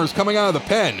Aaron Bummer is coming out of the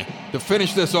pen to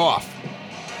finish this off.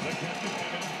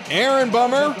 Aaron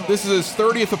Bummer, this is his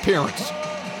 30th appearance.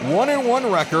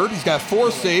 1-1 record. He's got 4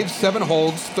 saves, 7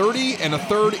 holds, 30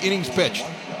 1/3 innings pitched.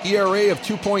 ERA of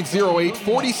 2.08,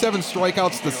 47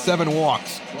 strikeouts to 7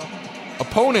 walks.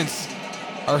 Opponents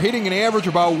are hitting an average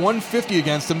about 150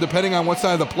 against him, depending on what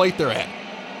side of the plate they're at.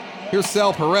 Here's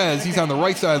Sal Perez. He's on the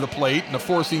right side of the plate, and a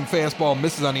 4-seam fastball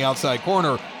misses on the outside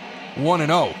corner.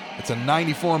 1-0. It's a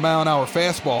 94-mile-an-hour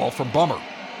fastball from Bummer.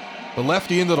 The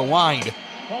lefty into the wind.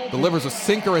 Delivers a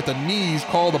sinker at the knees,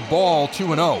 called a ball,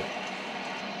 2-0.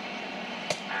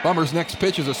 Bummer's next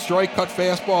pitch is a strike, cut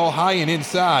fastball, high and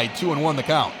inside, 2-1 the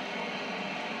count.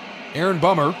 Aaron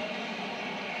Bummer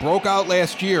broke out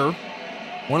last year,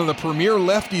 one of the premier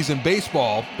lefties in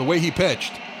baseball, the way he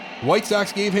pitched. White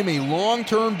Sox gave him a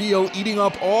long-term deal, eating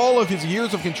up all of his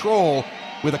years of control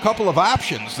with a couple of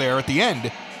options there at the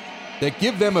end that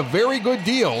give them a very good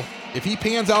deal if he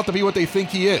pans out to be what they think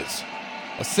he is.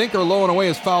 A sinker low and away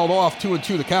is fouled off,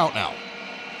 2-2 the count now.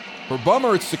 For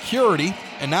Bummer, it's security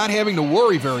and not having to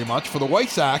worry very much. For the White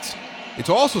Sox, it's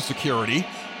also security,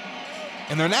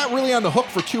 and they're not really on the hook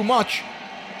for too much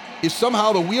if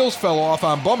somehow the wheels fell off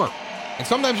on Bummer. And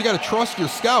sometimes you got to trust your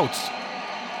scouts.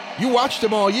 You watched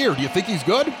him all year. Do you think he's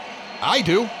good? I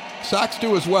do. Sox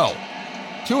do as well.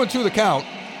 2-2 the count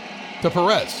to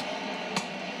Perez.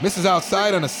 Misses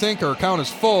outside on a sinker. Count is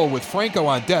full with Franco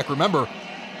on deck. Remember,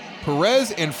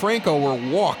 Perez and Franco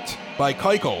were walked by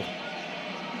Keuchel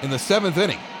in the 7th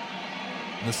inning.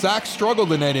 And the Sox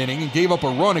struggled in that inning and gave up a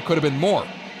run. It could have been more.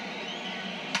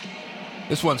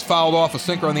 This one's fouled off, a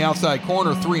sinker on the outside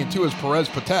corner. 3-2 as Perez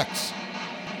protects.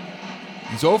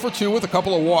 He's 0 for 2 with a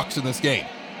couple of walks in this game.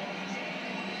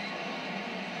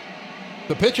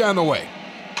 The pitch on the way.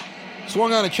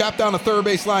 Swung on and chopped down the third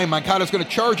base line. Moncada's going to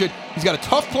charge it. He's got a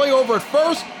tough play over at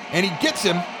first, and he gets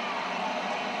him.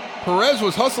 Perez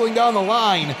was hustling down the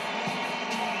line.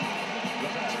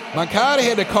 Moncada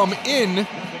had to come in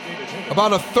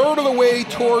about a third of the way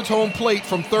towards home plate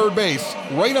from third base,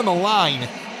 right on the line,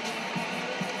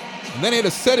 and then had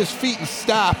to set his feet and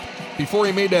stop before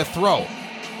he made that throw.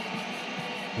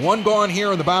 One gone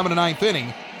here in the bottom of the 9th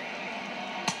inning.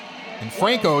 And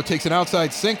Franco takes an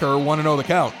outside sinker, 1-0 the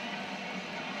count.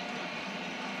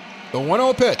 The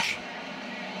 1-0 pitch.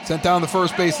 Sent down the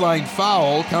first baseline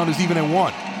foul. Count is even at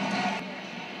 1.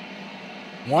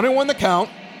 1-1 the count.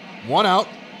 1 out.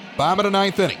 Bottom of the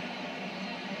 9th inning.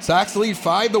 Sox lead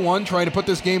 5-1, trying to put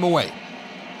this game away.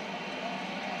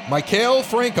 Maikel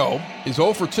Franco is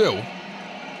 0 for 2.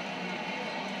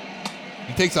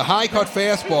 He takes a high cut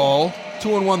fastball.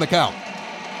 2-1 the count.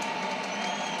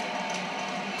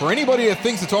 For anybody that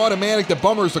thinks it's automatic that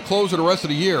Bummer's the closer the rest of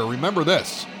the year, remember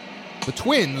this. The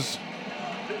Twins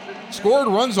scored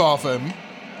runs off him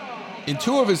in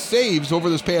 2 of his saves over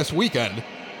this past weekend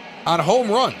on home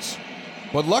runs.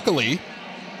 But luckily,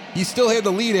 he still had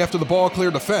the lead after the ball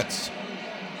cleared the fence.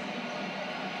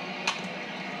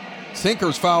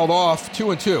 Sinker's fouled off,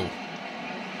 2-2.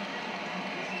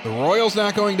 The Royals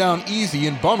not going down easy,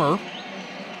 and Bummer,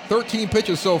 13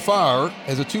 pitches so far,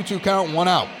 has a 2-2 count, 1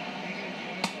 out.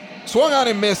 Swung on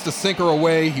and missed, a sinker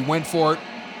away. He went for it.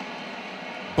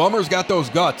 Bummer's got those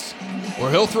guts where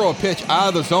he'll throw a pitch out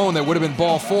of the zone that would have been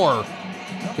ball 4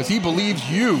 because he believes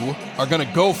you are going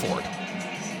to go for it.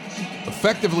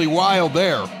 Effectively wild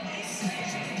there.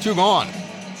 2 gone.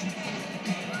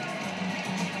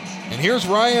 And here's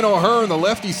Ryan O'Hearn. The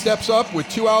lefty steps up with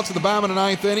 2 outs at the bottom of the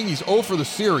 9th inning. He's 0 for the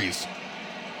series.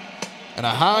 And a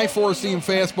high 4-seam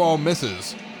fastball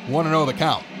misses. 1-0 the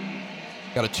count.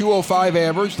 Got a 205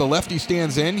 average. The lefty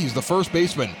stands in. He's the first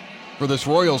baseman for this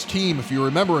Royals team. If you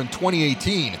remember in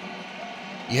 2018,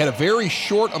 he had a very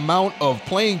short amount of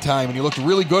playing time and he looked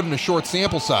really good in a short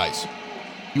sample size.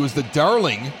 He was the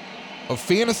darling of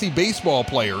fantasy baseball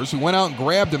players who went out and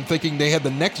grabbed him thinking they had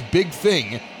the next big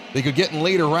thing they could get in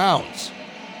later rounds.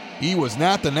 He was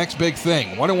not the next big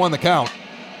thing. 1-1 the count.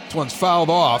 This one's fouled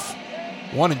off.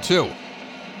 1-2.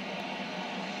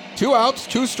 2 outs,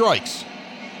 2 strikes.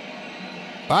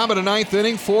 Bottom of the 9th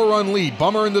inning, 4-run lead.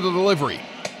 Bummer into the delivery.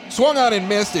 Swung on and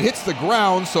missed. It hits the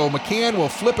ground, so McCann will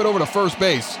flip it over to first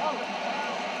base.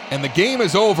 And the game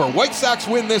is over. White Sox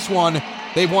win this one.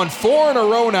 They've won 4 in a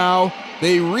row now.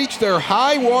 They reach their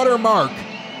high water mark.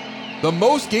 The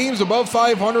most games above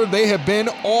 500 they have been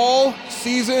all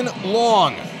season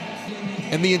long.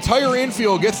 And the entire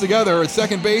infield gets together at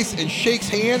second base and shakes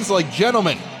hands like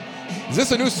gentlemen. Is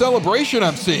this a new celebration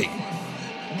I'm seeing?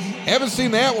 Haven't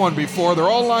seen that one before. They're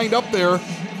all lined up there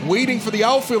waiting for the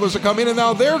outfielders to come in, and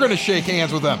now they're going to shake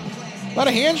hands with them. A lot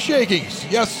of handshakings.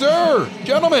 Yes, sir.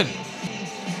 Gentlemen,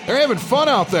 they're having fun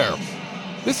out there.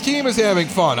 This team is having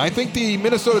fun. I think the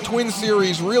Minnesota Twins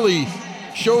series really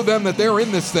showed them that they're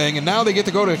in this thing, and now they get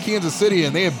to go to Kansas City,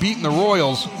 and they have beaten the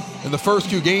Royals in the first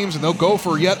 2 games, and they'll go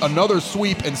for yet another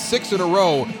sweep and 6 in a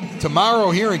row tomorrow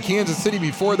here in Kansas City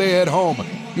before they head home.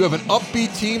 You have an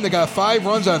upbeat team that got 5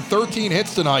 runs on 13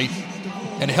 hits tonight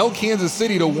and held Kansas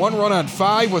City to 1 run on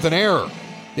 5 with an error.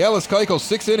 Dallas Keuchel,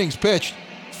 6 innings pitched,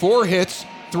 4 hits,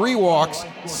 3 walks,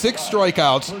 6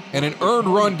 strikeouts, and an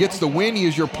earned run gets the win. He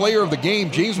is your player of the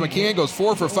game. James McCann goes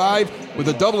 4 for 5 with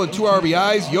a double and 2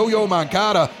 RBIs. Yo-Yo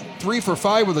Moncada, 3 for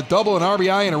 5 with a double, an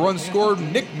RBI, and a run scored.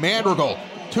 Nick Madrigal,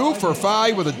 2 for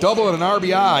 5 with a double and an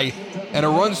RBI and a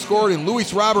run scored. And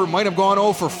Luis Robert might have gone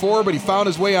 0 for 4, but he found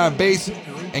his way on base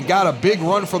and got a big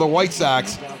run for the White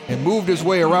Sox and moved his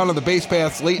way around on the base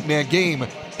paths late in that game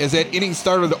as that inning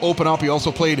started to open up. He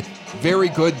also played very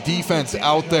good defense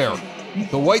out there.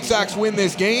 The White Sox win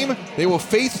this game. They will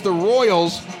face the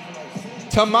Royals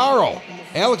tomorrow.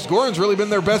 Alex Gordon's really been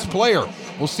their best player.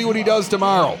 We'll see what he does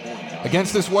tomorrow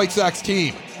against this White Sox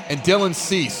team. And Dylan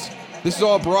Cease. This is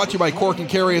all brought to you by Cork and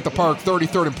Carry at the Park,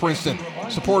 33rd and Princeton.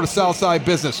 Support a Southside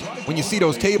business. When you see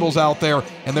those tables out there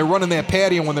and they're running that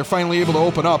patio when they're finally able to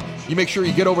open up, you make sure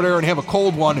you get over there and have a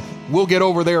cold one. We'll get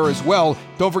over there as well.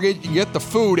 Don't forget you can get the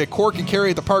food at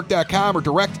corkandcarryatthepark.com or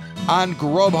direct on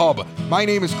Grubhub. My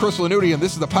name is Chris Lanuti, and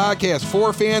this is the podcast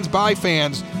for fans by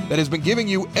fans that has been giving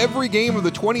you every game of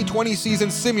the 2020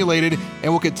 season simulated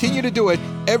and will continue to do it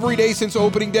every day since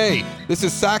opening day. This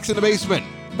is Sox in the Basement,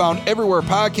 found everywhere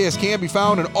podcasts can be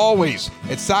found and always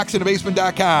at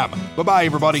soxinthebasement.com. Bye-bye,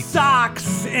 everybody.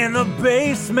 Sox in the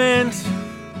basement.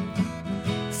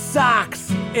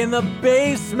 Sox in the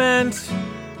basement.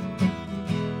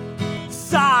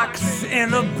 Sox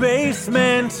in the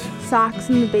basement. Sox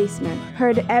in the Basement.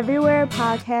 Heard everywhere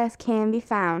podcasts can be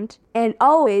found and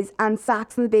always on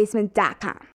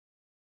soxinthebasement.com.